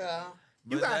voices, cuz.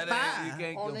 You got five. You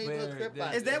can't compare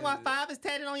it. Is that why 5 is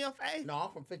tatted on your face? No, I'm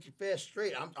from 55th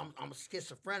Street. I'm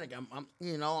schizophrenic. I'm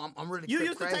really. You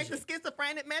used crazy. to take the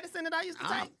schizophrenic medicine that I used to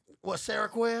take. What,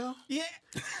 Seroquel? Yeah.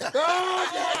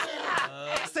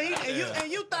 See,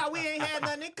 and you thought we ain't had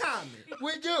nothing in common.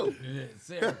 We do.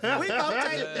 We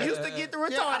both used to get the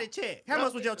retarded check. How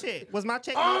much was your check? Was my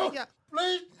check?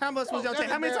 Please. How much was your check?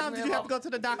 How many times did you have to go to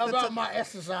the doctor about my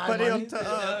exercise for them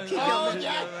to keep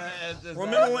your?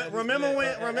 Remember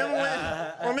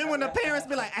when the parents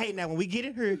be like, "Hey, now when we get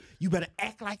in here, you better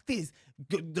act like this.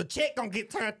 The check gonna get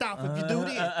turned off if you do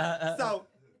this." So,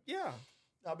 yeah.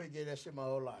 I've been getting that shit my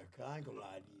whole life. I ain't gonna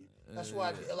lie to you. That's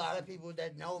why a lot of people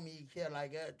that know me,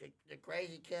 like the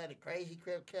crazy cat, the crazy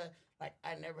Crip cat. Like,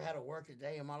 I never had to work a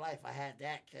day in my life. I had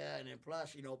that, and then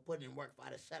plus, putting in work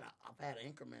by the set. I've had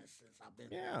increments since I've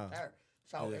been there.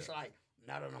 So it's like,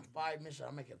 now that I'm 5 minutes,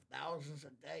 I'm making thousands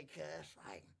a day, cuz.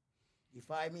 Like, you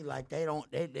find me? Like,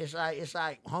 it's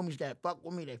like homies that fuck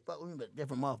with me, they fuck with me, but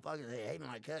different motherfuckers, they hating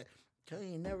like that. Cuz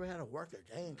you never had to work a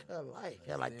day in cuz life.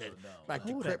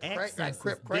 The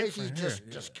Crip crazy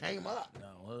just came up.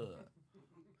 No,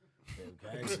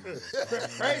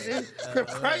 Crip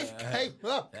crazy came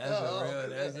up.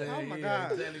 That's a oh my God.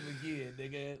 Tell him again,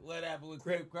 nigga. What happened with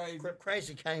Crip crazy? Crip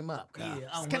crazy came up.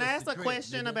 Can I ask a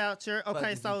question about your?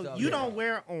 Okay, so you don't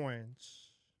wear orange.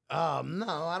 No,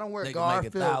 I don't wear Nigga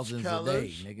Garfield's making colors. thousands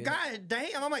a day, nigga. God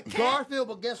damn, I'm a cat. Garfield,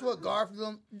 but guess what?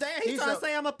 Garfield. Damn, he's trying to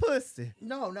say I'm a pussy.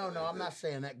 No, I'm not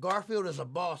saying that. Garfield is a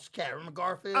boss cat. Remember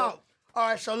Garfield? Oh. All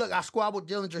right, so look, I squabbled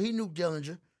Dillinger. He knew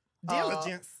Dillinger.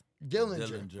 Diligence.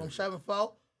 Dillinger from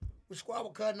 7-4. We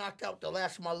squabbled, cut, knocked out the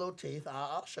last of my little teeth.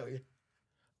 I'll show you.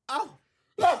 Oh.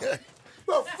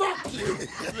 Well, fuck you.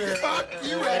 Fuck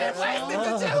you, ass.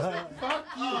 Fuck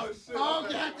you. Oh,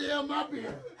 goddamn, my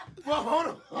beer. Well,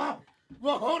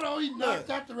 hold on. He knocked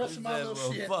out the rest of my little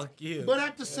shit. Fuck you. But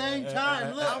at the same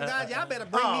time, look. Oh, God, y'all better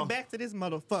bring me back to this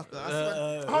motherfucker. I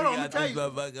swear. Hold on, let me tell you.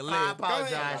 I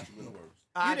apologize.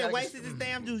 You didn't waste this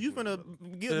damn juice. You finna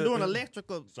doing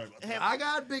electrical. I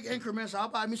got big increments. I'll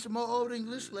buy me some more old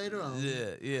English later on.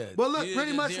 Yeah. But look,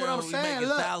 pretty much what I'm saying.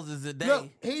 Look, thousands a day. Look,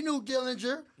 he knew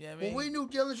Dillinger. Yeah, when we knew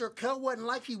Dillinger, Cut wasn't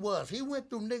like he was. He went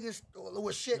through niggas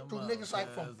with shit through niggas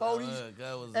like from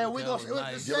 40s. And we gonna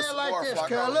say it like this,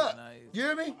 Cut. Look, you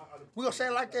hear me? We gonna say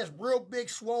it like this: real big,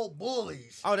 swole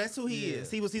bullies. Oh, that's who he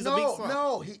is. He's a big swole.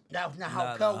 No, that's not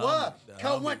how Cut was.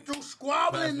 Cut went through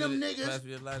squabbling them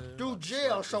niggas through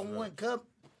jail. So when Cut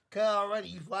already,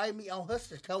 you fight me on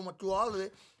Hustlers. Cut went through all of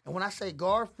it. And when I say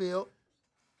Garfield,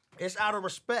 it's out of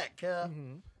respect, Cut.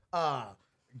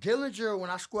 Dillinger, when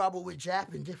I squabbled with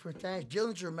Jap and different things,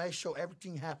 Dillinger made sure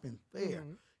everything happened fair.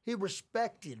 He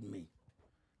respected me.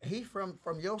 He from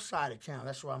your side of town.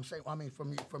 That's what I'm saying. I mean,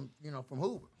 from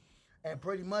Hoover. And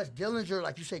pretty much Dillinger,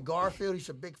 like you say, Garfield, he's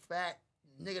a big fat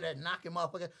nigga that knock him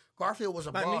up. Garfield was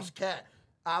a boss cat.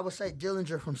 I would say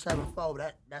Dillinger from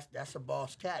 7-4, that's a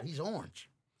boss cat. He's orange.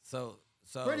 So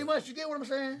So pretty much, you get what I'm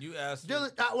saying? You asked when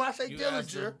I say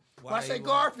Dillinger, when I say he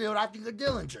Garfield, I think of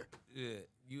Dillinger. Yeah,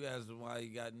 you asked him why he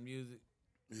got in music.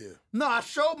 Yeah. No, I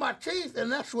showed my teeth,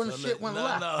 and that's when the shit went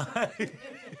left. No.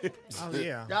 Oh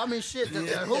yeah. I mean, shit.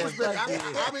 Who's been?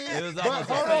 I mean, It was but almost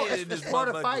hold like on. this It's part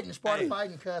of motherfucker. fighting. It's part of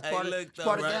fighting, cuz.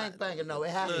 Part of right? gangbanging. No,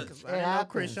 it happens. Look, It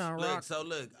happens. Christian Rock.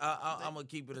 Look, I'm gonna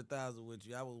keep it 1,000 with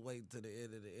you. I was waiting to the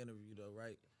end of the interview though,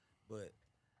 right? But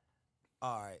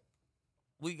all right,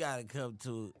 we gotta come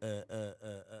to a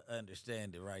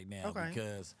understanding right now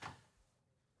because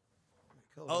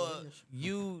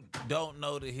you don't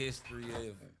know the history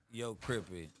of your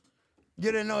Crippin'.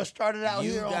 You didn't know it started out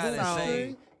You here on gotta Hoover say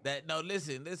Street? that. No,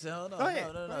 listen, hold on. Go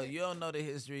ahead. No. You don't know the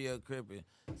history of Crippin'.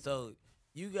 So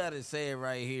you gotta say it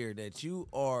right here that you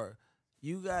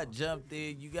got jumped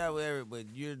in, you got whatever, but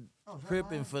you're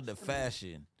Crippin' for the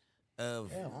fashion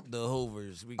of the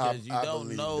Hoovers because you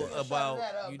don't know about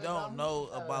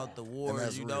the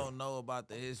wars, you don't know about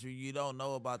the history, you don't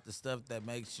know about the stuff that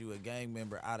makes you a gang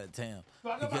member out of town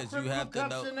because you have to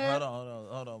know.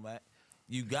 Hold on, Matt.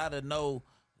 You gotta know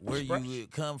where you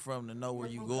come from to know where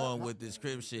you going with this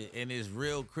Crip shit, and it's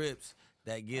real Crips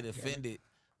that get offended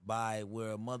by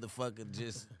where a motherfucker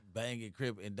just banging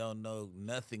Crip and don't know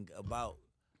nothing about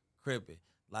Crippin'.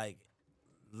 Like,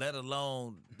 let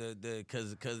alone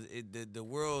the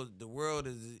world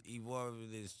is evolving,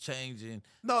 is changing.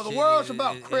 No, the Shit, world's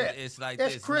about Crip. It's like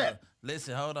it's this. Crip. No,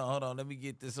 listen, hold on. Let me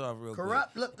get this off real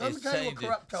Corrupt. quick. Look, let me tell you what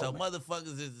Corrupt told So me.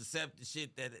 motherfuckers is accepting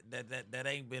shit that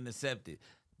ain't been accepted.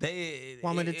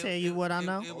 Want me to tell you what I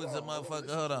know? It was a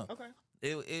motherfucker. Hold on. Okay.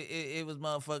 It was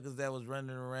motherfuckers that was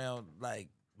running around like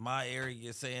my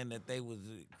area saying that they was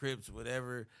Crips,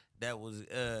 whatever, that was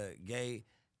gay.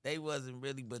 They wasn't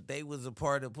really, but they was a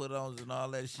part of put-ons and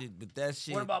all that shit. But that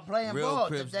shit. What about playing real ball?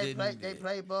 Crips Did they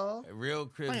play ball? Real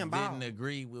Crips Playing ball. didn't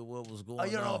agree with what was going on.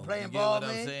 you don't know what playing you ball get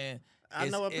what mean? I'm saying? I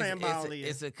know what playing ball is.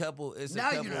 It's a couple.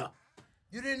 Now you know.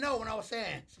 You didn't know when I was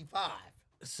saying C5.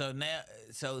 So now,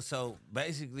 so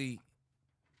basically,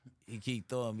 he keep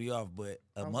throwing me off, but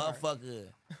a motherfucker,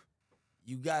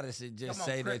 you gotta just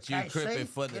say that you Crippin'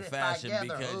 for the fashion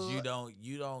because you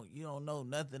don't know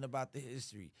nothing about the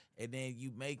history, and then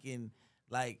you making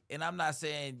like, and I'm not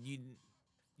saying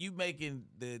you making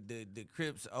the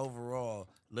Crips overall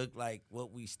look like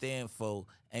what we stand for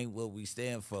ain't what we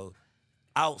stand for,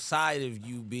 outside of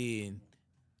you being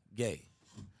gay.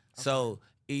 So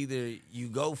either you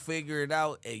go figure it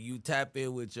out and you tap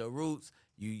in with your roots,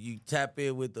 you tap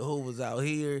in with the Hoovers out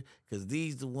here, cause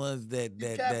these the ones that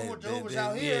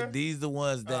these the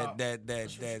ones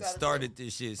that started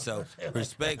this shit. So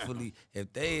respectfully,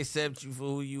 if they accept you for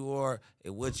who you are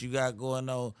and what you got going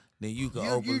on, then you can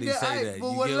openly say that.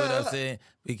 You get what I'm saying?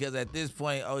 Because at this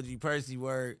point, OG Percy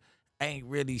word ain't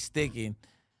really sticking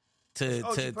to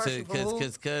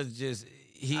cause just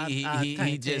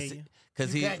he just.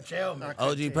 Cause he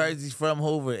OG Percy's from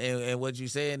Hoover, and what you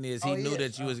saying is he knew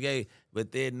that you was gay,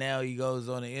 but then now he goes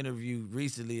on an interview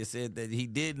recently and said that he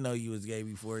didn't know you was gay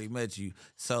before he met you.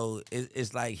 So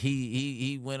it's like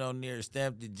he went on there and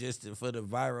stamped it just for the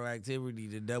viral activity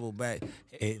to double back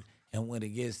and went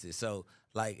against it. So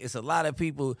like it's a lot of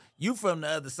people. You from the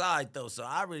other side though, so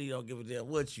I really don't give a damn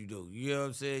what you do. You know what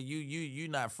I'm saying? You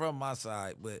not from my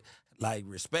side, but like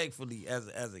respectfully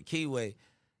as a Kiwi,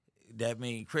 that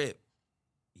mean Crip.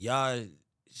 Y'all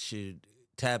should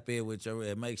tap in with your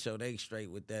and make sure they straight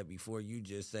with that before you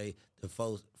just say the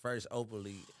first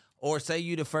openly, or say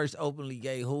you the first openly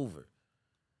gay Hoover,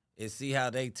 and see how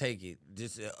they take it.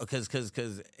 Just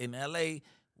because in LA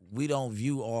we don't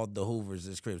view all the Hoovers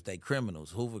as Crips. They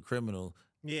criminals. Hoover criminal.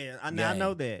 Yeah, I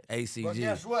know that. ACG. But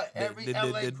guess what? Every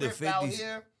LA Crip out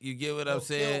here, you get what I'm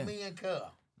saying? Kill me and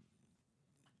Cub.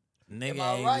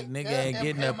 Nigga ain't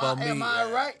getting up on me. Am I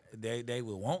right? They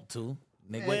would want to.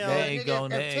 Nigga, Well, they ain't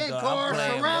going. If 10 cars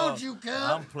surround you, cuz,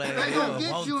 I'm playing. they gonna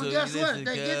get you, and guess what?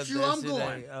 They get you, I'm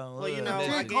going. Well, you know,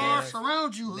 10 cars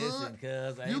surround you, Listen, hood.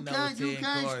 cuz, ain't no 10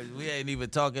 cars. We ain't even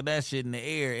talking that shit in the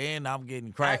air, and I'm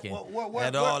getting cracking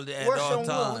at all times. We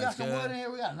got some wood in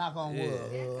here. We got to knock on wood.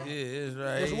 Yeah, it's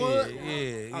right. It's wood?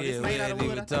 Yeah. Oh, this We made out ain't of wood?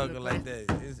 even I thought it talking was like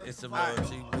that. It's some old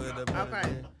cheap wood up there.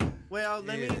 Okay. Well,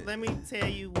 let me tell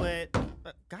you what.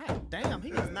 God damn,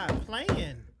 he is not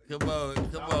playing. Come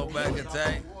on, back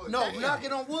attack. No,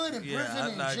 knocking on wood in Yeah, prison,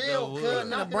 I in knocked jail, on wood. cuz. I'm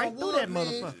gonna Knocking break on through wood that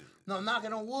means, motherfucker. no,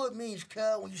 knocking on wood means,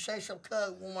 cuz, when you say some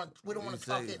cuz, we don't want to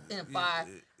talk it in five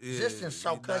existence,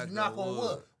 so you cuz you knock knock on on wood.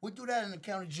 wood. We do that in the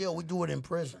county jail. We do it in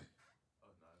prison.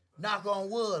 Knock on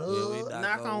wood, hood.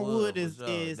 Knock on wood is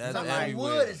That's Knock on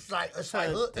everywhere. wood. It's like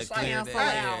hood. It's like cancel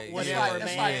hey, out it's whatever, like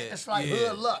man. it's like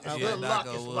hood luck. It's good luck. knock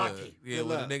on It's wood. lucky. Yeah, Good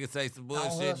when luck. a nigga say some On bullshit,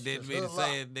 hustlers, didn't mean to good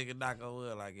say luck. it, nigga knock on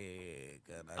wood. Like,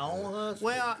 knock On on wood. hustlers.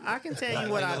 Well, I can tell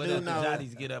you what I do know.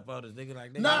 Johnny's get up on this nigga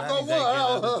like, nigga, Knock Johnny's on ain't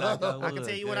wood. get up, knock on I can wood,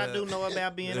 tell you what I do cuz. know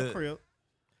about being a Crip.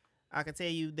 I can tell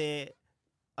you that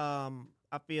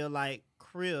I feel like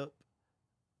Crip,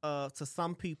 to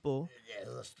some people, Yeah,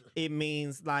 hustlers. it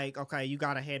means like, okay, you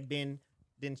gotta had been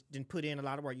put in a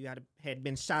lot of work. You had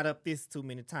been shot up this too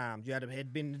many times. You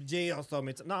had been in jail so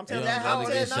many times. No, I'm telling that how it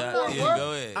is? Go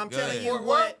ahead. I'm go telling ahead. you What?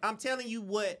 what I'm telling you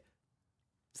what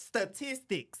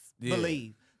statistics Yeah.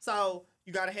 believe. So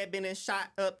you gotta have been in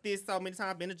shot up this so many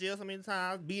times, been in jail so many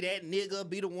times, be that nigga,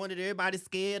 be the one that everybody's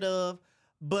scared of.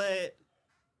 But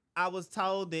I was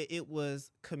told that it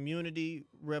was community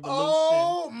revolution.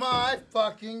 Oh my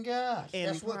fucking gosh. And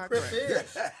That's what progress. Crip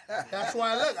is. That's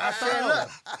why, look, I said, look,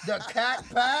 the cat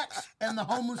packs and the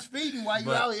homeless feeding while you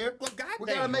But- out here. Well, We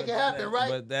gotta make it happen, right?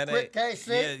 But that Crip ain't,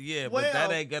 K6. yeah, Well, but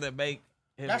that ain't gonna make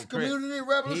him That's a Crip. community He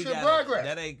revolution gotta- progress.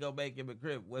 That ain't gonna make him a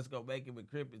Crip. What's gonna make him a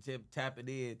Crip is him tapping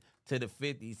in to the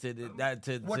 50s, to the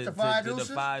What, to the five to the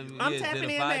deuces? five. I'm yeah, to tapping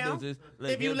the in five now. deuces.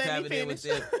 If you him let me tapping in with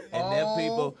finish. them. And them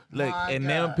people, look, my and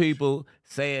them gosh. people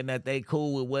saying that they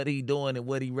cool with what he doing and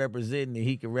what he representing, and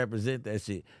he can represent that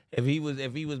shit. If he was How I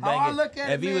banging, look at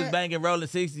it, if he was man- banging rolling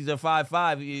 60s or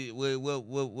 5.5,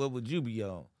 what would you be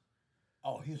on?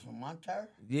 Oh, he's from Monterey?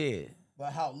 Yeah.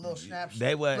 But how Lil Snaps...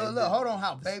 They were- Look, hold on.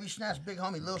 How Baby Snaps, big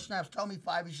homie Lil Snaps told me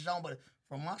 5 inches on, but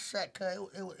from my set, cuz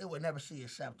it would never see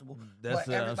acceptable. That's but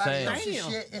what I'm everybody saying. else's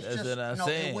Damn. shit, it's That's just, what I'm you know,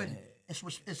 saying. it wouldn't.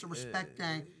 It's a respect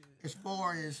thing as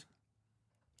far as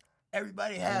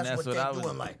everybody has And that's what what they're I was.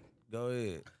 doing. Like, Go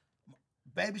ahead.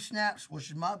 Baby Snaps, which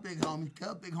is my big homie,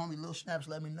 cuz big homie Lil Snaps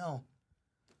let me know.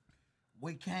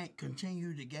 We can't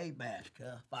continue the gay bash, cuz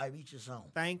 5 each his own.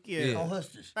 Thank you. Yeah. On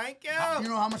hustlers. Thank you. You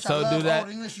know how much I So love do that.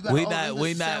 Old English? You got We Old not, English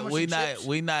we not, sandwich we and not, chips?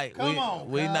 we not, Come on,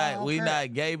 we cuz, I not, don't we care.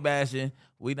 not gay bashing.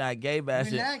 We not gay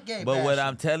bashing. not gay but what bashing.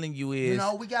 I'm telling you is, You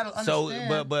know, we gotta so,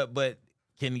 understand. but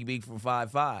can he be from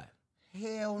 5.5?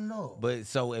 Hell no. But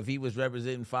so if he was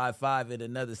representing 5.5 in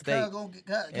another state, Cuz gonna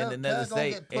get, in another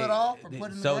state, get put off or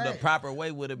put in so the the grave. proper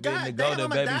way would have been God to go damn, to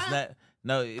I'ma Baby die. Snap.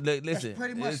 No, look, listen. It's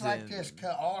pretty much like listen. this, cuz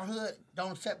our hood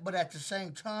don't accept, but at the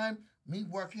same time, me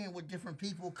working with different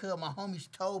people, cuz my homies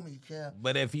told me, cuz.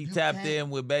 But if he You tapped can't- in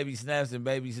with Baby Snaps and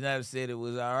Baby Snaps said it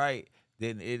was all right,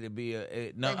 then it'd be no.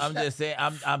 Baby I'm Snap- just saying.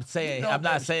 I'm saying. You know I'm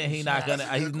not Baby saying he's not Snaps. gonna.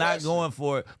 That's a He's good not question. going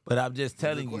for it. But I'm just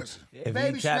telling you, question. if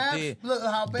Baby he tapped Snaps, in, look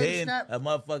how Baby then Snap- a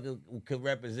motherfucker could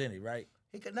represent it, right?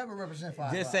 He could never represent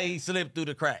 5. Just say he slipped through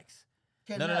the cracks.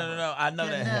 Can No. never. I know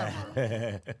Can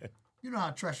that. You know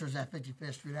how treacherous that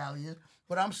 55th Street alley is.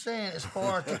 But I'm saying, as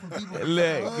far as different people,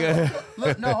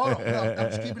 Look. no, hold on, no, I'm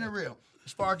just keeping it real.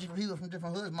 As far as different people from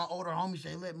different hoods, my older homies,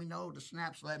 they let me know. The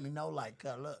Snaps let me know, like,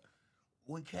 look,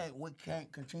 we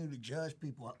can't continue to judge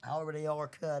people. However they are,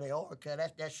 they are.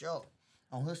 That's show.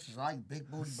 On hustlers, like big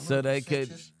booty. So they could.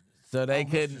 Sixes. So they Oh,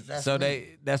 could. that's So me.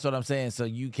 they. That's what I'm saying. So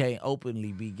you can't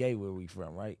openly be gay where we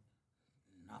from, right?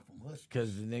 Not from hustlers.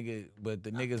 Cause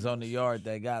the niggas on the yard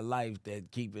that got life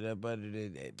that keep it up under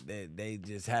that they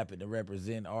just happen to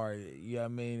represent our, you know what I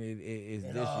mean? It's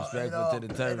disrespectful to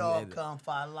the term. It all come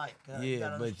by life.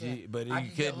 Yeah, but I you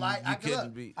can get couldn't- life. you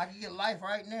couldn't be- I can get life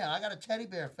right now. I got a teddy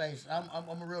bear face. I'm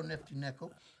a real nifty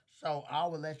nickel. So I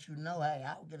will let you know. Hey,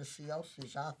 I'll get a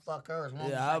CO6. I'll fuck her as long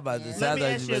as Yeah, I I'm about to can. say. Let me I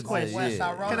thought ask you you a was about to say, question.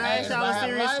 yeah. Can I ask y'all a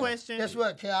serious question? Guess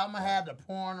what, Kel? I'm gonna have the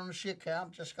porn on the shit, Kel.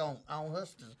 I'm just gonna on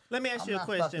hustlers. Let me ask you a I'm not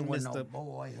question, fucking with no Mr.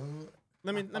 boyhood.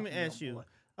 Let me I'm fucking ask no you. boy.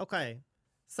 Okay,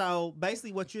 so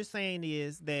basically, what you're saying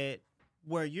is that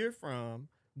where you're from,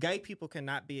 gay people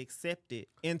cannot be accepted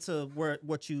into where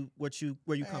you come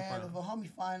Man, if a from. homie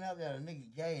find out that a nigga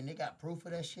gay and they got proof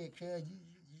of that shit, Kel, you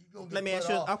gonna get Let me put ask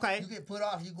you- off. okay. You get put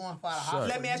off, you going for the Sure. hospital.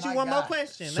 Let me ask might you one more die.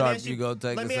 question. Let Sharp, me ask you gonna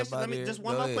take let me us ask you, up let out me here? just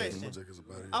one Go more ahead. question. Take us up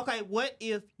out here. Okay, what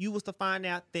if you was to find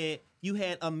out that you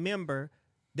had a member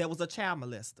that was a child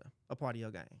molester, a part of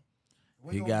your gang?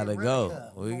 We He gonna gotta get rid go. of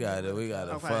her. We gonna gotta get rid of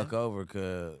her. Okay. fuck over,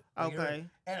 cause Okay.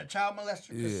 And a child molester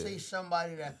could Yeah. see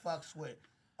somebody that fucks with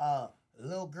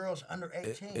little girls under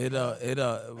 18. it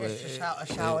It's just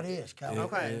how it is, Kel.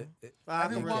 Okay.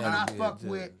 Every can woman relate. I fuck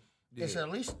with is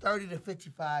at least 30 to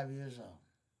 55 years old.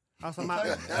 Oh, so my-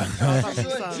 She's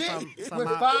legit with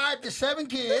 5 to 7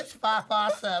 kids,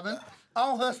 557,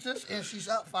 on hustlers, and she's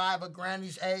up 5 of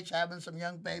Granny's age, having some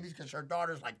young babies because her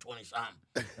daughter's like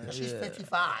 20-something. And she's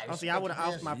 55. Oh, see, I would've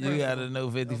off my you got a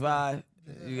new 55.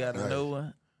 You got a new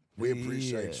one. We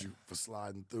appreciate you for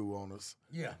sliding through on us.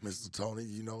 Yeah. Mr. Tony,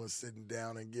 you know, and sitting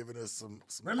down and giving us some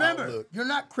Remember, outlook. you're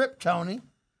not Crip Tony.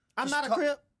 I'm not a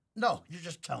Crip. No, you're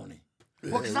just Tony.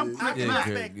 Well, because I'm Crip can Mac.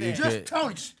 respect that. Just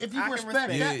Tony. If you I can respect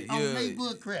respect that, I'm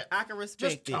neighborhood Crip. I can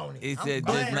respect Just Tony. He I'm said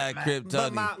glad, just not man. Crip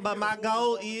Tony. But my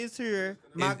goal is here.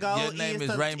 My goal your name is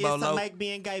to Rainbow Low. make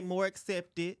being gay more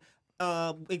accepted.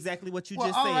 Exactly what you Well,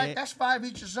 just all said. right, that's 5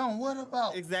 each his own. What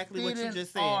about Exactly what you feeding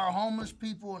just said. our homeless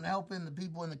people and helping the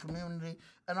people in the community?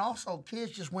 And also,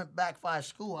 kids just went back by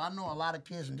school. I know a lot of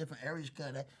kids in different areas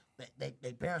because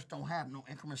their parents don't have no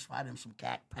increments to buy them some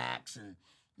cat packs and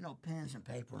pens and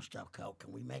paper and stuff. Can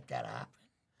we make that happen?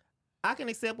 I can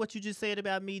accept what you just said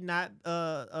about me not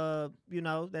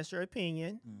that's your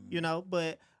opinion,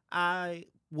 but I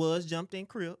was jumped in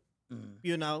Crip.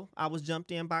 I was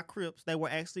jumped in by Crips. They were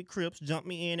actually Crips, jumped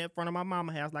me in front of my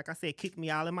mama's house. Like I said, kicked me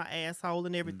all in my asshole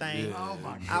and everything. Yeah. Oh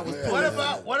my God. I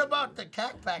was What about the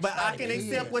cat packs? But I can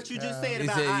accept what you just said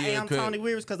about said I you am Crip. Tony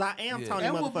Weirich because I am Tony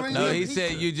And we'll motherfucker. bring No, you he a said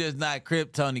picture. you just not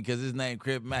Crip Tony because his name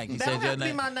Crip Mac. He That said don't your have to be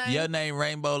name, my name. your name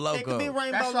Rainbow Loco. It could be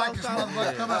Rainbow That's like this Loco.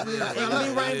 motherfucker come up here. It could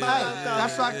be Rainbow Hey, Loco.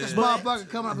 that's like this motherfucker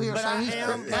come up here But I saying he's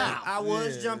am. Crip now. I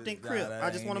was jumped in Crip. that I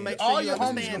just want to ain't make it. All sure you your homies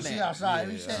understand gonna see that. outside.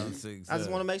 He said, I just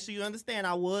want to make sure you understand.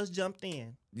 I was jumped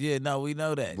in. Yeah, no, we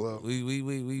know that. Well, we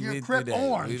you're went Crip through that.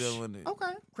 Orange. We don't want to.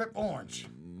 Okay. Crip Orange.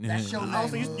 That's your name. Oh,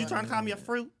 so you trying to call me a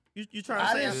fruit? You trying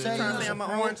I to didn't say say you trying you to say was I'm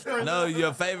a an orange fruit? No,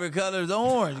 your favorite color is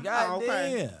orange. God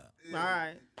okay. damn. All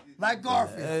right. Like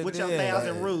Garfield. With your Yeah.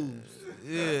 1,000 rules.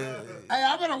 Yeah. Hey,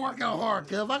 I better work out hard,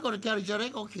 cuz if I go to county jail, they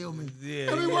gonna kill me. Yeah,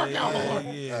 Let me work out hard.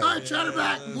 yeah. All right, shut it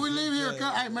back. We leave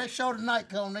here. Hey, make sure tonight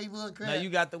come neighborhood crib. Now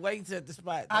you got the weights at the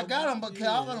spot. I got them, but cuz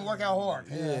I'm gonna work out hard.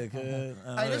 Cuz. Yeah,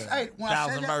 cuz. Hey, when I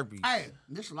said 1,000 that, burpees. hey,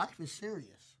 this life is serious.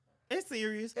 It's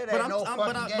serious. It but ain't no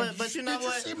fucking game. but you know did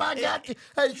what? You see my goddamn?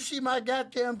 Hey, did you see my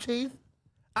goddamn teeth?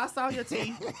 I saw your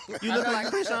teeth. You look like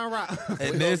Christian Rock.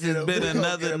 And this has been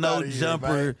another No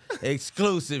Jumper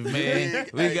exclusive, man.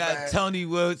 We got man. Tony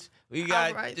Woods. We got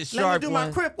All right. the Let sharp me do my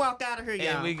one. Crip walk out of here,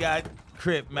 y'all. And we got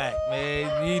Crip Mac,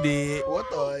 man. You did. What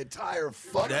the entire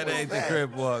fuck That was ain't the that?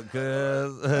 Crip walk,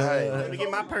 cuz. Let me get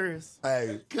my purse.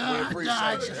 Hey, we God,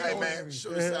 appreciate you. God, Hey, man,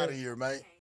 shoot us out of here, man.